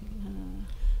 Yes.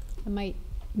 I might,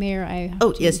 Mayor, I have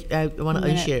Oh, to- yes, I want to I'm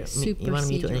gonna unshare. You wanted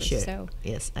me to supersede yours, unshare? So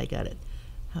Yes, I got it.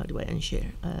 How do I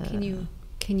unshare?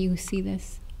 can you see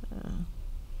this?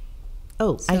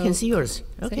 Oh, I can So- see yours.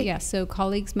 So, Okay. yeah, so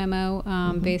colleagues memo,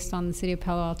 based on the City of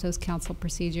Palo Alto's council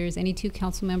procedures, any two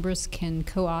council members can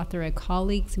co-author a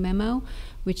colleagues memo,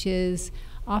 which is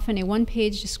often a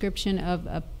one-page description of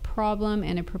a problem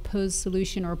and a proposed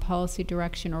solution or policy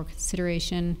direction or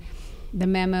consideration. The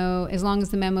memo, as long as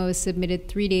the memo is submitted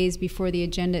 3 days before the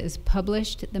agenda is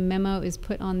published, the memo is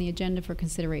put on the agenda for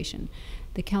consideration.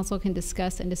 The council can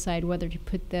discuss and decide whether to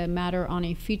put the matter on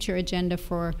a future agenda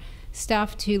for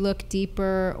staff to look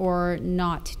deeper or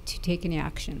not to take any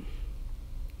action.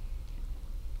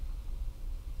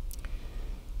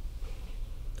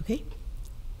 Okay.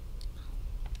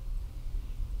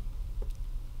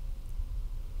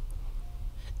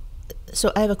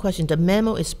 So I have a question. The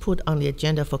memo is put on the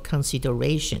agenda for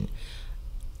consideration.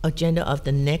 Agenda of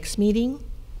the next meeting?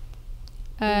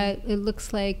 It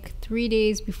looks like 3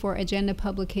 days before agenda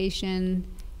publication,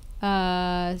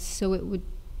 so it would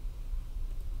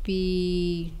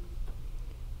be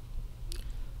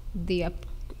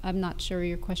I'm not sure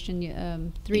your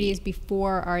question, 3 days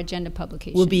before our agenda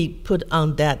publication. Will be put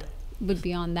on that, Would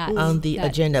be on that. on the that-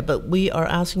 agenda, but we are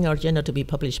asking our agenda to be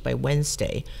published by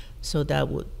Wednesday. So that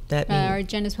Our mean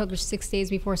agenda is published 6 days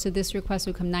before, so this request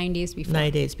would come 9 days before.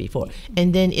 9 days before.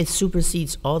 And then it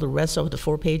supersedes all the rest of the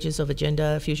 4 pages of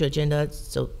agenda, future agenda,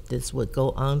 so this would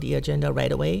go on the agenda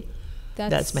right away?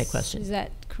 That's my question. Is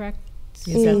that correct?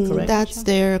 Is that correct? That's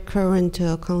their current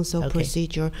council Okay.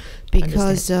 procedure,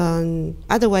 because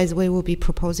otherwise we will be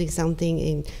proposing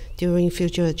something during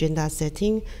future agenda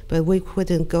setting, but we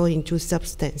couldn't go into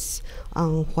substance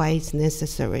on why it's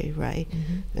necessary, right?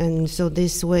 And so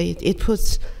this way it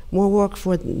puts more work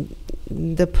for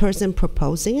the person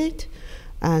proposing it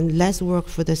and less work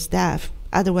for the staff.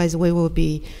 Otherwise, we will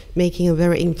be making a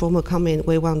very informal comment.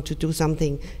 We want to do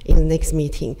something in the next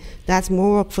meeting. That's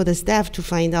more work for the staff to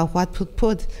find out what to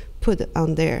put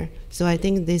on there. So I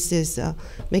think this is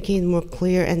making it more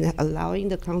clear and allowing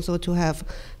the council to have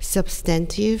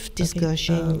substantive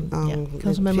discussion yeah. on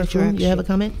Councilmember future Fu, you have a action.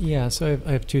 comment? Yeah, so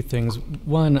I have 2 things.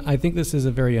 One, I think this is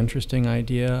a very interesting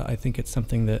idea. I think it's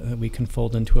something that we can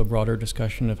fold into a broader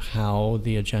discussion of how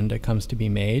the agenda comes to be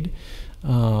made.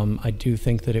 I do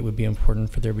think that it would be important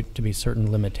for there to be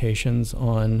certain limitations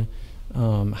on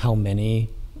how many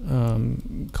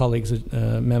colleagues'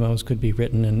 memos could be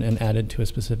written and added to a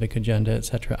specific agenda, et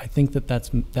cetera. I think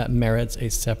that merits a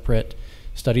separate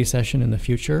study session in the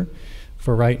future.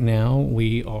 For right now,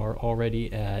 we are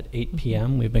already at 8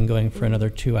 p.m. We've been going for another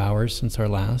 2 hours since our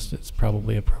last. It's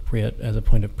probably appropriate as a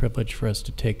point of privilege for us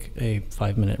to take a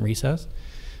 5-minute recess.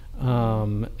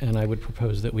 And I would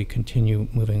propose that we continue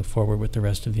moving forward with the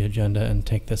rest of the agenda and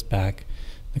take this back,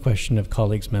 the question of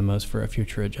colleagues' memos, for a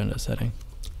future agenda setting.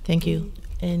 Thank you.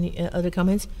 Any other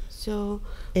comments? So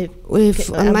If, with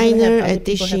I'm a gonna minor have other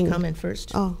people have addition. comment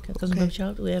first. Oh, Councilmember okay.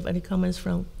 Chow, do we have any comments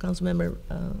from Councilmember,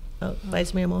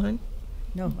 Vice Mayor Mohan?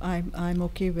 No, I'm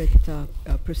okay with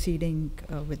proceeding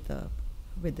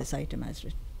with this item as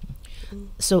written.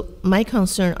 So my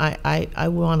concern, I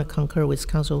want to concur with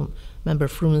Councilmember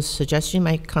Fruman's suggestion.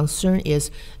 My concern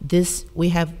is this, we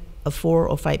have a 4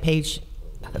 or 5 page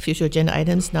future agenda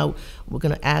items. Now we're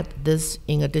going to add this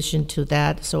in addition to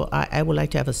that. So I would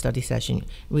like to have a study session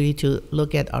really to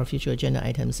look at our future agenda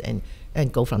items and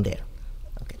go from there.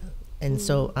 Okay. And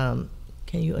so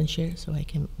can you unshare so I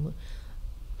can,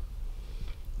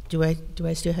 do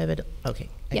I still have it? Okay.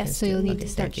 I can Yes, so still- you'll need okay, to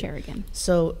start thank you. share again.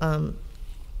 So,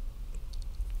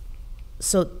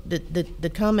 so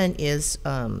the comment is,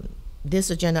 this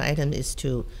agenda item is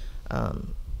to,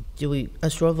 a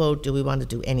straw vote, do we want to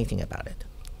do anything about it?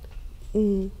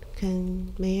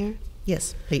 Can Mayor?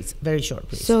 Yes, please, very short,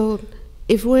 please. So,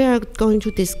 if we are going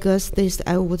to discuss this,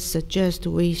 I would suggest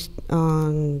we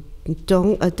don't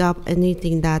adopt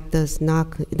anything that is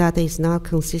not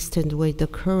consistent with the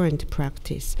current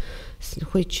practice,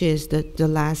 which is the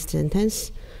last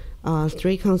sentence.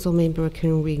 3 council members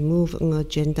can remove an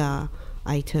agenda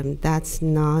item. That's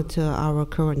not our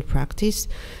current practice,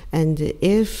 and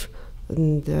if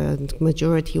the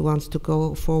majority wants to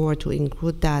go forward to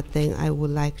include that, then I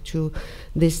would like to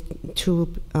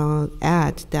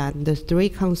add that the 3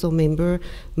 council members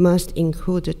must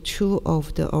include 2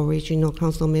 of the original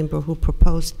council members who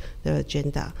proposed the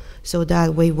agenda, so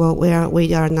that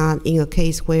we are not in a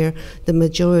case where the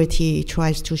majority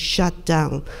tries to shut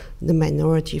down the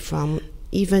minority from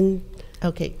even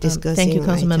discussing. Thank you, an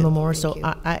Councilmember item. Moore. Thank So you.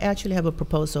 I actually have a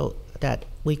proposal that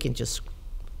we can just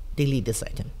delete this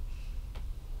item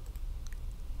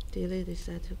Delete this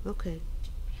item. Okay.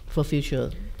 for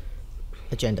future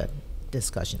agenda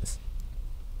discussions,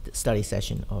 study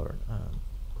session, or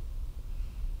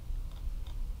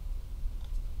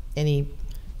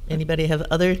anybody have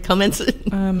other comments?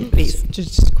 Please.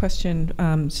 Just a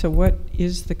question. So what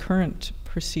is the current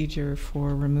procedure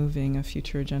for removing a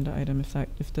future agenda item,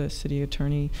 if the city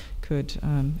attorney could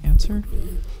answer?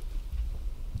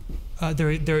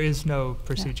 There is no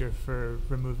procedure for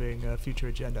removing a future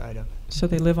agenda item. So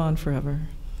they live on forever.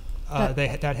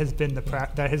 That has been the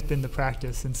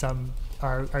practice, and some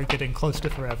are getting close to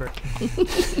forever.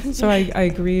 So I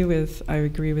agree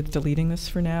with deleting this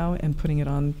for now and putting it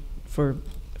on for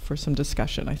some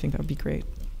discussion. I think that would be great.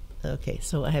 Okay,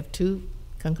 so I have 2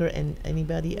 concur, and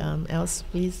anybody else,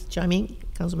 please chime in,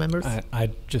 council members.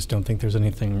 I just don't think there's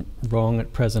anything wrong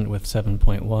at present with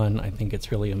 7.1. I think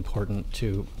it's really important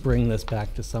to bring this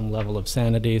back to some level of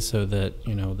sanity so that,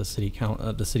 you know, the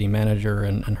city manager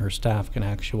and her staff can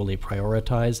actually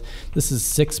prioritize. This is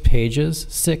 6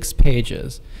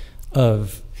 pages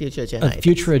of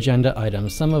future agenda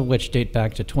items, some of which date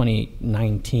back to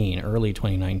 2019, early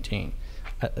 2019.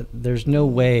 There's no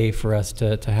way for us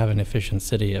to have an efficient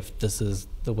city if this is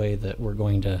the way that we're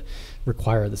going to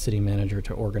require the city manager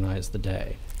to organize the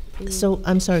day. So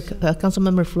I'm sorry,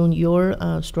 Councilmember Froon, your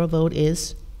straw vote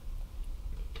is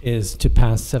to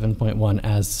pass 7.1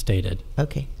 as stated.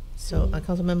 okay. So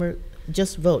Councilmember,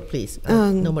 just vote, please.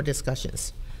 No more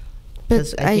discussions.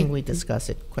 Because I think we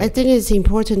discussed it quite. I think it's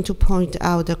important to point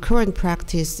out the current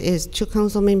practice is 2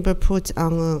 council members put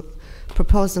on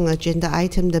propose an agenda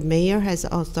item. The mayor has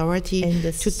authority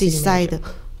to decide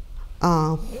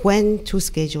when to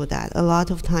schedule that. A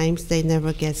lot of times they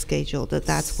never get scheduled.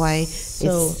 That's why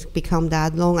it's become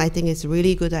that long. I think it's a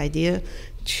really good idea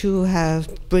to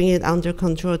bring it under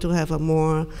control, to have a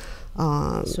more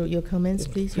so your comments,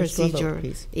 please. procedure. Your straw vote,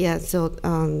 please. Yeah, so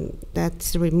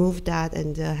let's remove that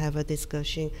and have a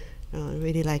discussion.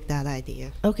 Really like that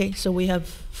idea. Okay, so we have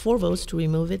 4 votes to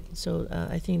remove it. So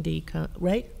I think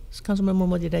right? Councilmember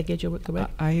Moore, did I get your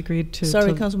correct? I agreed to.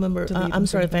 Sorry, Councilmember. delete I'm and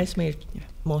sorry, bring it Vice Mayor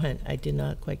Mohan. I did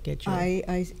not quite get your.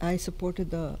 I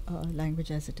supported the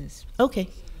language as it is. Okay.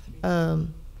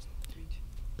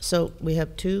 So we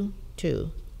have 2.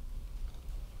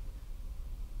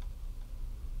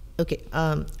 Okay.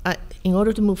 In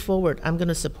order to move forward, I'm going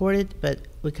to support it, but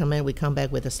we come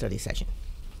back with a study session.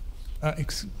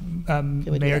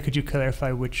 Mayor, could you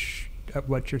clarify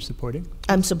what you're supporting?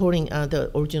 I'm supporting the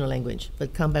original language,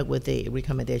 but come back with a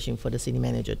recommendation for the city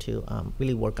manager to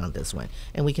really work on this one,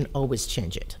 and we can always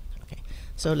change it. Okay,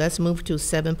 so let's move to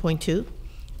 7.2,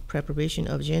 preparation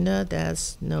of agenda.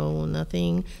 That's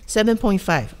nothing.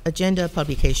 7.5, agenda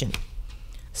publication.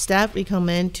 Staff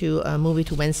recommend to move it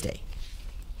to Wednesday.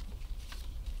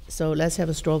 So let's have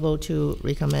a straw vote to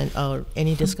recommend.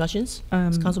 Any discussions?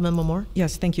 Councilmember Moore?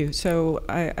 Yes, thank you. So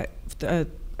I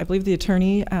believe the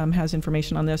attorney has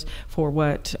information on this for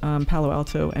what Palo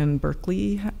Alto and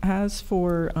Berkeley has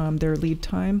for their lead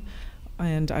time,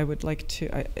 and I would like to.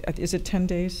 Is it 10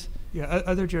 days? Yeah,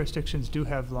 other jurisdictions do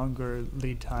have longer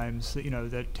lead times. You know,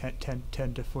 that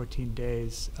 10 to 14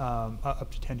 days,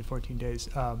 up to 10 to 14 days.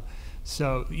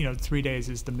 So, you know, 3 days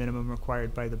is the minimum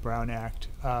required by the Brown Act,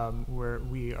 where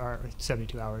we are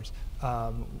 72 hours.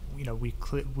 You know, we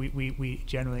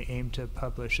generally aim to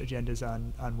publish agendas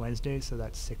on Wednesdays, so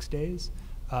that's 6 days.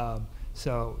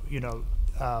 So, you know,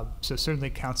 so certainly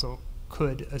council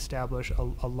could establish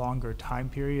a longer time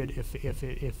period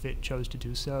if it chose to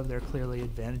do so. There are clearly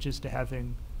advantages to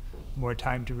having more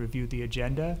time to review the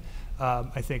agenda.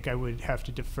 I think I would have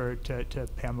to defer to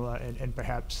Pamela and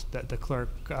perhaps the clerk,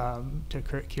 to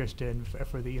Kirsten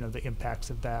for the the impacts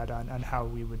of that on how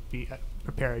we would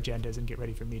prepare agendas and get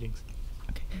ready for meetings.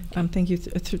 Okay. Thank you.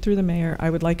 Through the mayor, I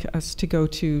would like us to go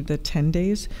to the 10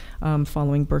 days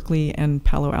following Berkeley and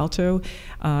Palo Alto.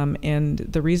 And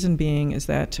the reason being is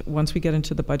that once we get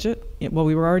into the budget, well,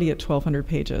 we were already at 1,200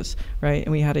 pages, right?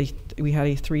 And we had a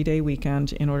 3-day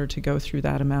weekend in order to go through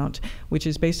that amount, which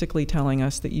is basically telling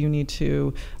us that you need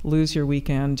to lose your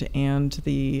weekend and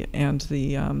the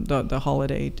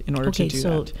holiday in order to do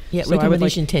that. Yeah, so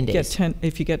recommendation 10 days.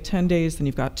 If you get 10 days, then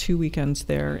you've got 2 weekends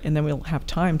there, and then we'll have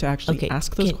time to actually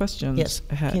ask those questions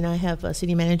ahead. Can I have a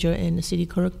city manager and the city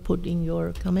clerk put in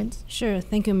your comments? Sure.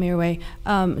 Thank you, Mayor Wei.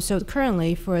 So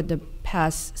currently, for the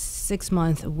past 6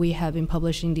 months, we have been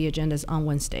publishing the agendas on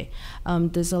Wednesday.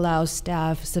 This allows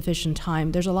staff sufficient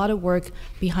time. There's a lot of work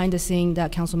behind the scene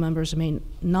that council members may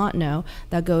not know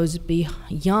that goes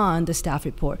beyond the staff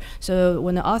report. So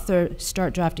when the author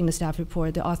start drafting the staff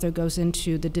report, the author goes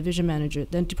into the division manager,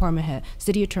 then department head,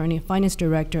 city attorney, finance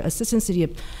director, assistant city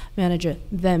manager,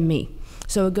 then me.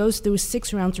 So it goes through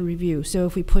 6 rounds of review. So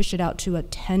if we push it out to a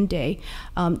 10-day,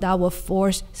 that will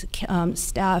force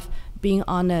staff being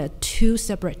on a 2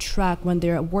 separate track when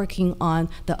they're working on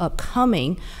the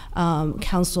upcoming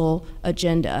council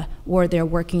agenda, or they're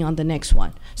working on the next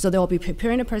one. So they'll be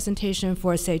preparing a presentation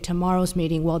for, say, tomorrow's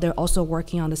meeting while they're also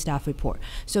working on the staff report.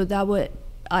 So that would,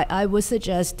 I would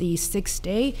suggest the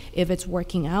 6-day if it's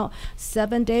working out.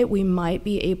 7-day we might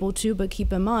be able to, but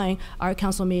keep in mind our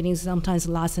council meetings sometimes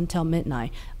last until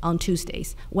midnight on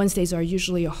Tuesdays. Wednesdays are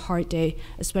usually a hard day,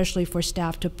 especially for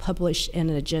staff to publish an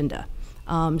agenda.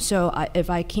 So if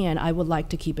I can, I would like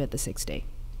to keep it the 6-day.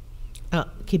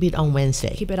 Keep it on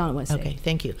Wednesday. Keep it on Wednesday. Okay,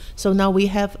 thank you. So now we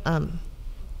have,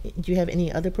 do you have any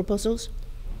other proposals?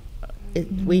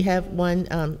 We have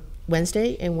one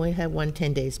Wednesday and we have one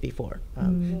 10 days before.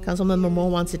 Councilmember Moore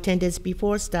wants it 10 days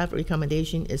before. Staff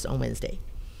recommendation is on Wednesday.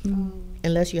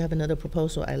 Unless you have another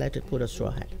proposal, I'd like to put a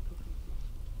straw hat.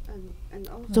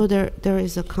 So there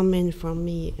is a comment from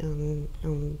me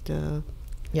on the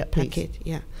packet.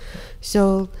 Yeah.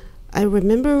 So I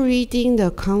remember reading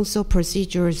the council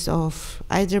procedures of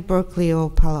either Berkeley or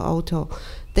Palo Alto.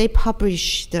 They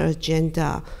publish the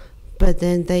agenda, but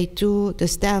then the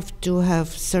staff do have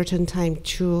certain time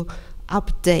to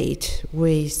update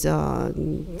with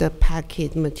the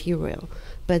packet material.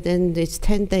 But then it's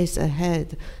 10 days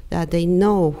ahead that they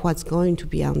know what's going to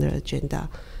be on the agenda.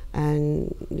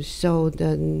 And so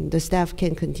the staff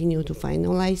can continue to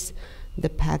finalize the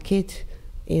packet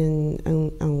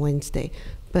on Wednesday.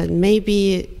 But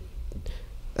maybe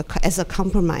as a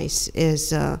compromise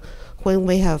is when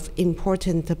we have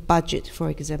important budget, for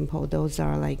example, those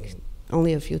are like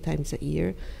only a few times a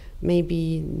year,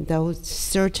 maybe those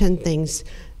certain things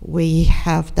we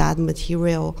have that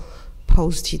material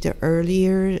posted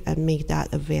earlier and make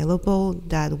that available,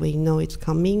 that we know it's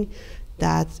coming.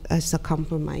 That as a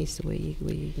compromise,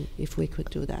 if we could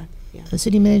do that. Yeah.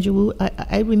 City Manager Wu,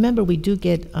 I remember we do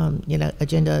get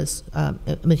agendas,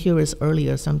 materials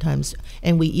earlier sometimes,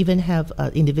 and we even have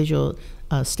individual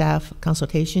staff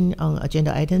consultation on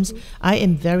agenda items. I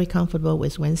am very comfortable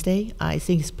with Wednesday. I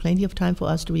think it's plenty of time for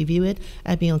us to review it.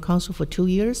 I've been on council for 2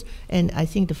 years, and I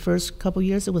think the first couple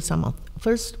years it was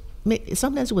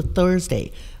sometimes it was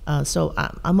Thursday. So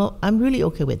I'm really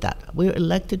okay with that. We're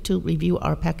elected to review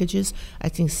our packages. I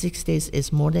think 6 days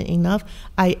is more than enough.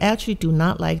 I actually do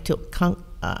not like to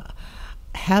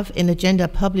have an agenda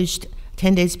published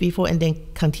 10 days before and then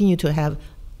continue to have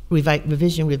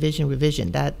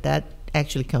revision. That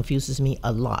actually confuses me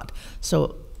a lot.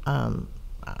 So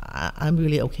I'm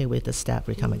really okay with the staff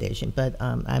recommendation, but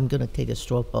I'm going to take a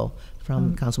straw poll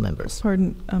from council members.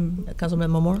 Pardon,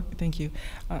 Councilmember Moore? Thank you.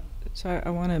 So I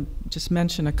want to just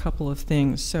mention a couple of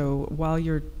things. So while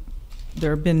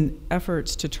there have been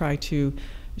efforts to try to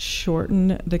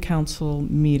shorten the council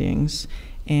meetings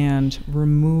and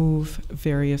remove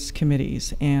various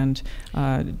committees, and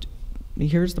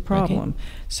here's the problem. Okay.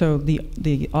 So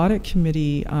the audit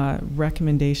committee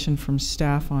recommendation from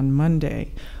staff on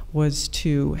Monday was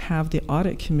to have the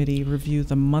audit committee review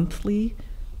the monthly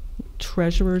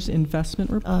treasurer's investment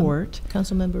report,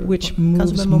 which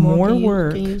moves more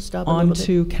work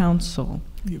onto council.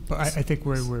 But I think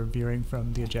we're veering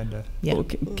from the agenda. Yeah.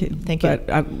 Okay, thank you. But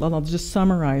I'll just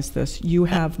summarize this. You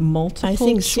have multiple I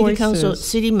think choices.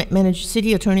 City Council,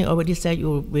 City Attorney already said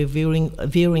you're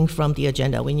veering from the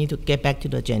agenda. We need to get back to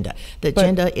the agenda. The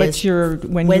agenda is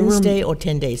Wednesday or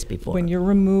 10 days before. When you're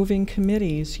removing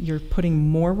committees, you're putting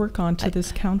more work onto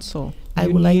this council. I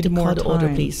would like to call the order,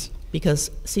 please.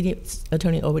 Because City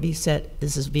Attorney already said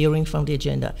this is veering from the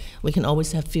agenda. We can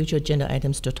always have future agenda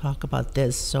items to talk about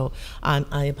this. So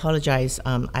I apologize.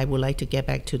 I would like to get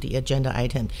back to the agenda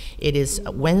item. It is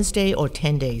Wednesday or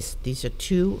 10 days. These are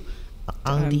two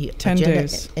on the 10 agenda.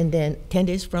 days. And then 10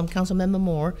 days from Councilmember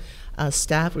Moore,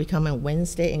 staff recommend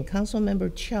Wednesday, and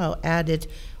Councilmember Chow added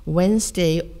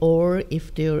Wednesday, or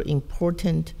if there are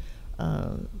important,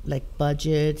 like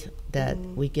budget, that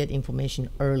we get information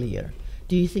earlier.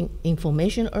 Do you think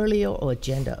information earlier or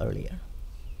agenda earlier?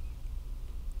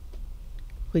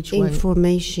 Which one?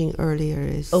 Information earlier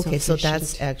is Okay, so sufficient.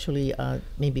 that's actually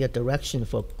maybe a direction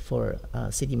for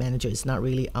city manager. It's not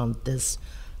really on this,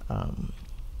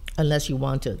 unless you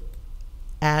want to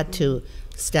add to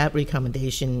staff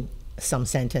recommendation some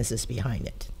sentences behind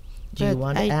it. Do you But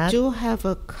want to I add? do have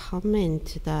a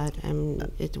comment that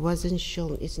it wasn't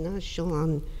shown. It's not shown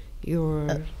on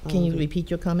your. Can you repeat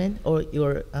your comment or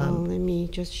your? Let me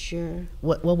just share.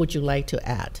 What would you like to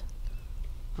add?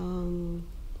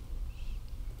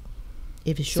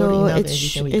 If it's short So enough, and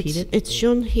it's, you can repeat it. it's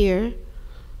shown here.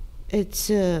 It's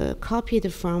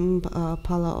copied from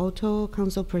Palo Alto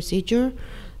Council procedure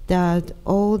that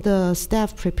all the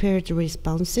staff prepared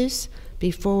responses be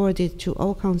forwarded to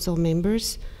all council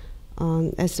members,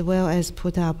 as well as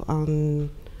put up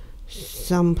on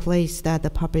some place that the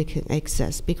public can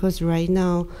access. Because right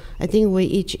now, I think we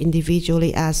each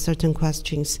individually ask certain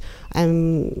questions.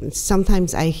 And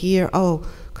sometimes I hear, oh,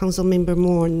 Council Member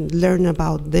Moore learn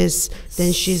about this,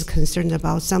 then she's concerned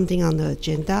about something on the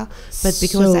agenda. But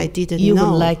because So I didn't you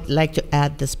know. would like to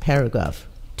add this paragraph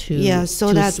to, Yeah, so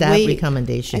to that staff we-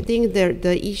 recommendation. I think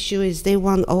the issue is they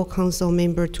want all council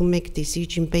members to make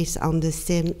decision based on the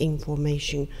same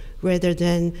information rather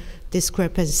than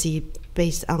discrepancy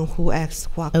based on who asks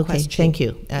what Okay, question. thank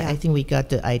you. Yeah. I think we got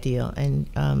the idea.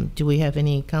 And do we have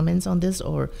any comments on this,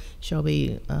 or shall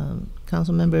we,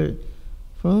 Councilmember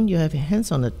Froon, you have your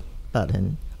hands on the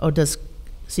button, or does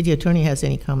City Attorney has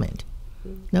any comment?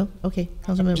 No? Okay,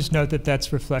 Councilmember. Just note that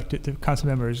that's reflected, the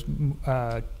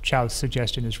Councilmember Chow's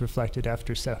suggestion is reflected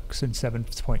after section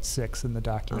 7.6 in the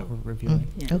document we're reviewing.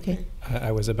 Okay,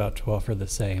 I was about to offer the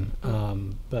same,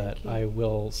 but I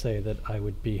will say that I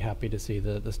would be happy to see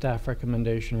the staff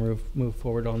recommendation move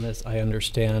forward on this. I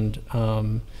understand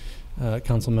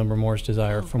Councilmember Moore's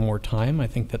desire for more time. I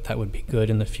think that would be good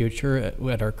in the future.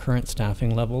 At our current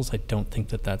staffing levels, I don't think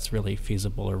that that's really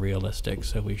feasible or realistic,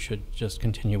 so we should just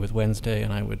continue with Wednesday,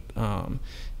 and I would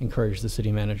encourage the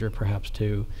city manager perhaps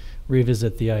to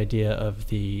revisit the idea of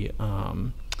the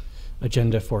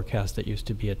agenda forecast that used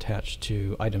to be attached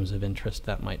to items of interest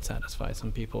that might satisfy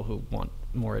some people who want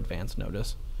more advance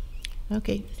notice.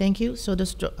 okay, thank you. So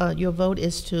your vote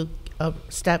is to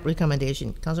staff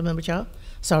recommendation. Councilmember Chow?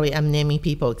 Sorry, I'm naming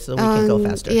people so we can go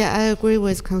faster. Yeah, I agree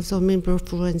with Councilmember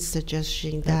Fruin's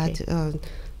suggestion that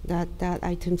that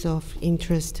items of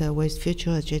interest with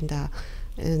future agenda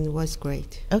was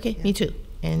great. Okay, Yeah. me too.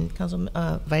 And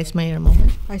Vice Mayor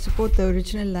Mohan? I support the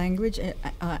original language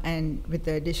and with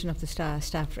the addition of the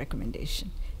staff recommendation.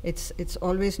 It's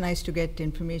always nice to get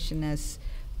information as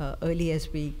early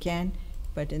as we can,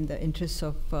 but in the interests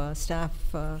of staff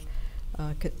concerns.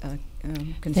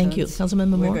 Thank you.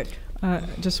 Councilmember we're Moore? good.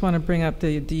 Just want to bring up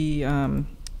the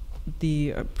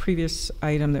previous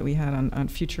item that we had on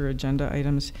future agenda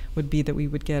items would be that we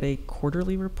would get a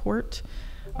quarterly report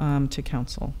to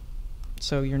council.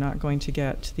 So you're not going to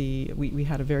get we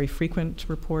had a very frequent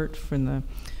report and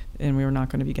we were not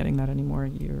going to be getting that anymore.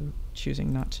 You're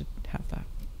choosing not to have that.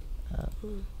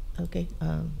 Okay.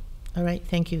 All right.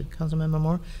 Thank you, Councilmember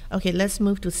Moore. Okay, let's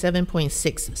move to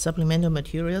 7.6, supplemental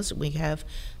materials. We have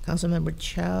Councilmember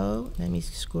Chow. Let me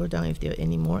scroll down if there are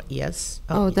any more. Yes.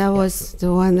 Oh, that was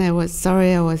the one I was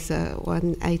sorry. I was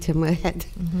one item ahead.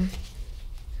 Mm-hmm.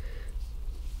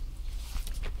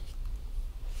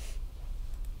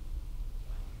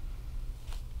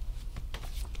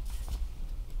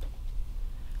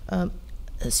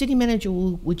 City Manager,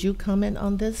 would you comment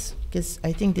on this? Because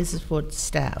I think this is for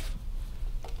staff.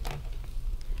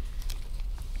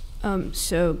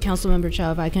 So, Councilmember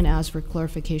Chow, if I can ask for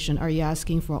clarification, are you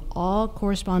asking for all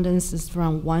correspondences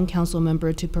from one council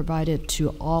member to provide it to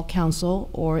all council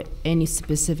or any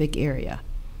specific area?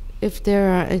 If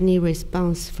there are any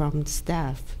response from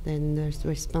staff, then the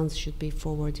response should be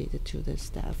forwarded to the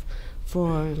staff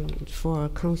for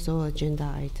council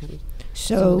agenda item,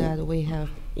 so that we have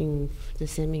the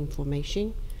same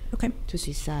information. Okay. To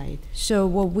decide. So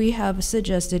what we have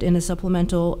suggested in the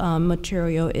supplemental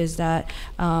material is that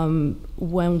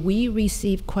when we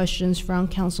receive questions from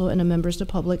council and the members of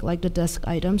the public, like the desk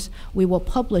items, we will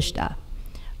publish that.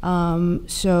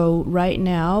 So right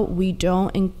now we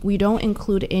don't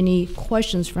include any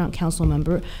questions from council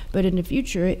member, but in the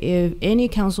future, if any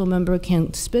council member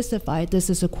can specify this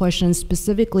is a question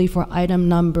specifically for item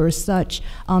number such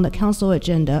on the council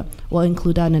agenda, we'll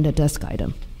include that in the desk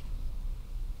item.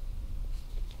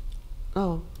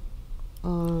 Oh.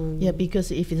 Yeah,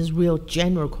 because if it is real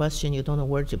general question, you don't know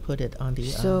where to put it on the,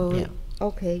 So, yeah.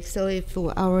 okay, so if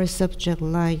our subject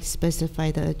line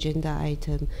specify the agenda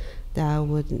item, that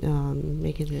would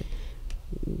make it,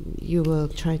 you will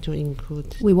try to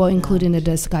include. We will include that. in the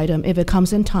desk item if it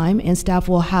comes in time, and staff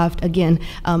will have, again,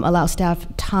 allow staff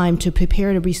time to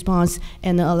prepare the response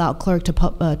and then allow clerk to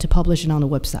publish it on the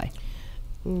website.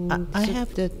 I So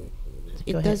have. the, Go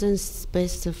it ahead. doesn't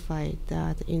specify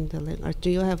that in the or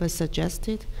do you have a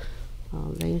suggested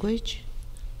language?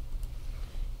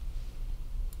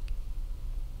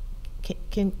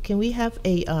 Can we have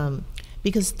a,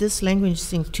 because this language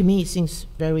seems, to me, seems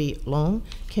very long,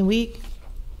 can we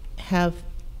have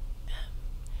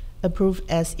approved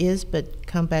as is, but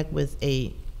come back with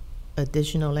a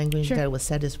additional language Sure. that will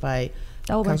satisfy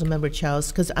That will work. Councilmember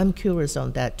Childs? Because I'm curious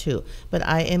on that too, but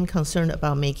I am concerned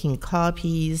about making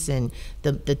copies and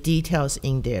the details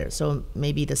in there. So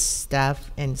maybe the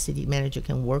staff and city manager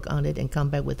can work on it and come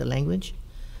back with the language?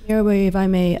 Mayor Wei, if I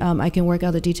may, I can work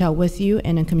out the detail with you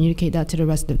and then communicate that to the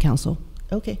rest of the council.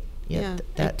 Okay, yeah, I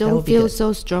that don't would be feel good.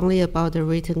 so strongly about the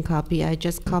written copy. I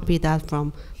just copied that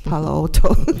from Palo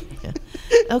Alto. Yeah.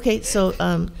 Okay, so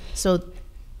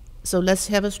so let's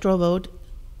have a straw vote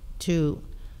to,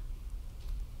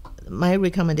 my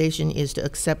recommendation is to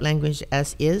accept language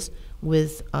as is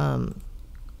with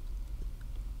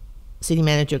city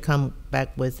manager come back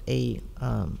with a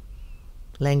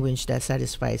language that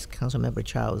satisfies Councilmember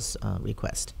Child's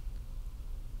request.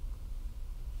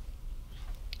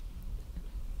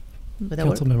 Would that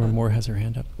work? Councilmember Moore has her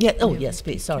hand up. Yeah, oh, yes,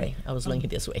 please, sorry, I was looking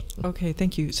this way. Okay,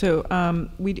 thank you. So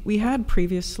we had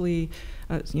previously,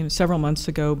 several months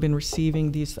ago, been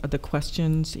receiving the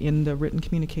questions in the written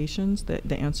communications,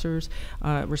 the answers,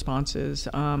 responses,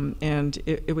 and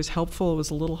it was helpful. It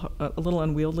was a little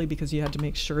unwieldy because you had to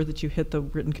make sure that you hit the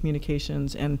written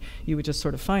communications, and you would just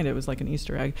sort of find it. It was like an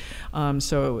Easter egg.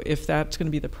 So if that's going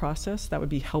to be the process, that would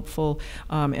be helpful.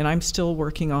 And I'm still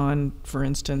working on, for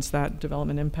instance, that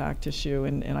development impact issue,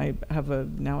 and I have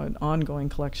now an ongoing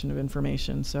collection of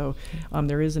information. So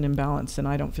there is an imbalance, and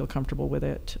I don't feel comfortable with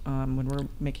it when we're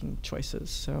making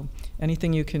choices. So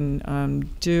anything you can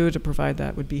do to provide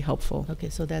that would be helpful. Okay,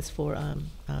 so that's for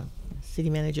city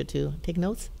manager to take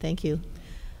notes. Thank you.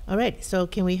 All right, so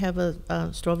can we have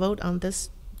a straw vote on this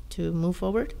to move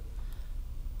forward?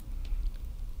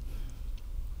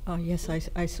 Yes,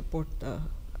 I support the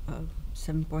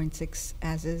 7.6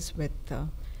 as is with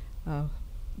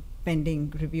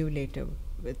pending review later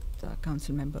with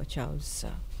Councilmember Chow's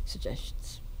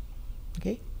suggestions.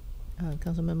 Okay,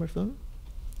 Councilmember Foon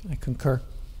I concur.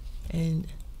 and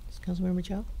Councilmember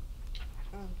Chow?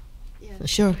 Yeah.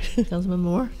 Sure. Councilmember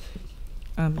Moore?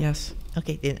 Yes.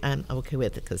 Okay, then I'm okay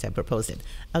with it because I proposed it.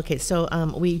 Okay, so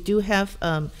we do have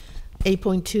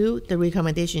 8.2, the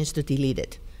recommendation is to delete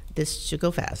it. This should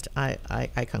go fast. I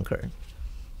concur.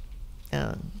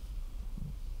 I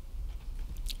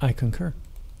concur.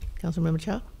 Councilmember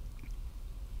Chow?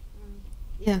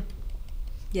 Yeah.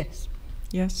 Yes.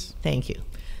 Yes. Thank you.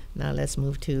 Now let's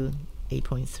move to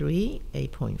 8.3,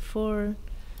 8.4.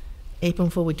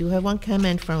 8.4, we do have one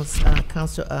comment from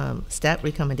council staff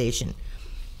recommendation.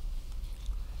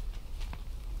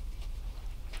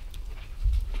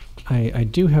 I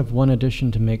do have one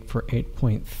addition to make for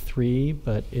 8.3,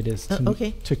 but it is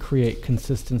okay. to create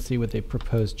consistency with a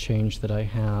proposed change that I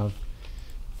have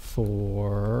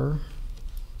for,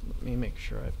 let me make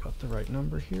sure I've got the right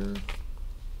number here.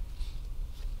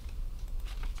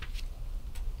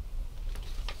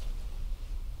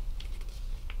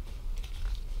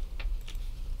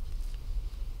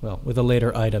 Well, with a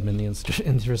later item in the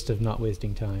interest of not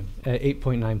wasting time,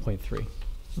 8.9.3.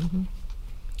 Mm-hmm.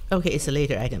 Okay, it's a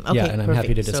later item. Okay, yeah, and I'm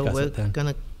happy to perfect. discuss so it then. we're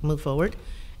gonna move forward.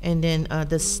 And then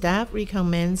the staff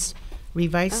recommends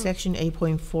revise section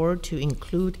 8.4 to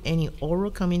include any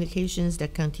oral communications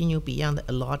that continue beyond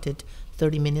the allotted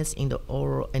 30 minutes in the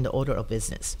order of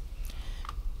business.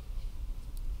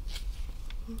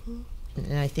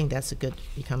 And I think that's a good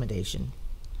recommendation.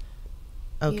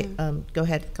 Okay, Yeah. Go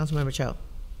ahead, Councilmember Chow.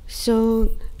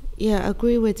 So, yeah,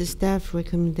 agree with the staff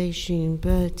recommendation,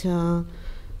 but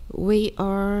we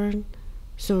are,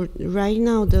 so right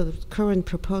now the current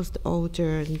proposed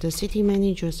order, the city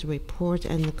manager's report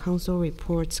and the council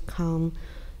reports come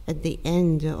at the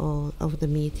end of the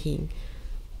meeting.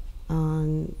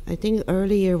 I think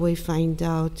earlier we find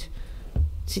out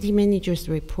city manager's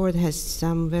report has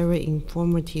some very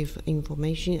informative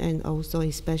information, and also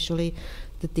especially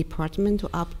the departmental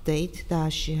update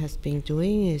that she has been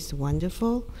doing is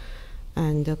wonderful.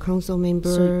 And the council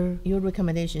member, So your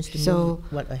recommendation is to So,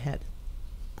 move what ahead?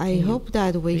 I you hope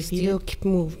that we repeat still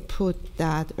it? put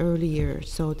that earlier,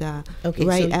 so that Okay,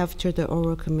 right so- after the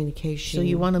oral communication. So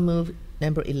you want to move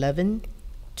number 11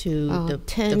 to the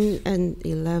 10 and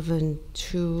 11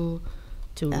 to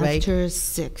right after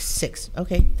 6. 6.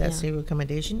 Okay, that's Yeah. the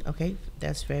recommendation. Okay,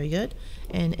 that's very good.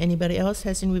 And anybody else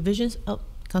has any revisions? Oh,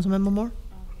 Councilmember Moore?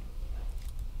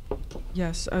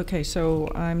 Yes, okay,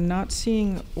 so I'm not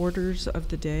seeing orders of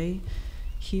the day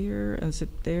here. Is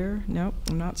it there? Nope,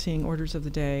 I'm not seeing orders of the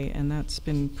day, and that's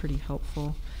been pretty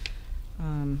helpful.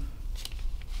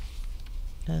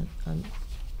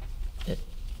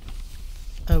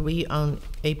 Are we on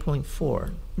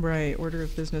 8.4? Right, order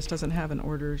of business doesn't have an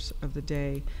orders of the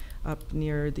day up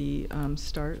near the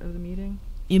start of the meeting.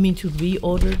 You mean to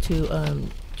reorder to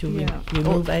Yeah.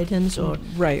 remove items or?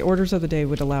 Right, orders of the day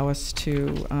would allow us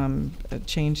to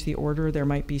change the order. There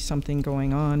might be something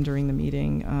going on during the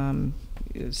meeting,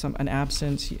 an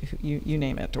absence, you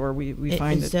name it, or we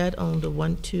find Is that. that on the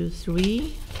 1, 2,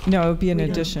 3? No, it would be an We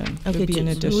don't- addition. It Okay, would be an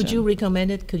addition. would you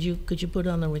recommend it? Could you put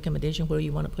on a recommendation where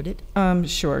you want to put it?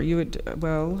 Sure, you would,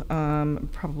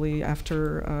 probably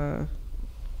after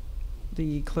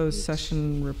the closed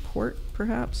session report,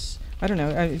 perhaps? I don't know,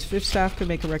 if staff could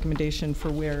make a recommendation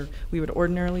for where we would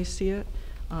ordinarily see it,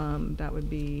 that would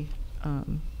be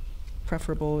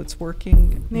preferable. It's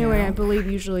working Mayor Ray, I now. believe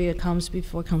usually it comes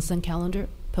before consent calendar,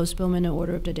 postponement in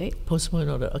order of the date. Postpone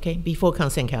order, okay, before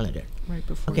consent calendar. Right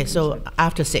before. Okay, so consent.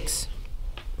 after 6.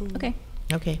 Okay.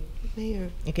 Okay, Mayor,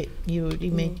 okay, you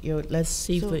made your, let's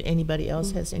see if So- anybody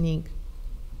else has any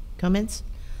comments?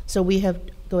 So we have,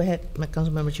 go ahead,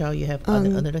 Councilmember Chow, you have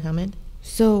another comment?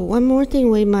 so one more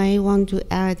thing, we might want to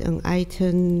add an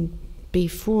item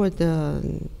before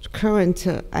the current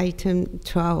item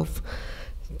 12,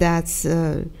 that's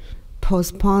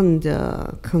postpone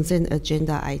the consent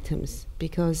agenda items,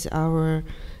 because our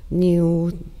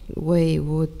new way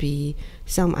would be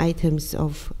some items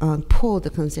of pull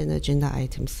the consent agenda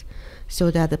items,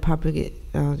 so that the public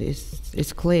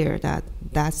is clear that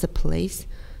that's the place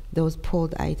those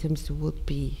pulled items would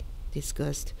be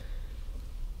discussed.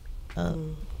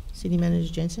 City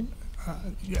Manager Jensen?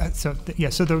 So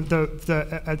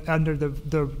the under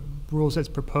the rules as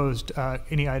proposed,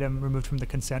 any item removed from the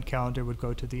consent calendar would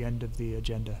go to the end of the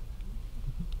agenda.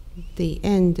 The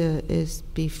end is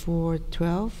before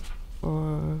 12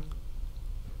 or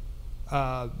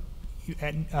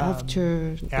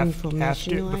after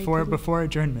informational item? Before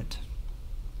adjournment.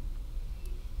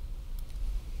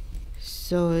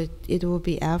 So it will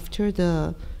be after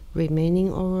the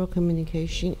remaining oral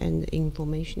communication and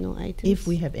informational items? If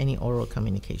we have any oral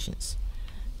communications.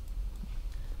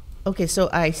 Okay, so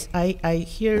I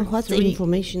hear What's the 3.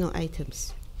 informational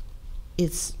items?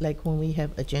 It's like when we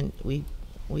have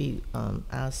we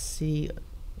ask city,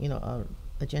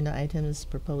 agenda items,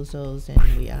 proposals, and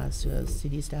we ask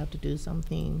city staff to do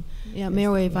something. Yeah,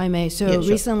 Mayor Ray, if I may. So Yeah, sure.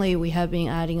 recently, we have been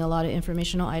adding a lot of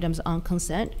informational items on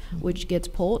consent, which gets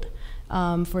pulled.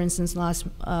 For instance,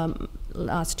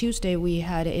 last Tuesday, we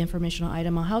had an informational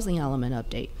item on housing element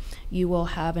update. You will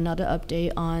have another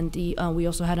update on the, we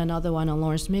also had another one on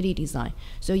Lawrence Mitty design.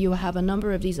 So you will have a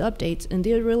number of these updates, and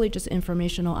they're really just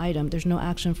informational item. There's no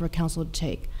action for council to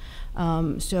take.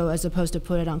 So as opposed to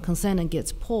put it on consent and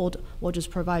gets pulled, we'll just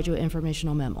provide you an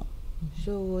informational memo.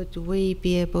 So would we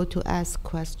be able to ask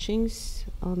questions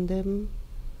on them?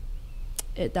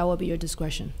 That will be your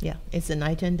discretion. Yeah, it's an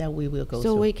item that we will go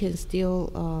So through. we can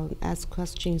still ask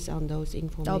questions on those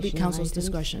information That will be council's items?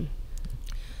 discretion.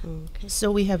 Okay. So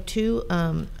we have two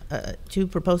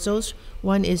proposals.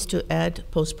 One is to add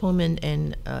postponement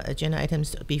and agenda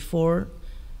items before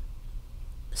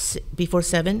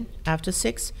 7, after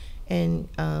 6,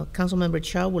 and Councilmember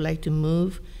Chow would like to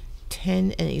move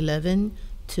 10 and 11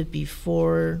 to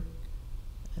before.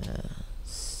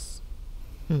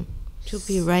 To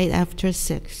be right after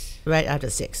 6. Right after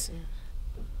 6.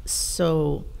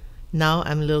 So now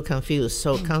I'm a little confused.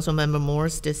 So Councilmember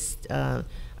Moore's this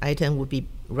item would be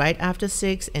right after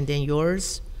 6, and then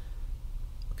yours,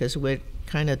 because we're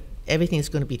kind of, everything's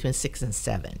going to be between 6 and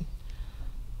 7.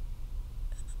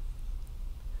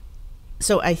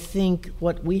 So I think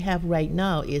what we have right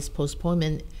now is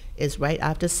postponement is right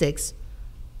after 6,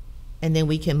 and then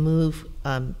we can move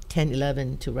 10,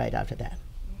 11 to right after that.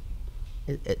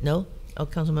 No? Oh,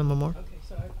 Councilmember Moore?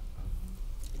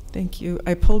 Thank you.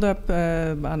 I pulled up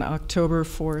on October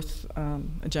 4th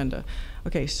agenda.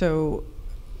 Okay, so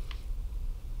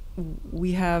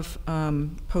we have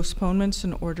postponements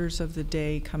and orders of the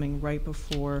day coming right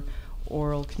before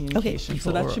oral communication. So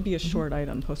before that oral. should be a short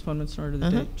item. Postponements in order to the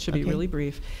day should be okay. really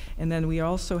brief. And then we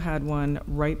also had one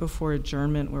right before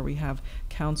adjournment where we have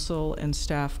council and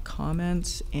staff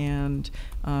comments and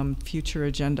future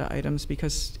agenda items,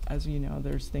 because as you know,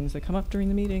 there's things that come up during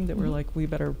the meeting that we're like, we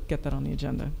better get that on the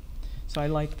agenda. So I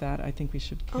like that. I think we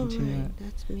should continue All right, it.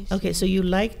 that's missing. Okay, so you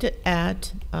like to add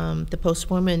the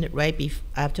postponement right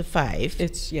after 5.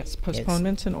 It's, yes,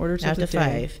 postponements in order to After the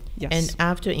day. 5. Yes. And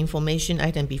after information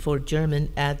item before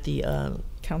adjournment, add the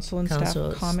Council and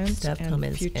council staff comments staff and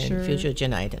comments future. and future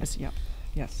agenda items. Yes,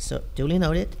 yeah, yes. So duly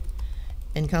noted.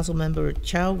 And Councilmember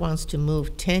Chow wants to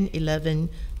move 10, 11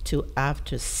 to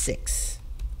after 6.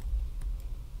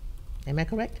 Am I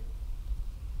correct?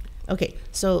 Okay,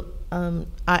 so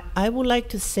I would like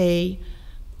to say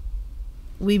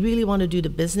we really want to do the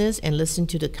business and listen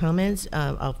to the comments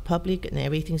of public and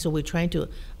everything. So we're trying to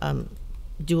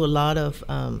do a lot of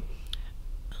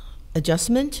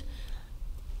adjustment.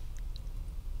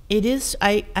 It is,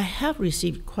 I have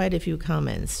received quite a few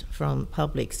comments from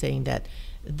public saying that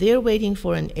they're waiting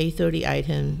for an 8:30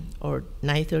 item or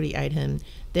 9:30 item,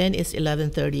 then it's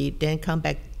 11:30, then come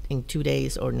back in 2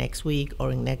 days or next week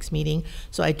or in next meeting.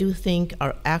 So I do think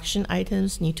our action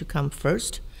items need to come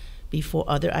first before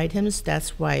other items.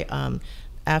 That's why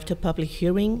after public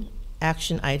hearing,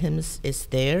 action items is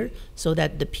there so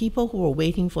that the people who are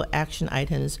waiting for action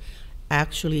items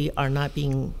actually are not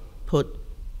being put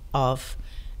off.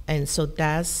 And so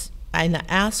and I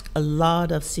ask a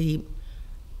lot of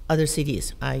other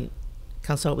cities. I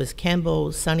consult with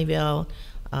Campbell, Sunnyvale,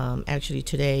 actually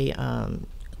today,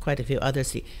 quite a few other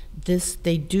cities.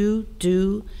 They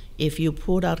do, if you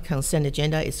pulled out consent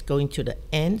agenda, it's going to the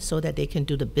end so that they can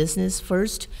do the business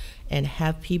first and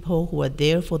have people who are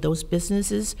there for those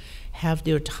businesses have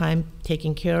their time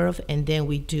taken care of, and then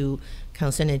we do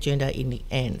consent agenda in the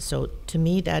end. So to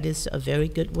me, that is a very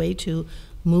good way to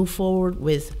move forward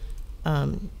with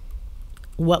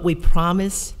what we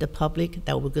promise the public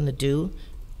that we're going to do,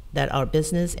 that our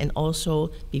business, and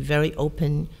also be very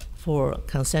open for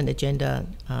consent agenda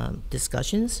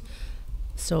discussions.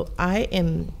 So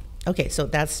okay, so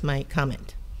that's my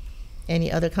comment.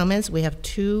 Any other comments? We have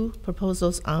 2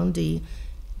 proposals on the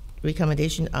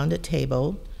recommendation on the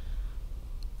table.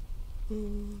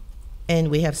 And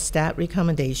we have staff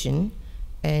recommendation,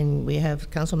 and we have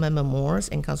Councilmember Moore's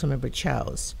and Councilmember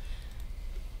Chow's.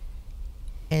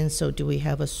 And so do we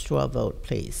have a straw vote,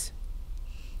 please?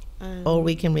 Or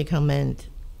we can recommend,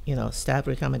 staff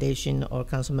recommendation or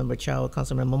Councilmember Chow or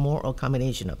Councilmember Moore or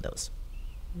combination of those.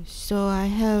 So I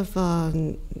have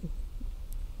a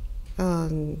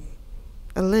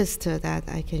list that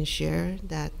I can share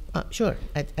that. Sure,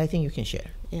 I think you can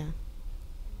share. Yeah.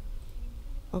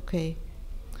 Okay.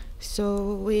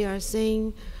 So we are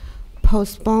saying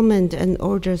postponement and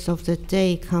orders of the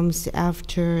day comes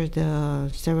after the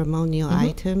ceremonial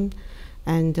item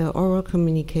and the oral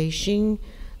communication.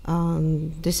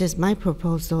 This is my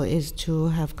proposal, is to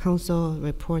have council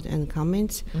report and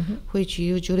comments, which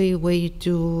usually we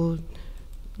do.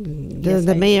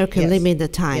 The mayor can limit the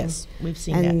time. Yes, we've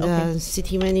seen and that. Okay.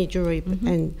 City manager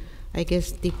and I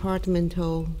guess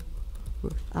departmental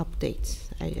updates.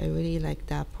 I really like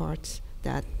that part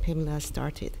that Pamela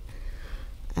started.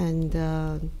 And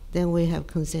then we have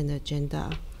consent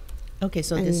agenda. Okay,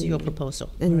 so this is your proposal.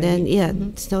 And right?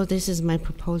 then, so this is my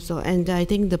proposal. And I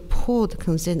think the pulled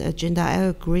consent agenda, I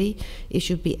agree, it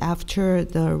should be after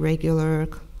the regular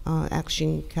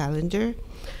action calendar.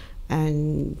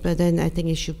 But then I think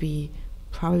it should be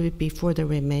probably before the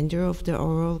remainder of the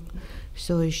oral.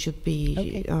 So it should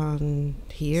be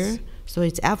here. So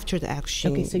it's after the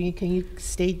action. Okay, so can you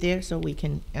stay there so we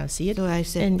can see it? So I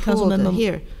said and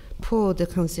pull the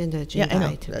consent agenda I know.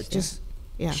 items. Just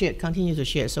yeah. share, continue to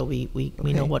share so we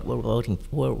know what we're voting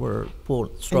for, we're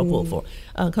straw poll for.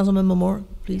 Councilmember Moore,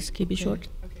 please keep it short.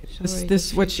 Sorry,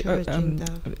 This the which future agenda.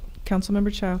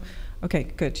 Councilmember Chow. Okay,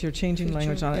 good. You're changing Future,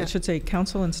 language on it. yeah. It should say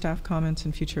council and staff comments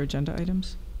and future agenda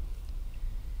items.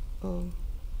 Oh.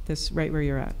 This right where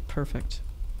you're at. Perfect.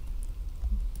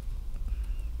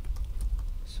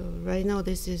 So right now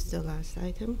this is the last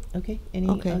item. Okay, any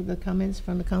other comments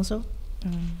from the council?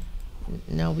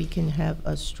 Now we can have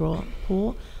a straw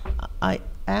poll. I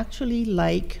actually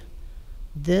like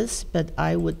this, but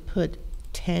I would put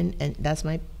 10, and that's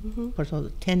my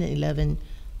proposal, 10 and 11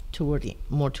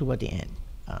 more toward the end.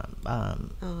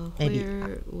 Maybe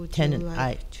Where would 10 you and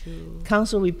like to?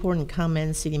 Council report and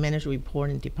comments, city manager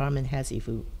report, and department heads if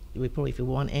you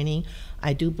want any.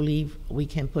 I do believe we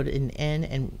can put it in the end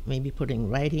and maybe put it in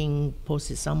writing,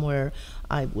 post it somewhere.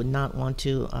 I would not want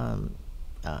to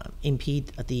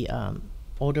impede the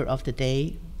order of the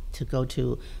day to go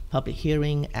to public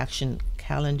hearing, action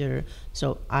calendar.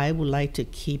 So I would like to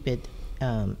keep it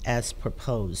as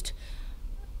proposed.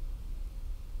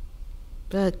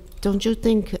 But don't you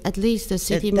think at least the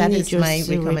city That is manager's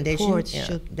my recommendation. report Yeah,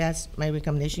 should? that's my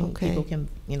recommendation. Okay. People can,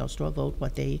 straw vote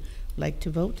what they like to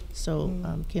vote. So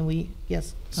can we,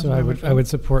 yes? So I would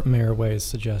support Mayor Wei's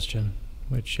suggestion,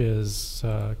 which is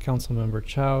Councilmember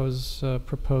Chow's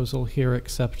proposal here,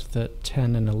 except that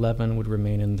 10 and 11 would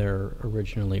remain in their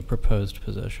originally proposed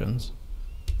positions.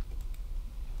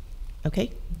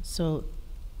 Okay, so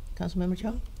Councilmember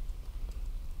Chow?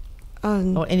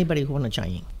 Um, Or anybody who want to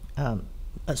chime in?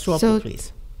 A straw So- vote,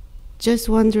 please. Just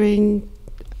wondering,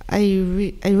 I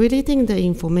really think the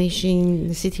information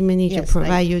the city manager Yes,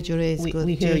 provide usually is We good.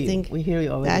 we Do hear you you. think We hear you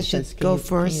already. that should Just go can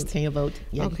first? Can you vote?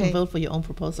 Yeah, you Okay. can vote for your own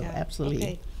proposal, Yeah, absolutely.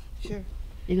 Okay, sure.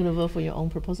 You're going to vote for your own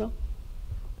proposal?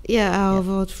 Yeah, I'll Yeah.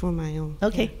 vote for my own.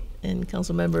 Okay, and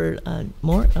Councilmember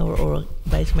Moore or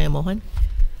Vice Mayor Mohan?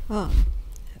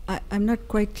 I'm not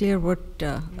quite clear what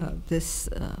this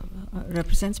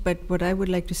represents, but what I would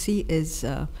like to see is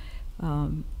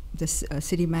this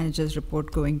city manager's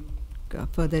report going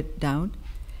further down,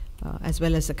 as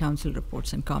well as the council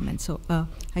reports and comments. So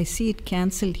I see it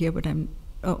cancelled here, but I'm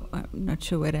not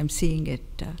sure where I'm seeing it.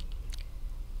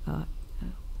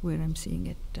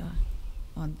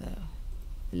 On the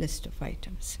list of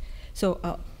items. So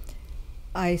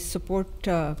I support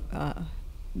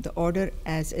the order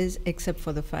as is, except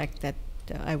for the fact that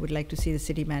I would like to see the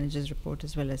city manager's report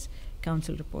as well as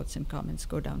council reports and comments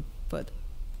go down further.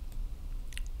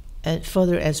 And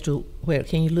further as to where?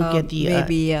 Can you look at the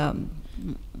maybe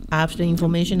after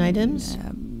information items?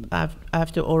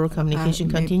 After oral communication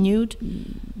maybe- continued?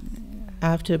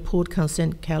 After pulled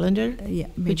consent calendar? yeah,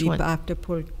 Which maybe one? after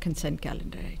pulled consent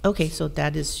calendar. Okay, so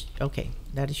that is, okay,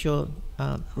 that is your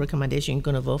recommendation. You're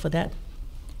going to vote for that?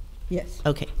 Yes.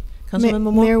 Okay.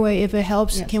 Councilmember Moore? Mayor Wei, if it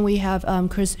helps, Yes. can we have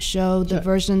Chris show the Sure.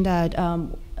 version that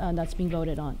that's being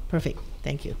voted on? Perfect,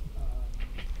 thank you.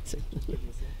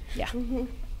 Yeah.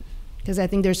 Because I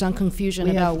think there's some confusion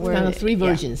We about have where. kind of three yeah.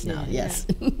 versions now, yes.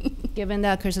 Given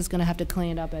that, Chris is going to have to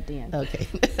clean it up at the end. Okay,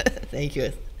 thank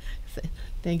you.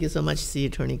 Thank you so much, City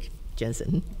Attorney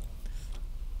Jensen.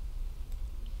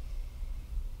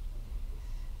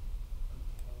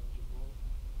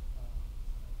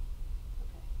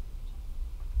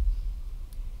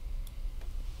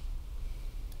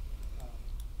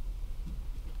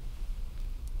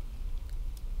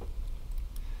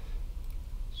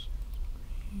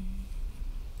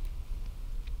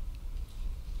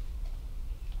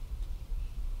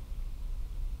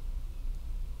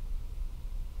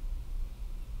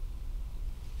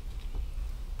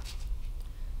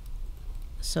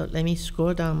 So let me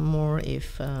scroll down more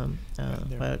if, There.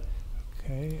 but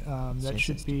Okay, that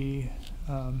should Census. be,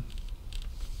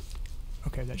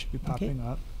 okay, that should be popping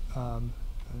up. Let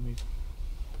me.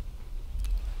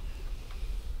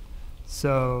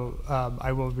 So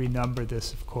I will renumber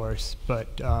this, of course,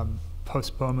 but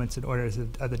postponements and orders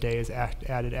of the day is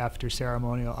added after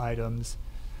ceremonial items.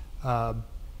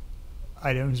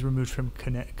 Items removed from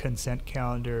consent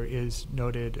calendar is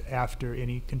noted after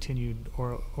any continued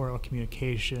oral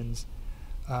communications.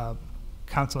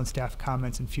 Council and staff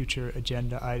comments and future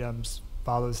agenda items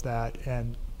follows that,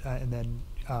 and then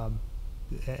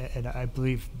and I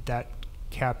believe that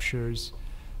captures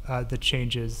the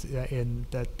changes in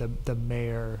that the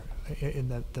mayor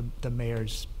in the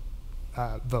mayor's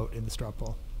vote in the straw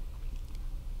poll.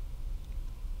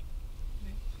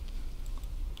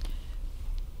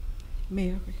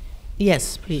 Mayor.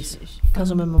 yes, please,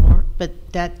 Councilmember Moore.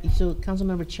 But that, so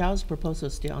Councilmember Chow's proposal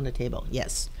is still on the table,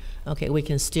 yes. Okay, we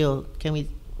can still, can we,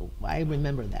 I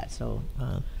remember that, so.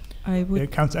 I would.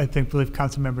 I believe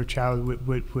Councilmember Chow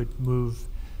would move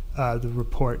the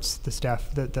reports, the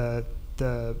staff, the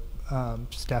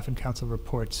staff and council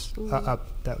reports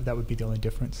up. That would be the only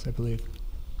difference, I believe.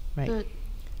 Right. But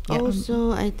Yeah.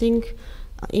 also, I think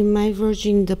in my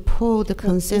version, the poll, the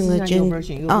consent This is not your agenda.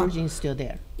 version, your Oh, version is still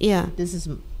there. yeah. This is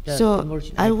the So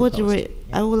version I would proposed.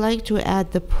 Yeah. I would like to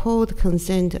add the polled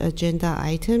consent agenda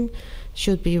item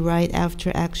should be right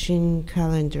after action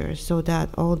calendar, so that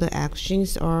all the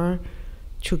actions are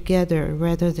together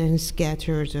rather than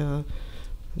scattered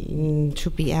to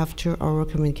be after oral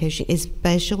communication.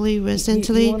 Especially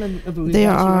recently, You wanna revise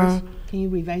there yours? are Can you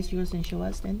revise yours and show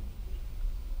us then?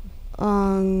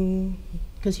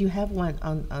 Because you have one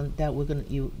on that we're gonna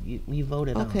you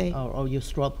voted Okay. on or you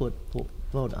straw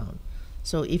vote on.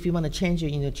 So if you want to change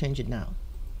it, you need to change it now.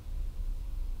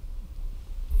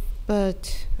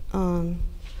 but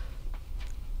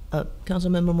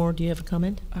Councilmember Moore, do you have a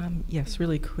comment? Yes,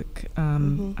 really quick.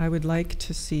 I would like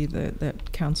to see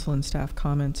that council and staff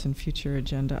comments and future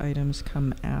agenda items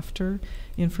come after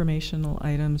informational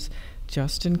items,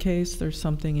 just in case there's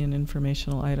something in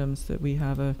informational items that we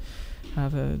have a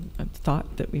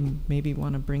thought that we maybe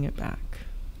want to bring it back.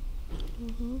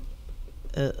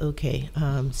 Okay,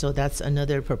 so that's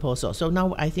another proposal. So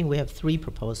now I think we have 3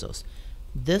 proposals.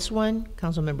 This one,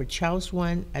 Councilmember Chow's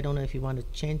one, I don't know if you want to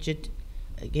change it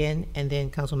again, and then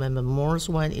Councilmember Moore's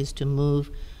one is to move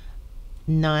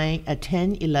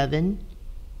 10, 11,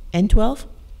 and 12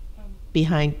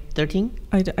 behind 13.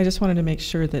 I just wanted to make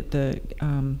sure that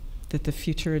the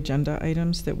future agenda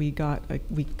items that we got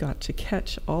to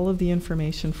catch all of the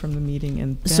information from the meeting,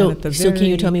 and then So, at the so can you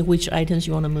very, tell me which items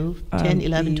you want to move? 10,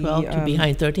 11, 12 to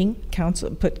behind 13?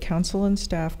 put council and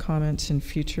staff comments and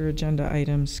future agenda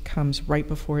items comes right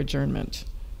before adjournment.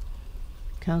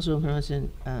 Council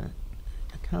President,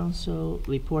 council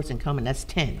reports and comment, that's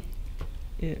 10.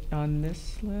 On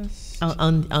this list?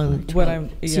 On What 12.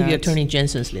 City it's- Attorney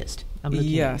Jensen's list. I'm looking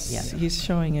at it, Yes, yeah. he's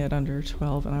showing it under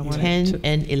 12, and I want 10 it to.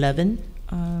 and 11?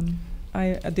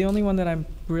 The only one that I'm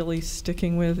really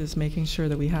sticking with is making sure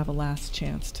that we have a last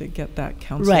chance to get that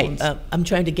council. Right, I'm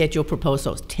trying to get your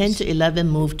proposals. 10 to 11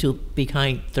 move to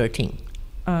behind 13.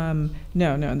 No,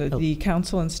 Oh. the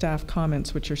council and staff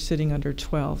comments, which are sitting under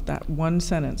 12, that one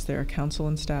sentence there, council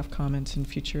and staff comments and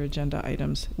future agenda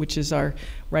items, which is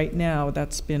right now,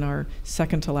 that's been our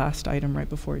second to last item right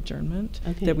before adjournment.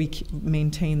 Okay. That we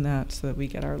maintain that so that we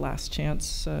get our last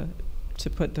chance to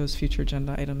put those future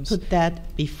agenda items. Put that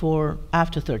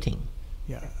after 13.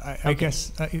 Yeah, I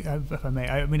guess, if I may,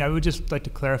 I mean, I would just like to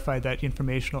clarify that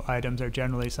informational items are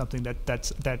generally something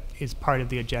that is part of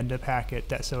the agenda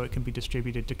packet, so it can be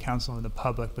distributed to council and the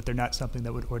public, but they're not something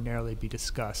that would ordinarily be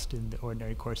discussed in the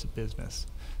ordinary course of business.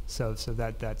 So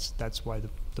that's why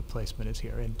the placement is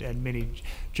here, and many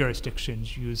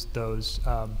jurisdictions use those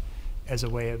as a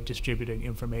way of distributing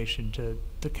information to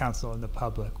the council and the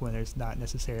public when there's not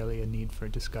necessarily a need for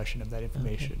discussion of that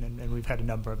information. Okay. And we've had a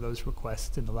number of those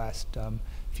requests in the last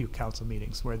few council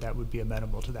meetings where that would be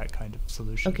amenable to that kind of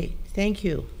solution. Okay, thank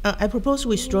you. I propose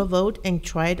we straw vote and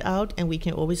try it out, and we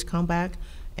can always come back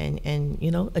and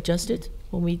adjust it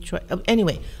when we try.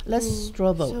 Anyway, let's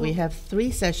straw vote. We have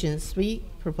 3 sessions, 3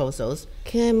 proposals.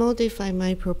 Can I modify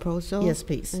my proposal? Yes,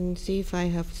 please. And see if I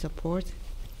have support.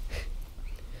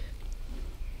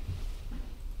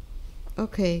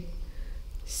 Okay,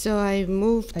 so I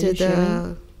moved Are you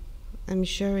sharing? I'm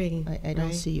sharing. I don't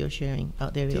right? see your sharing. Oh,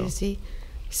 there we Do go. you see?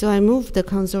 So I moved the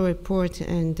council report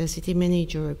and the city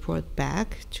manager report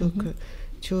back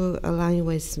to align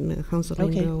with council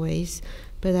member ways,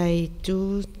 but I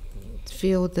do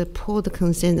feel the pulled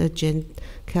consent agenda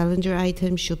calendar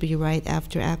item should be right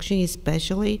after action,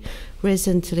 especially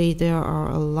recently there are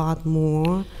a lot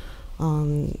more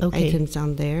items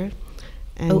on there.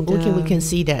 And, we can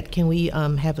see that. Can we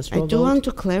have a straw vote? I do want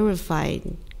to clarify,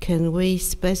 can we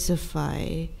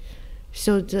specify,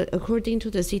 so according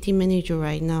to the city manager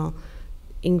right now,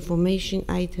 information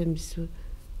items,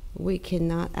 we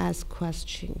cannot ask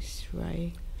questions,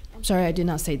 right? I'm sorry, I did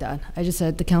not say that. I just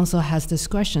said the council has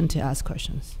discretion to ask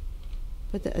questions.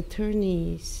 But the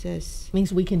attorney says,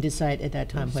 Means we can decide at that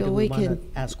time whether so we we want to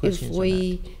can, ask questions if or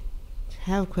we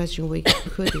have question, we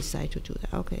could decide to do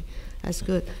that. Okay, that's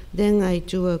good. Then I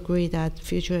do agree that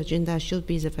future agenda should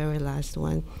be the very last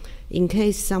one. In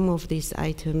case some of these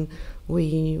items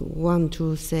we want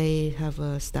to say have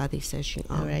a study session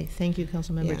on. All right, thank you,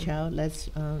 Councilmember Yeah. Chow. Let's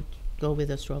go with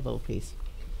a straw vote, please.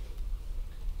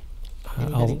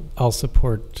 Anybody? I'll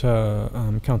support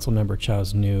Councilmember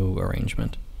Chow's new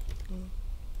arrangement.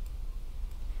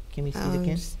 Can we see it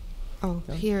again? Oh,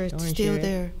 Don't- here don't it's share still it.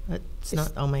 there. It's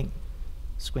not on my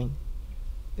screen.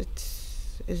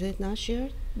 Is it not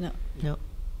shared? No. No.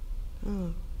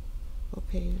 Oh,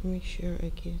 okay. Let me share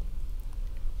again.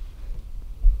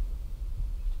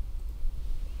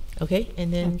 Okay,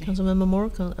 and then Okay. Councilmember Moore,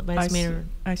 Vice Mayor.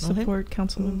 I Okay. support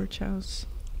Councilmember Chow's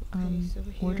Okay, so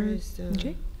here order. is the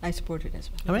Okay. I support it as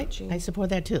well. All right, June. I support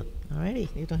that too. All righty,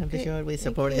 you don't have to Okay, show it, we thank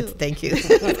support it. you. Thank you.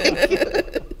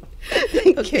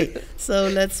 Okay, so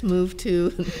let's move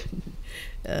to,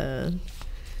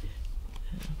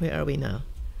 where are we now?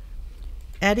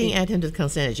 Adding item to the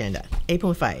consent agenda,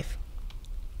 8.5.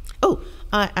 Oh,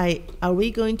 are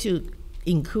we going to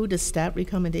include the staff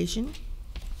recommendation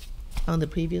on the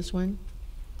previous one?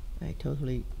 I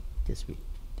totally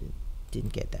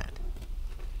didn't get that.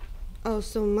 Oh,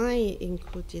 so mine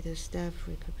included a staff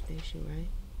recommendation, right?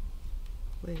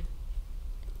 Wait.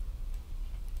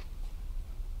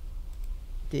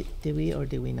 Did we or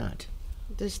did we not?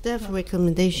 The staff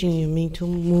recommendation, you mean to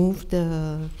move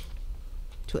to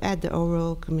add the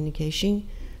oral communication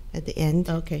at the end?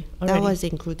 Okay. That alrighty. was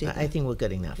included. I think we're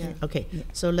good enough. Yeah. Okay,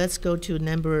 so let's go to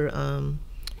number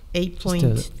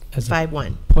Just as a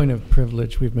 8.51. point of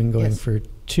privilege, we've been going Yes. for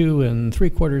 2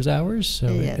 3/4 hours, so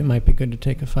Yeah. it might be good to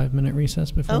take a 5-minute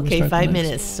recess before we Okay, start 5 the next.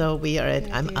 minutes. So we are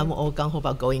at, I'm all gung ho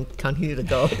about going, continue to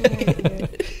go.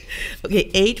 Okay,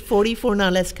 8:44 now.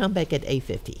 Let's come back at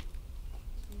 8:50.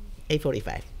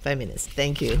 8:45, 5 minutes.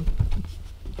 Thank you.